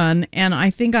the sun, and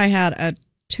I think I had a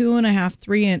 2.5,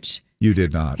 3 inch You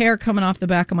did not. hair coming off the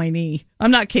back of my knee. I'm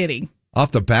not kidding.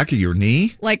 Off the back of your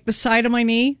knee? Like the side of my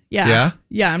knee? Yeah. Yeah?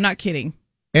 Yeah, I'm not kidding.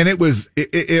 And it was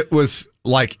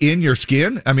like in your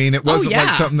skin? I mean, it wasn't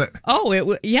like something that... Oh, it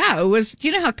was. Do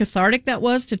you know how cathartic that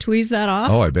was to tweeze that off?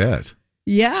 Oh, I bet.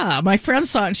 Yeah. My friend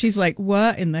saw it and she's like,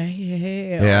 what in the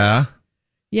hell? Yeah?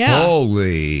 Yeah.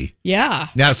 Holy. Yeah.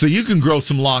 Now, so you can grow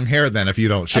some long hair then if you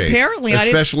don't shave. Apparently.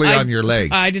 Especially on your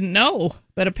legs. I didn't know,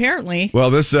 but apparently.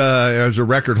 Well, this is a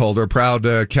record holder. A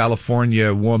proud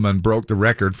California woman broke the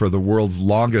record for the world's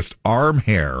longest arm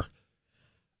hair.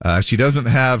 She doesn't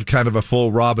have kind of a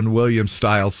full Robin Williams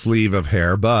style sleeve of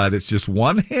hair, but it's just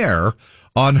one hair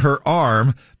on her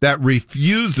arm that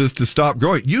refuses to stop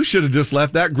growing. You should have just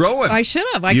left that growing. I should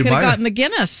have. I could have gotten the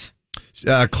Guinness.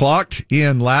 Clocked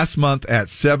in last month at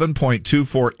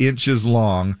 7.24 inches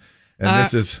long, and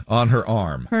this is on her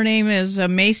arm. Her name is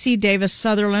Macy Davis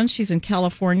Sutherland. She's in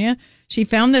California. She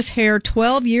found this hair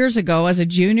 12 years ago as a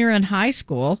junior in high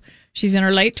school. She's in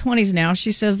her late 20s now.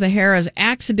 She says the hair has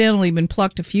accidentally been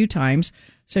plucked a few times,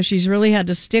 so she's really had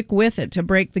to stick with it to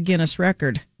break the Guinness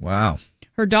record. Wow.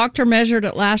 Her doctor measured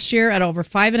it last year at over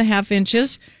 5.5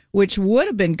 inches, which would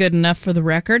have been good enough for the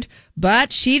record,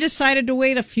 but she decided to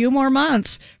wait a few more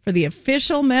months for the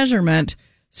official measurement,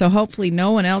 so hopefully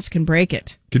no one else can break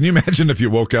it. Can you imagine if you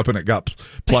woke up and it got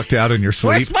plucked out in your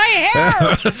sleep? Where's my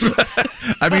hair?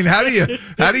 I mean,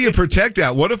 how do you protect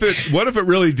that? What if it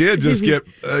really did just get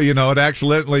it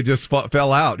accidentally just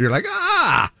fell out? You're like,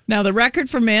 ah. Now the record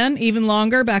for men, even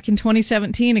longer. Back in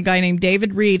 2017, a guy named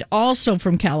David Reed, also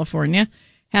from California,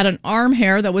 had an arm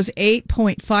hair that was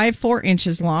 8.54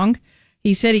 inches long.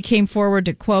 He said he came forward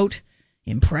to, quote,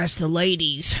 impress the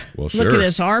ladies. Well, sure. Look at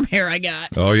this arm hair I got.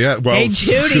 Oh, yeah. Well, hey,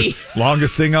 Judy.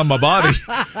 Longest thing on my body.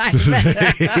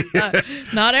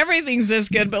 Not everything's this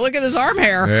good, but look at this arm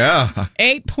hair. Yeah.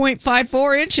 It's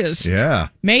 8.54 inches. Yeah.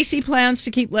 Macy plans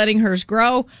to keep letting hers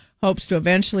grow, hopes to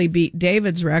eventually beat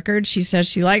David's record. She says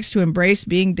she likes to embrace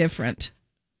being different.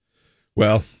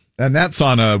 Well, and that's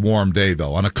on a warm day,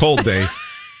 though. On a cold day,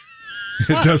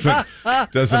 it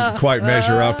doesn't quite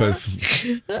measure up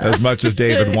as much as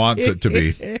David wants it to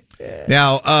be.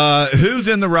 Now, who's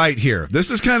in the right here? This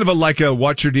is kind of like a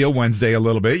What's Your Deal Wednesday a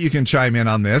little bit. You can chime in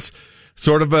on this.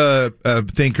 Sort of a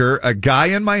thinker. A guy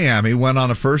in Miami went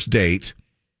on a first date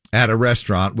at a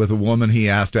restaurant with a woman he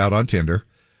asked out on Tinder.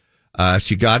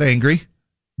 She got angry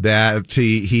that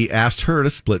he asked her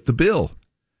to split the bill.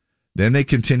 Then they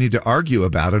continued to argue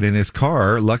about it in his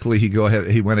car. Luckily, he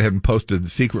went ahead and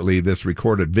posted secretly this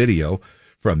recorded video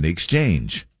from the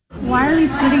exchange. Why are we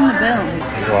splitting the bill?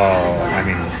 Well, I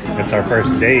mean, it's our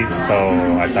first date, so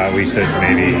I thought we should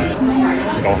maybe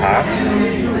go half.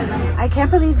 I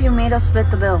can't believe you made us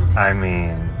split the bill. I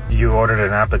mean, you ordered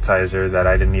an appetizer that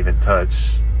I didn't even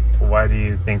touch. Why do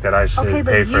you think that I should Okay,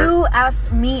 pay but for you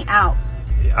asked me out.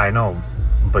 it? I know,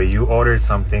 but you ordered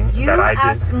something You that I did.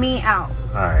 asked me out.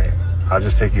 All right, I'll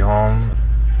just take you home.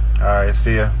 All right,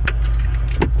 see ya.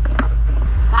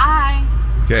 Bye.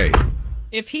 Okay.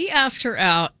 If he asked her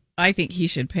out, I think he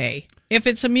should pay. If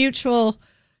it's a mutual,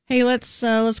 hey, let's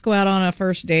go out on a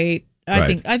first date.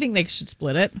 Right. I think they should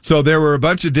split it. So there were a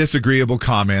bunch of disagreeable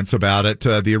comments about it,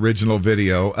 the original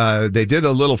video. They did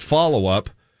a little follow-up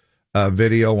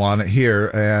video on it here,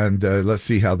 and let's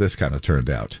see how this kind of turned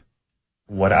out.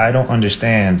 What I don't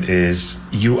understand is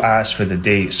you asked for the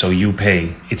date, so you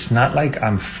pay. It's not like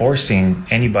I'm forcing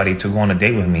anybody to go on a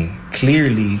date with me.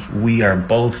 Clearly, we are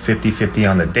both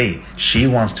 50-50 on the date. She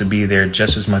wants to be there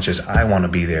just as much as I want to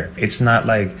be there. It's not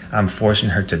like I'm forcing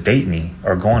her to date me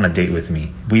or go on a date with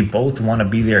me. We both want to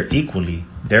be there equally.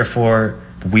 Therefore,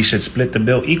 we should split the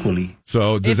bill equally.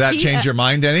 So does that change your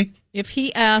mind any? If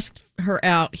he asked her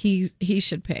out, he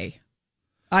should pay.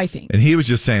 I think. And he was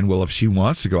just saying, well, if she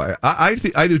wants to go, I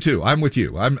do too. I'm with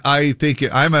you. I'm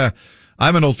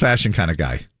an old fashioned kind of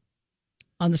guy.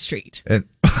 On the street. And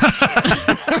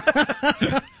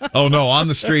oh no, on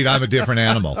the street, I'm a different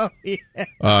animal. Oh,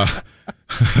 yeah.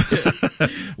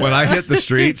 When I hit the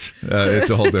streets, it's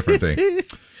a whole different thing.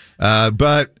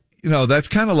 But that's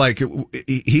kind of like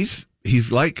he's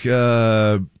like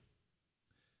I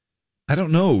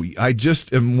don't know. I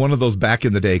just am one of those back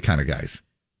in the day kind of guys.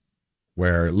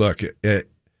 Where, look,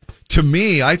 to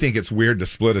me, I think it's weird to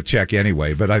split a check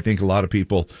anyway, but I think a lot of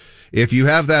people, if you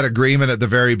have that agreement at the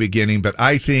very beginning, but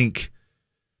I think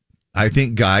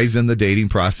guys in the dating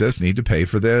process need to pay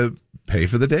for the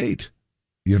date.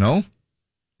 Am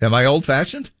I old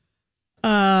fashioned?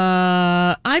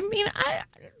 I mean,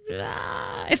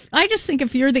 I just think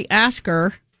if you're the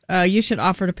asker, you should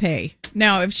offer to pay.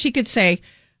 Now, if she could say,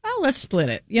 "Oh, let's split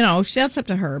it," that's up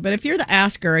to her. But if you're the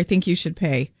asker, I think you should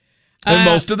pay. And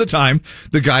most of the time,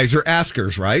 the guys are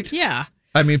askers, right? Yeah.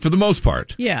 I mean, for the most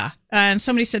part. Yeah. And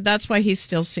somebody said that's why he's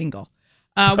still single.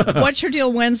 What's your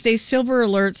deal Wednesday? Silver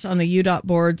alerts on the UDOT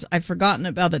boards. I've forgotten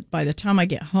about it by the time I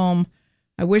get home.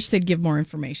 I wish they'd give more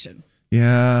information.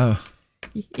 Yeah.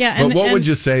 Yeah. But what would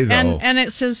you say, though? And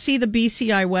it says, see the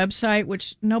BCI website,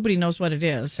 which nobody knows what it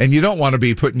is. And you don't want to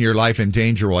be putting your life in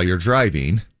danger while you're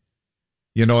driving.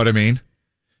 You know what I mean?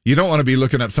 You don't want to be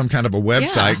looking up some kind of a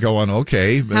website going,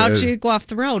 okay. How'd you go off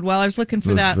the road? Well, I was looking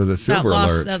for the silver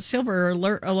alert. That silver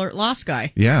alert lost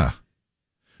guy. Yeah.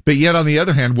 But yet, on the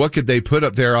other hand, what could they put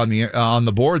up there on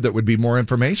the board that would be more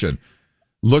information?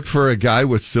 Look for a guy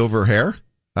with silver hair?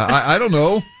 I don't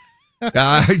know.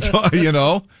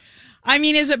 I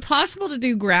mean, is it possible to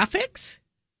do graphics?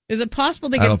 Is it possible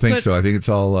they could I don't think so. I think it's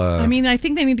all... I mean, I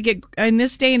think they need to get... In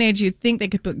this day and age, you'd think they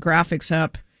could put graphics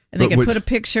up, and they could put a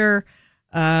picture...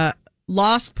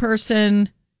 lost person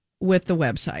with the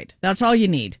website. That's all you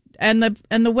need, and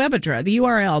the web address, the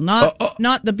URL,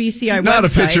 not the BCI website. Not a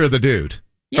picture of the dude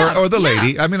or the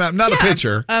lady. I mean, not a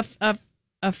picture. A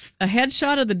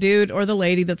headshot of the dude or the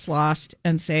lady that's lost,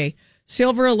 and say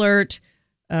silver alert,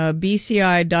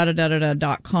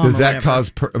 BCI.com. Does that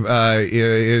cause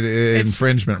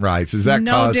infringement rights? Is that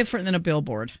no different than a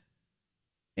billboard?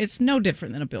 It's no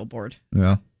different than a billboard.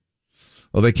 Yeah.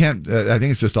 Well, they can't. I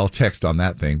think it's just all text on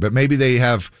that thing. But maybe they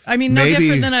have. I mean, no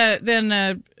different than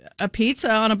a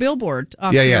pizza on a billboard.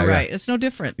 Off to the right. It's no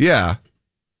different. Yeah.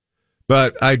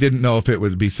 But I didn't know if it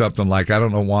would be something like, I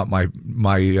don't know, want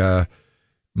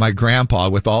my grandpa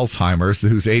with Alzheimer's,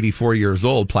 who's 84 years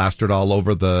old, plastered all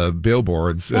over the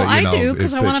billboards. Well, I do,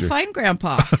 because I want to find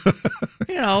Grandpa.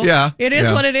 Yeah, it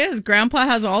is what it is. Grandpa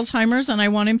has Alzheimer's, and I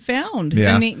want him found.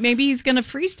 Yeah. And maybe he's going to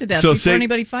freeze to death before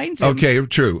anybody finds him. Okay,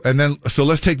 true. And then, so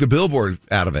let's take the billboard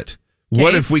out of it. Okay.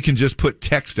 What if we can just put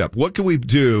text up? What can we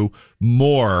do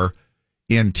more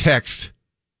in text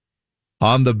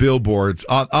on the billboards,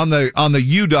 on the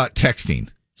UDOT texting?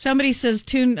 Somebody says,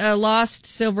 lost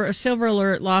silver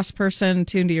alert, lost person,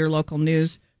 tune to your local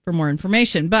news for more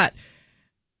information. But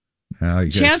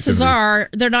chances are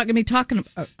they're not going to be talking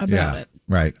about it.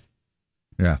 Right.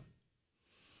 Yeah.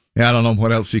 Yeah, I don't know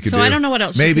what else you could do. So I don't know what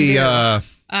else Maybe, you can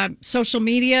do. Social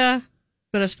media,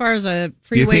 but as far as a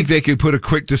freeway... You think they could put a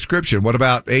quick description? What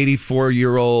about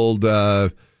 84-year-old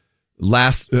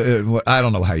last... I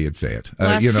don't know how you'd say it.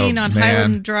 Last seen on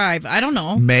Highland Drive. I don't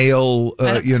know. Male,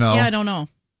 Yeah, I don't know.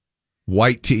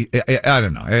 white tea. I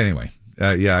don't know. Anyway,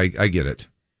 yeah, I get it.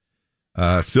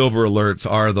 Silver alerts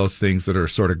are those things that are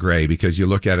sort of gray because you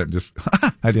look at it and just,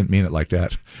 I didn't mean it like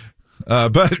that.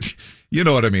 But you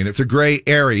know what I mean. It's a gray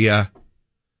area.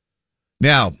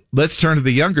 Now, let's turn to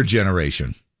the younger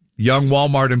generation. Young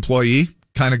Walmart employee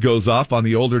kind of goes off on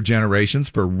the older generations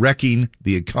for wrecking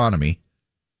the economy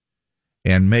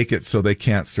and make it so they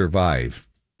can't survive.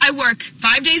 I work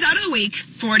 5 days out of the week,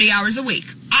 40 hours a week.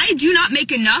 I do not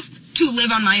make enough to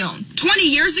live on my own. 20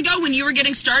 years ago when you were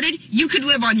getting started, you could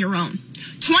live on your own.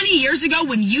 20 years ago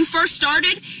when you first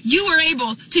started, you were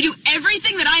able to do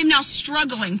everything that I am now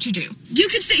struggling to do. You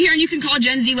could sit here and you can call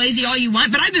Gen Z lazy all you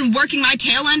want, but I've been working my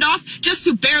tail end off just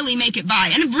to barely make it by.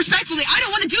 And respectfully, I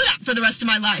don't want to do that for the rest of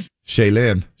my life.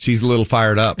 Shaylin, she's a little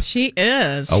fired up. She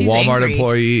is. A She's Walmart angry.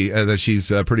 employee that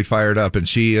she's pretty fired up, and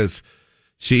she, and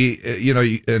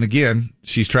again,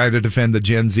 she's trying to defend the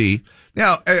Gen Z.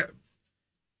 Now,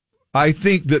 I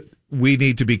think that we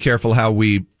need to be careful how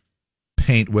we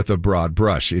paint with a broad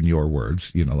brush, in your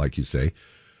words, like you say,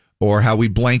 or how we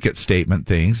blanket statement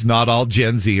things. Not all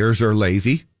Gen Zers are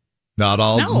lazy. Not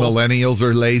all millennials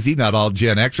are lazy. Not all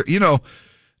Gen X are,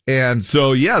 And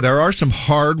so, yeah, there are some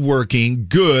hardworking,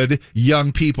 good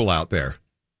young people out there.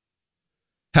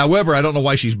 However, I don't know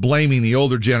why she's blaming the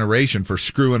older generation for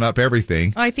screwing up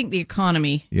everything. I think the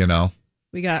economy.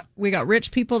 We got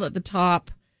rich people at the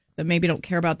top that maybe don't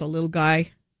care about the little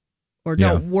guy or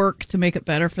don't work to make it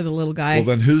better for the little guy. Well,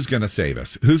 then who's going to save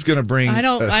us? Who's going to bring us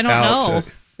out? I don't know.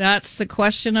 That's the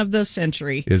question of the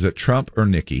century. Is it Trump or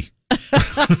Nikki?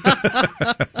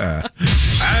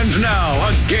 And now,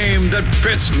 a game that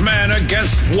pits man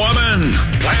against woman.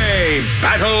 Play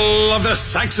Battle of the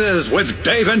Sexes with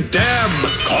Dave and Deb.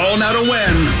 Call now to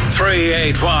win.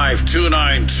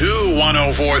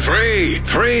 385-292-1043.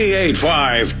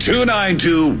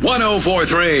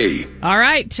 385-292-1043. All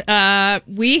right.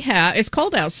 It's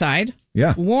cold outside.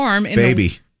 Yeah. Warm.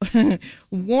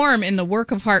 Warm in the Work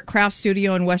of Heart Craft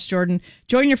Studio in West Jordan.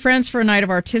 Join your friends for a night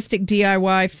of artistic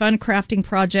DIY, fun crafting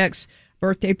projects,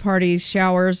 birthday parties,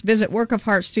 showers. Visit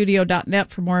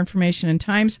workofheartstudio.net for more information and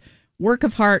times. Work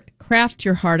of Heart, craft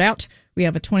your heart out. We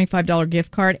have a $25 gift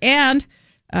card, and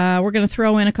we're going to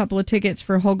throw in a couple of tickets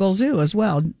for Hogle Zoo as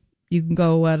well. You can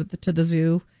go to the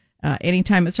zoo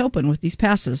anytime it's open with these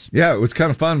passes. Yeah, it was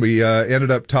kind of fun. We ended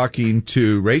up talking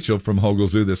to Rachel from Hogle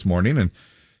Zoo this morning, and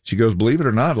she goes, believe it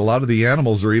or not, a lot of the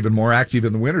animals are even more active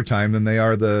in the wintertime than they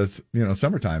are the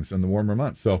summer times and the warmer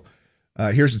months. So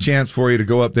here's a chance for you to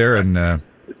go up there and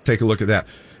take a look at that.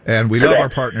 And we love our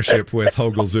partnership with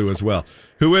Hogle Zoo as well.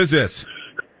 Who is this?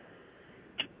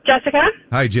 Jessica?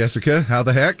 Hi, Jessica. How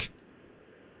the heck?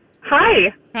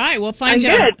 Hi. Hi, we'll find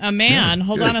I'm you good. a man. Good,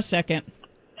 Hold good. on a second.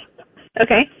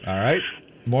 Okay. All right.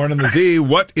 Morning, the Z.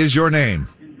 What is your name?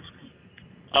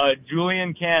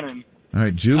 Julian Cannon. All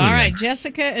right, Julian. All right,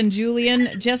 Jessica and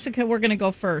Julian. Jessica, we're going to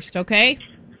go first, okay?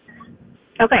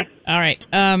 Okay. All right.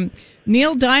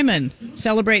 Neil Diamond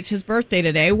celebrates his birthday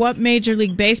today. What Major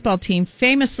League Baseball team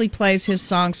famously plays his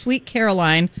song Sweet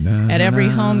Caroline at every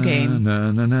home game?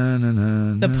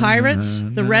 The Pirates,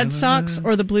 the Red Sox,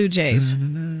 or the Blue Jays?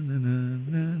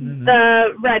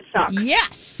 The Red Sox.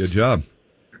 Yes. Good job.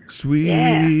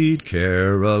 Sweet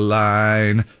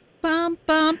Caroline. Bum,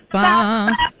 bum,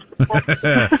 bum.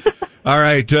 All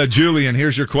right, Julian,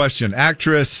 here's your question.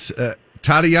 Actress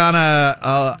Tatiana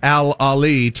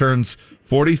Ali turns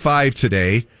 45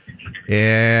 today.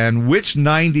 And which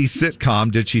 90s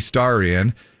sitcom did she star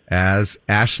in as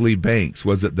Ashley Banks?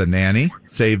 Was it The Nanny,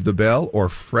 Save the Bell, or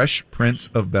Fresh Prince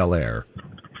of Bel-Air?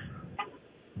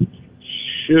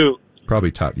 Shoot.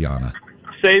 Probably Tatiana.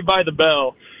 Saved by the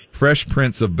Bell. Fresh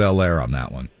Prince of Bel-Air on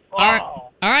that one.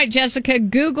 All right, Jessica,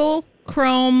 Google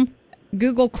Chrome,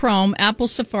 Apple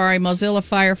Safari, Mozilla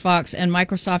Firefox, and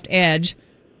Microsoft Edge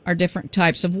are different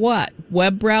types of what?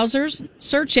 Web browsers,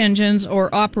 search engines,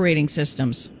 or operating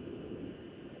systems?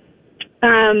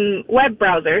 Web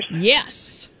browsers.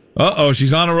 Yes. Uh-oh,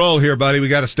 she's on a roll here, buddy. We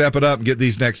got to step it up and get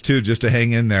these next two just to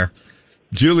hang in there.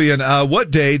 Julian,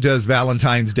 what day does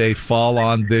Valentine's Day fall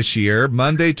on this year?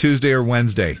 Monday, Tuesday, or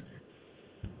Wednesday?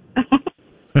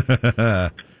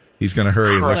 He's going to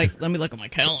hurry. Let me look at my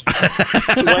calendar.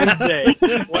 Wednesday.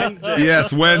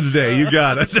 Yes, Wednesday. You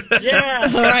got it.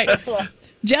 Yeah. All right.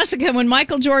 Jessica, when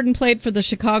Michael Jordan played for the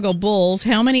Chicago Bulls,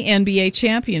 how many NBA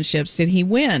championships did he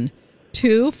win?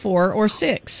 2, 4, or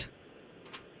 6?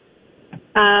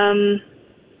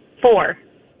 4.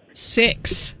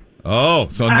 6. Oh,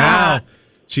 so now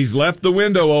she's left the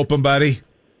window open, buddy.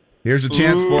 Here's a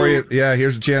chance for you. Yeah,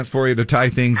 here's a chance for you to tie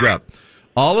things up.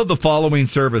 All of the following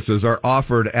services are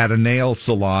offered at a nail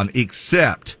salon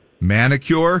except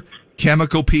manicure,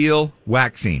 Chemical peel,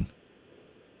 waxing.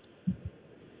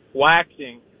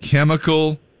 Waxing.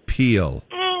 Chemical peel.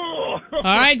 All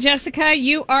right, Jessica,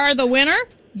 you are the winner.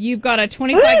 You've got a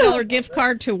 $25 gift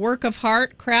card to Work of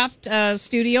Heart Craft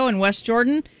Studio in West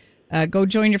Jordan. Go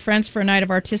join your friends for a night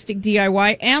of artistic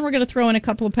DIY, and we're going to throw in a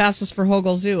couple of passes for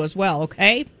Hogle Zoo as well,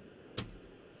 okay?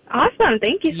 Awesome.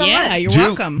 Thank you so much. Yeah, you're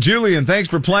welcome. Julian, thanks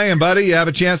for playing, buddy. You have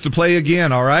a chance to play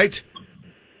again, all right?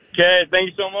 Okay, thank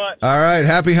you so much. All right,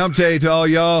 happy hump day to all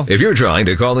y'all. If you're trying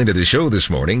to call into the show this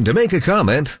morning to make a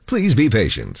comment, please be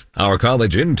patient. Our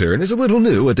college intern is a little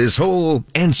new at this whole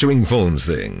answering phones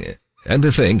thing. And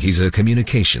to think he's a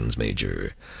communications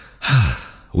major.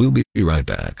 We'll be right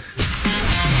back.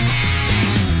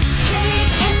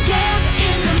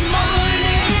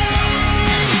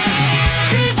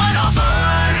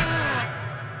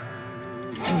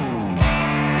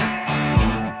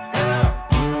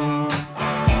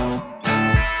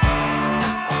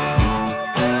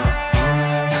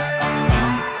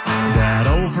 That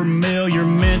old familiar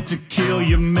meant to kill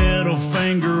your middle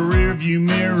finger rearview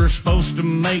mirror, supposed to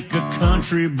make a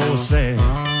country boy sad.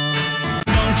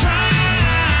 Don't try,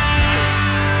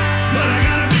 but I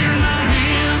got a beer in my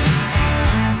hand.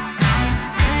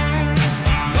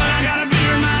 But I got a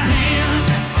beer in my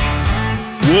hand.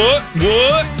 What?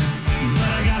 But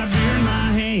I got a beer in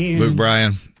my hand. Luke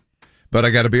Bryan. But I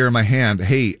got a beer in my hand.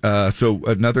 Hey, so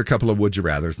another couple of would you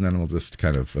rathers, and then we'll just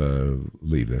kind of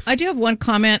leave this. I do have one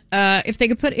comment. If they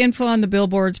could put info on the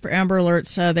billboards for Amber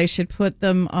Alerts, they should put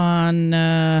them on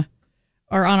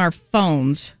or on our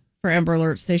phones for Amber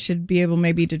Alerts. They should be able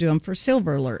maybe to do them for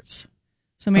Silver Alerts.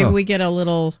 So maybe we get a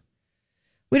little.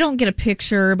 We don't get a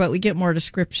picture, but we get more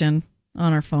description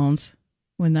on our phones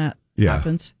when that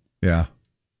happens. Yeah.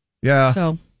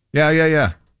 So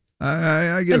Yeah.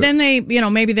 I get but it. then they,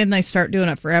 maybe then they start doing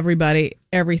it for everybody,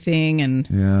 everything, and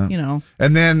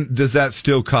And then does that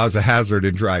still cause a hazard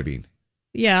in driving?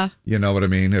 yeah. You know what I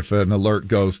mean? If an alert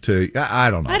goes to,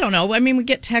 I don't know. I don't know. I mean, we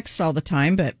get texts all the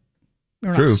time, but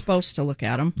we're True. not supposed to look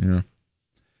at them. Yeah.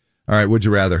 All right. Would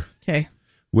you rather? Okay.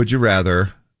 Would you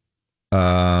rather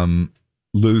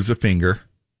lose a finger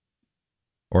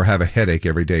or have a headache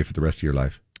every day for the rest of your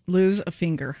life? Lose a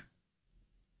finger.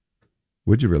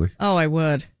 Would you really? Oh, I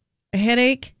would. A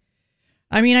headache.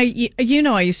 I mean, I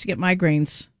used to get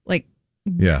migraines, like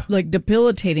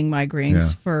debilitating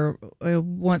migraines for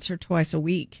once or twice a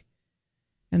week,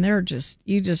 and they're just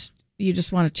you just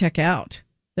want to check out.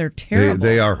 They're terrible.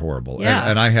 They are horrible. Yeah.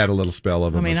 And I had a little spell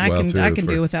of them. I mean, as well, I can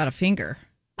do without a finger.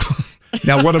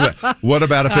 Now, what about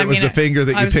if it was the finger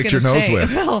that you picked your nose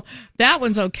with? Well, that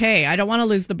one's okay. I don't want to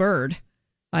lose the bird.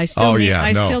 I still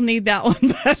need that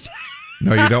one, but.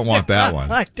 No, you don't want that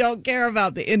one. I don't care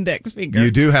about the index finger.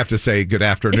 You do have to say good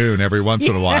afternoon every once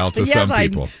in a while to some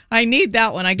people. I need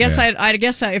that one. I guess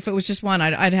if it was just one,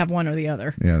 I'd have one or the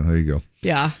other. Yeah, there you go.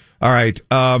 Yeah. All right.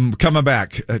 Coming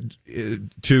back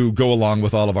to go along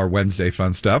with all of our Wednesday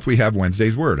fun stuff, we have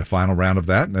Wednesday's Word, a final round of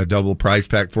that, and a double prize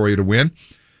pack for you to win.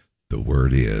 The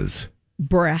word is...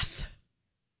 breath.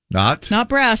 Not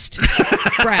breast.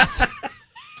 Breath.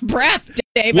 Breath,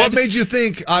 David. What made you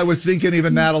think I was thinking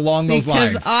even that along those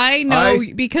lines? Because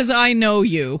I know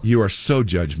you. You are so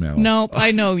judgmental. Nope, I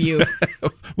know you.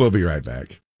 We'll be right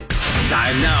back.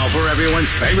 Time now for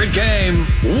everyone's favorite game,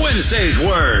 Wednesday's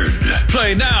Word.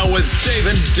 Play now with Dave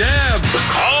and Deb.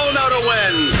 Call now to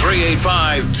win.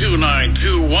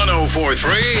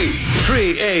 385-292-1043.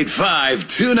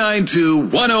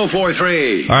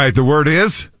 385-292-1043. All right, the word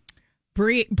is?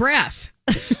 Breath.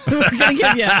 We're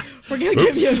gonna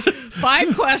give you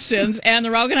 5 questions, and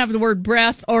they're all gonna have the word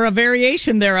breath or a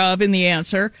variation thereof in the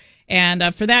answer.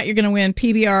 And for that, you're gonna win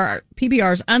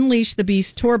PBR's Unleash the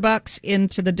Beast Tour Bucks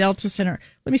into the Delta Center.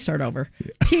 Let me start over.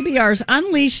 PBR's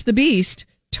Unleash the Beast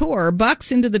Tour Bucks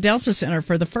into the Delta Center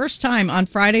for the first time on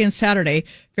Friday and Saturday,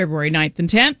 February 9th and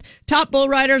 10th. Top bull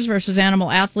riders versus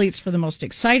animal athletes for the most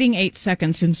exciting 8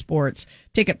 seconds in sports.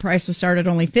 Ticket prices start at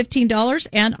only $15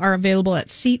 and are available at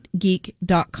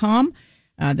SeatGeek.com.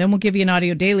 Then we'll give you an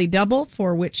audio daily double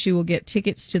for which you will get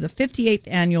tickets to the 58th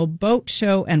Annual Boat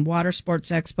Show and Water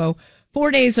Sports Expo. 4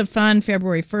 days of fun,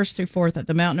 February 1st through 4th at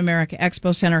the Mountain America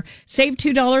Expo Center. Save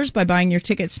 $2 by buying your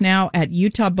tickets now at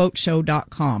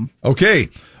UtahBoatShow.com. Okay,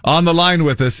 on the line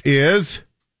with us is...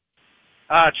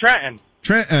 Trenton.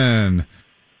 Trenton,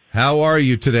 how are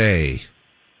you today?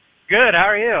 Good, how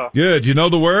are you? Good. You know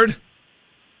the word?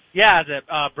 Yeah, is it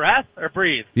breath or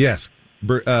breathe? Yes.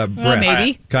 Breath.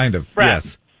 Maybe. Kind of.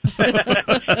 Breath.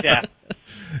 Yes. Yeah.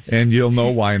 And you'll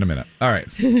know why in a minute. All right.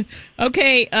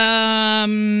 Okay,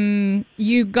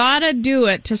 you gotta do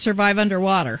it to survive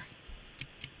underwater.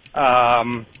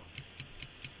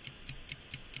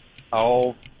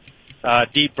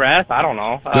 Deep breath. I don't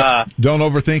know. Don't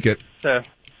overthink it. To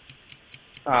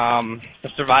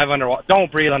survive underwater.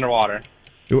 Don't breathe underwater.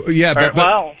 Yeah,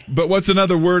 but what's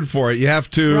another word for it? You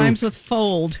have to... Rhymes with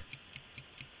fold.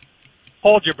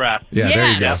 Hold your breath. Yeah,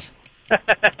 yes. There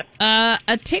you go.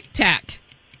 A tic-tac.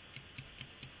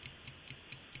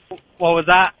 What was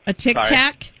that? A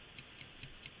tic-tac.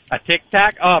 A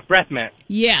tic-tac? Oh, breath mint.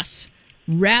 Yes.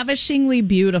 Ravishingly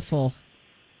beautiful.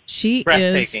 She is...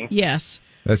 Breathtaking. Yes.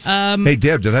 That's, hey,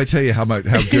 Deb, did I tell you how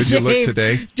good you look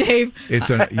today? Dave, it's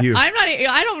you. I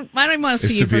don't even want to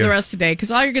see you for the rest of the day because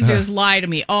all you're going to do is lie to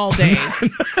me all day.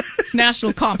 It's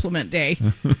National Compliment Day.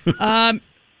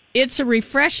 It's a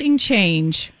refreshing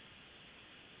change.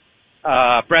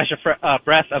 Breath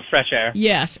of fresh air.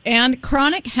 Yes, and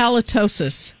chronic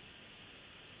halitosis.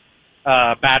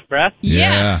 Bad breath.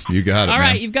 Yes, you got it. All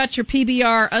man. right, you've got your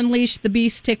PBR Unleash the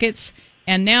Beast tickets.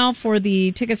 And now for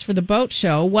the tickets for the boat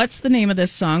show. What's the name of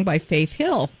this song by Faith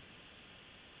Hill?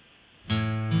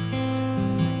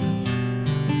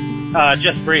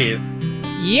 Just Breathe.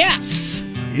 Yes.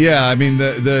 Yeah, I mean,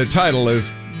 the title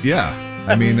is,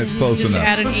 I mean, it's close just enough.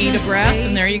 Add an E to breath,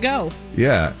 and there you go.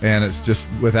 Yeah, and it's just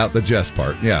without the just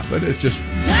part. Yeah, but it's just...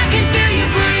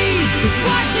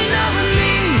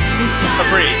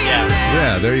 Breathe, yeah.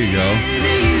 Yeah, there you go.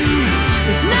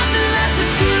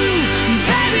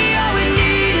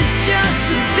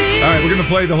 All right, we're going to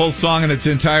play the whole song in its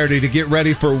entirety to get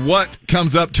ready for what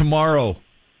comes up tomorrow.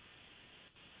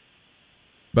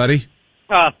 Buddy?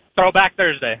 Throwback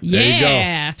Thursday. There you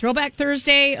go. Throwback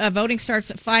Thursday. Voting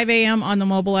starts at 5 a.m. on the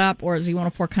mobile app or at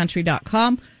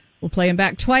Z104country.com. We'll play them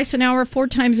back twice an hour, 4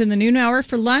 times in the noon hour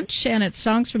for lunch, and it's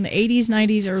songs from the 80s,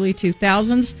 90s, early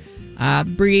 2000s.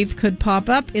 Breathe could pop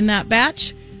up in that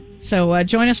batch. So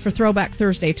join us for Throwback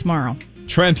Thursday tomorrow.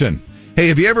 Trenton. Hey,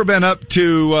 have you ever been up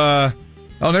to...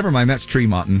 oh, never mind. That's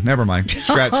Tremonton. Never mind.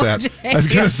 Scratch that. I was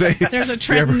going to say... There's a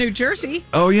Trenton, New Jersey.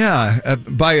 Oh, yeah.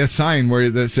 By a sign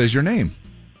that says your name.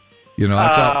 You know,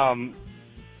 that's all.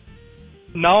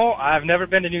 No, I've never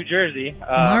been to New Jersey.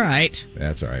 All right.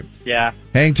 That's all right. Yeah.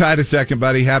 Hang tight a second,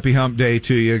 buddy. Happy hump day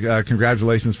to you.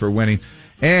 Congratulations for winning.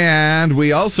 And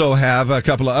we also have a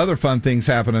couple of other fun things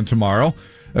happening tomorrow.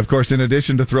 Of course, in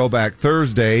addition to Throwback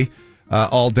Thursday,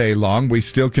 all day long, we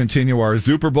still continue our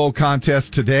Super Bowl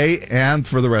contest today and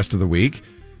for the rest of the week.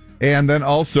 And then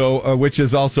also, which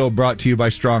is also brought to you by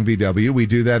Strong VW. We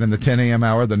do that in the 10 a.m.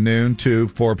 hour, the noon to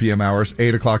 4 p.m. hours,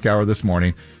 8 o'clock hour this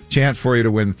morning. Chance for you to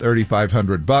win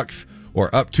 $3,500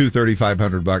 or up to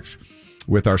 $3,500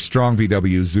 with our Strong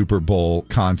VW Super Bowl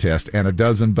contest and a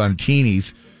dozen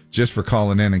Buntinis just for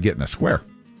calling in and getting a square.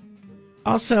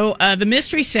 Also, the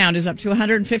mystery sound is up to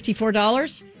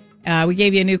 $154. We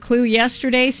gave you a new clue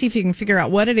yesterday. See if you can figure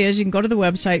out what it is. You can go to the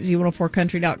website,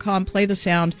 Z104country.com, play the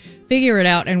sound, figure it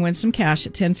out, and win some cash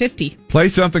at $10.50. Play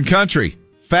something country.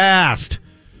 Fast.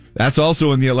 That's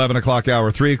also in the 11 o'clock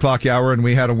hour, 3 o'clock hour, and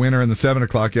we had a winner in the 7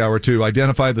 o'clock hour, too.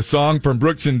 Identify the song from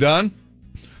Brooks and Dunn.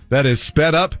 That is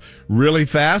sped up really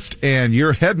fast, and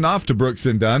you're heading off to Brooks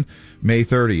and Dunn May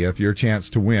 30th. Your chance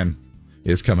to win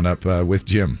is coming up with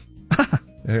Jim.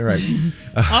 All right.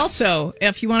 Also,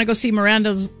 if you want to go see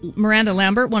Miranda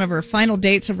Lambert, one of her final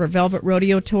dates of her Velvet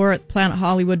Rodeo tour at Planet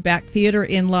Hollywood Back Theater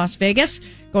in Las Vegas,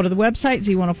 go to the website,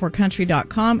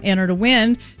 Z104country.com, enter to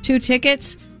win 2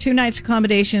 tickets, 2 nights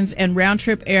accommodations, and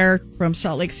round-trip air from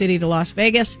Salt Lake City to Las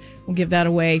Vegas. We'll give that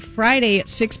away Friday at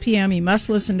 6 p.m. You must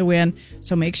listen to win,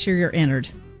 so make sure you're entered.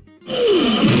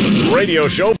 Radio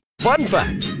show fun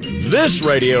fact. This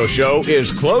radio show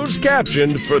is closed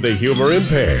captioned for the humor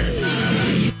impaired.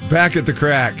 Back at the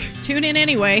crack. Tune in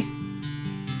anyway.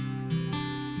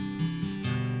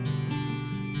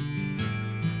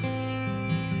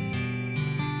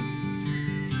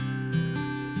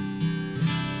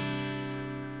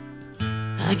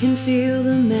 I can feel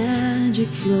the magic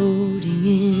floating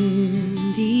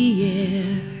in the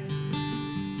air.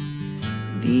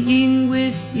 Being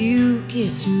with you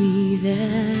gets me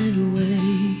that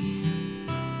way.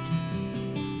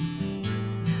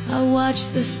 I watch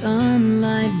the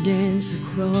sunlight dance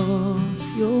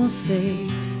across your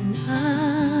face, and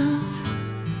I've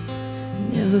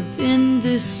never been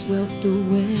this swept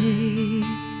away.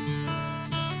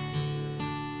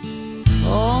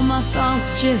 All my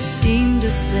thoughts just seem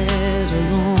to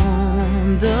settle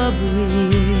on the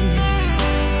breeze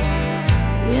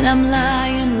when I'm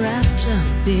lying wrapped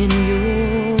up in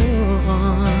your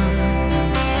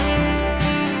arms.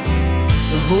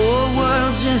 The whole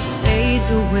world just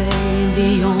fades away.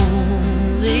 The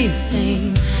only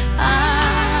thing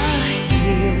I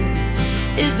hear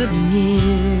is the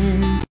wind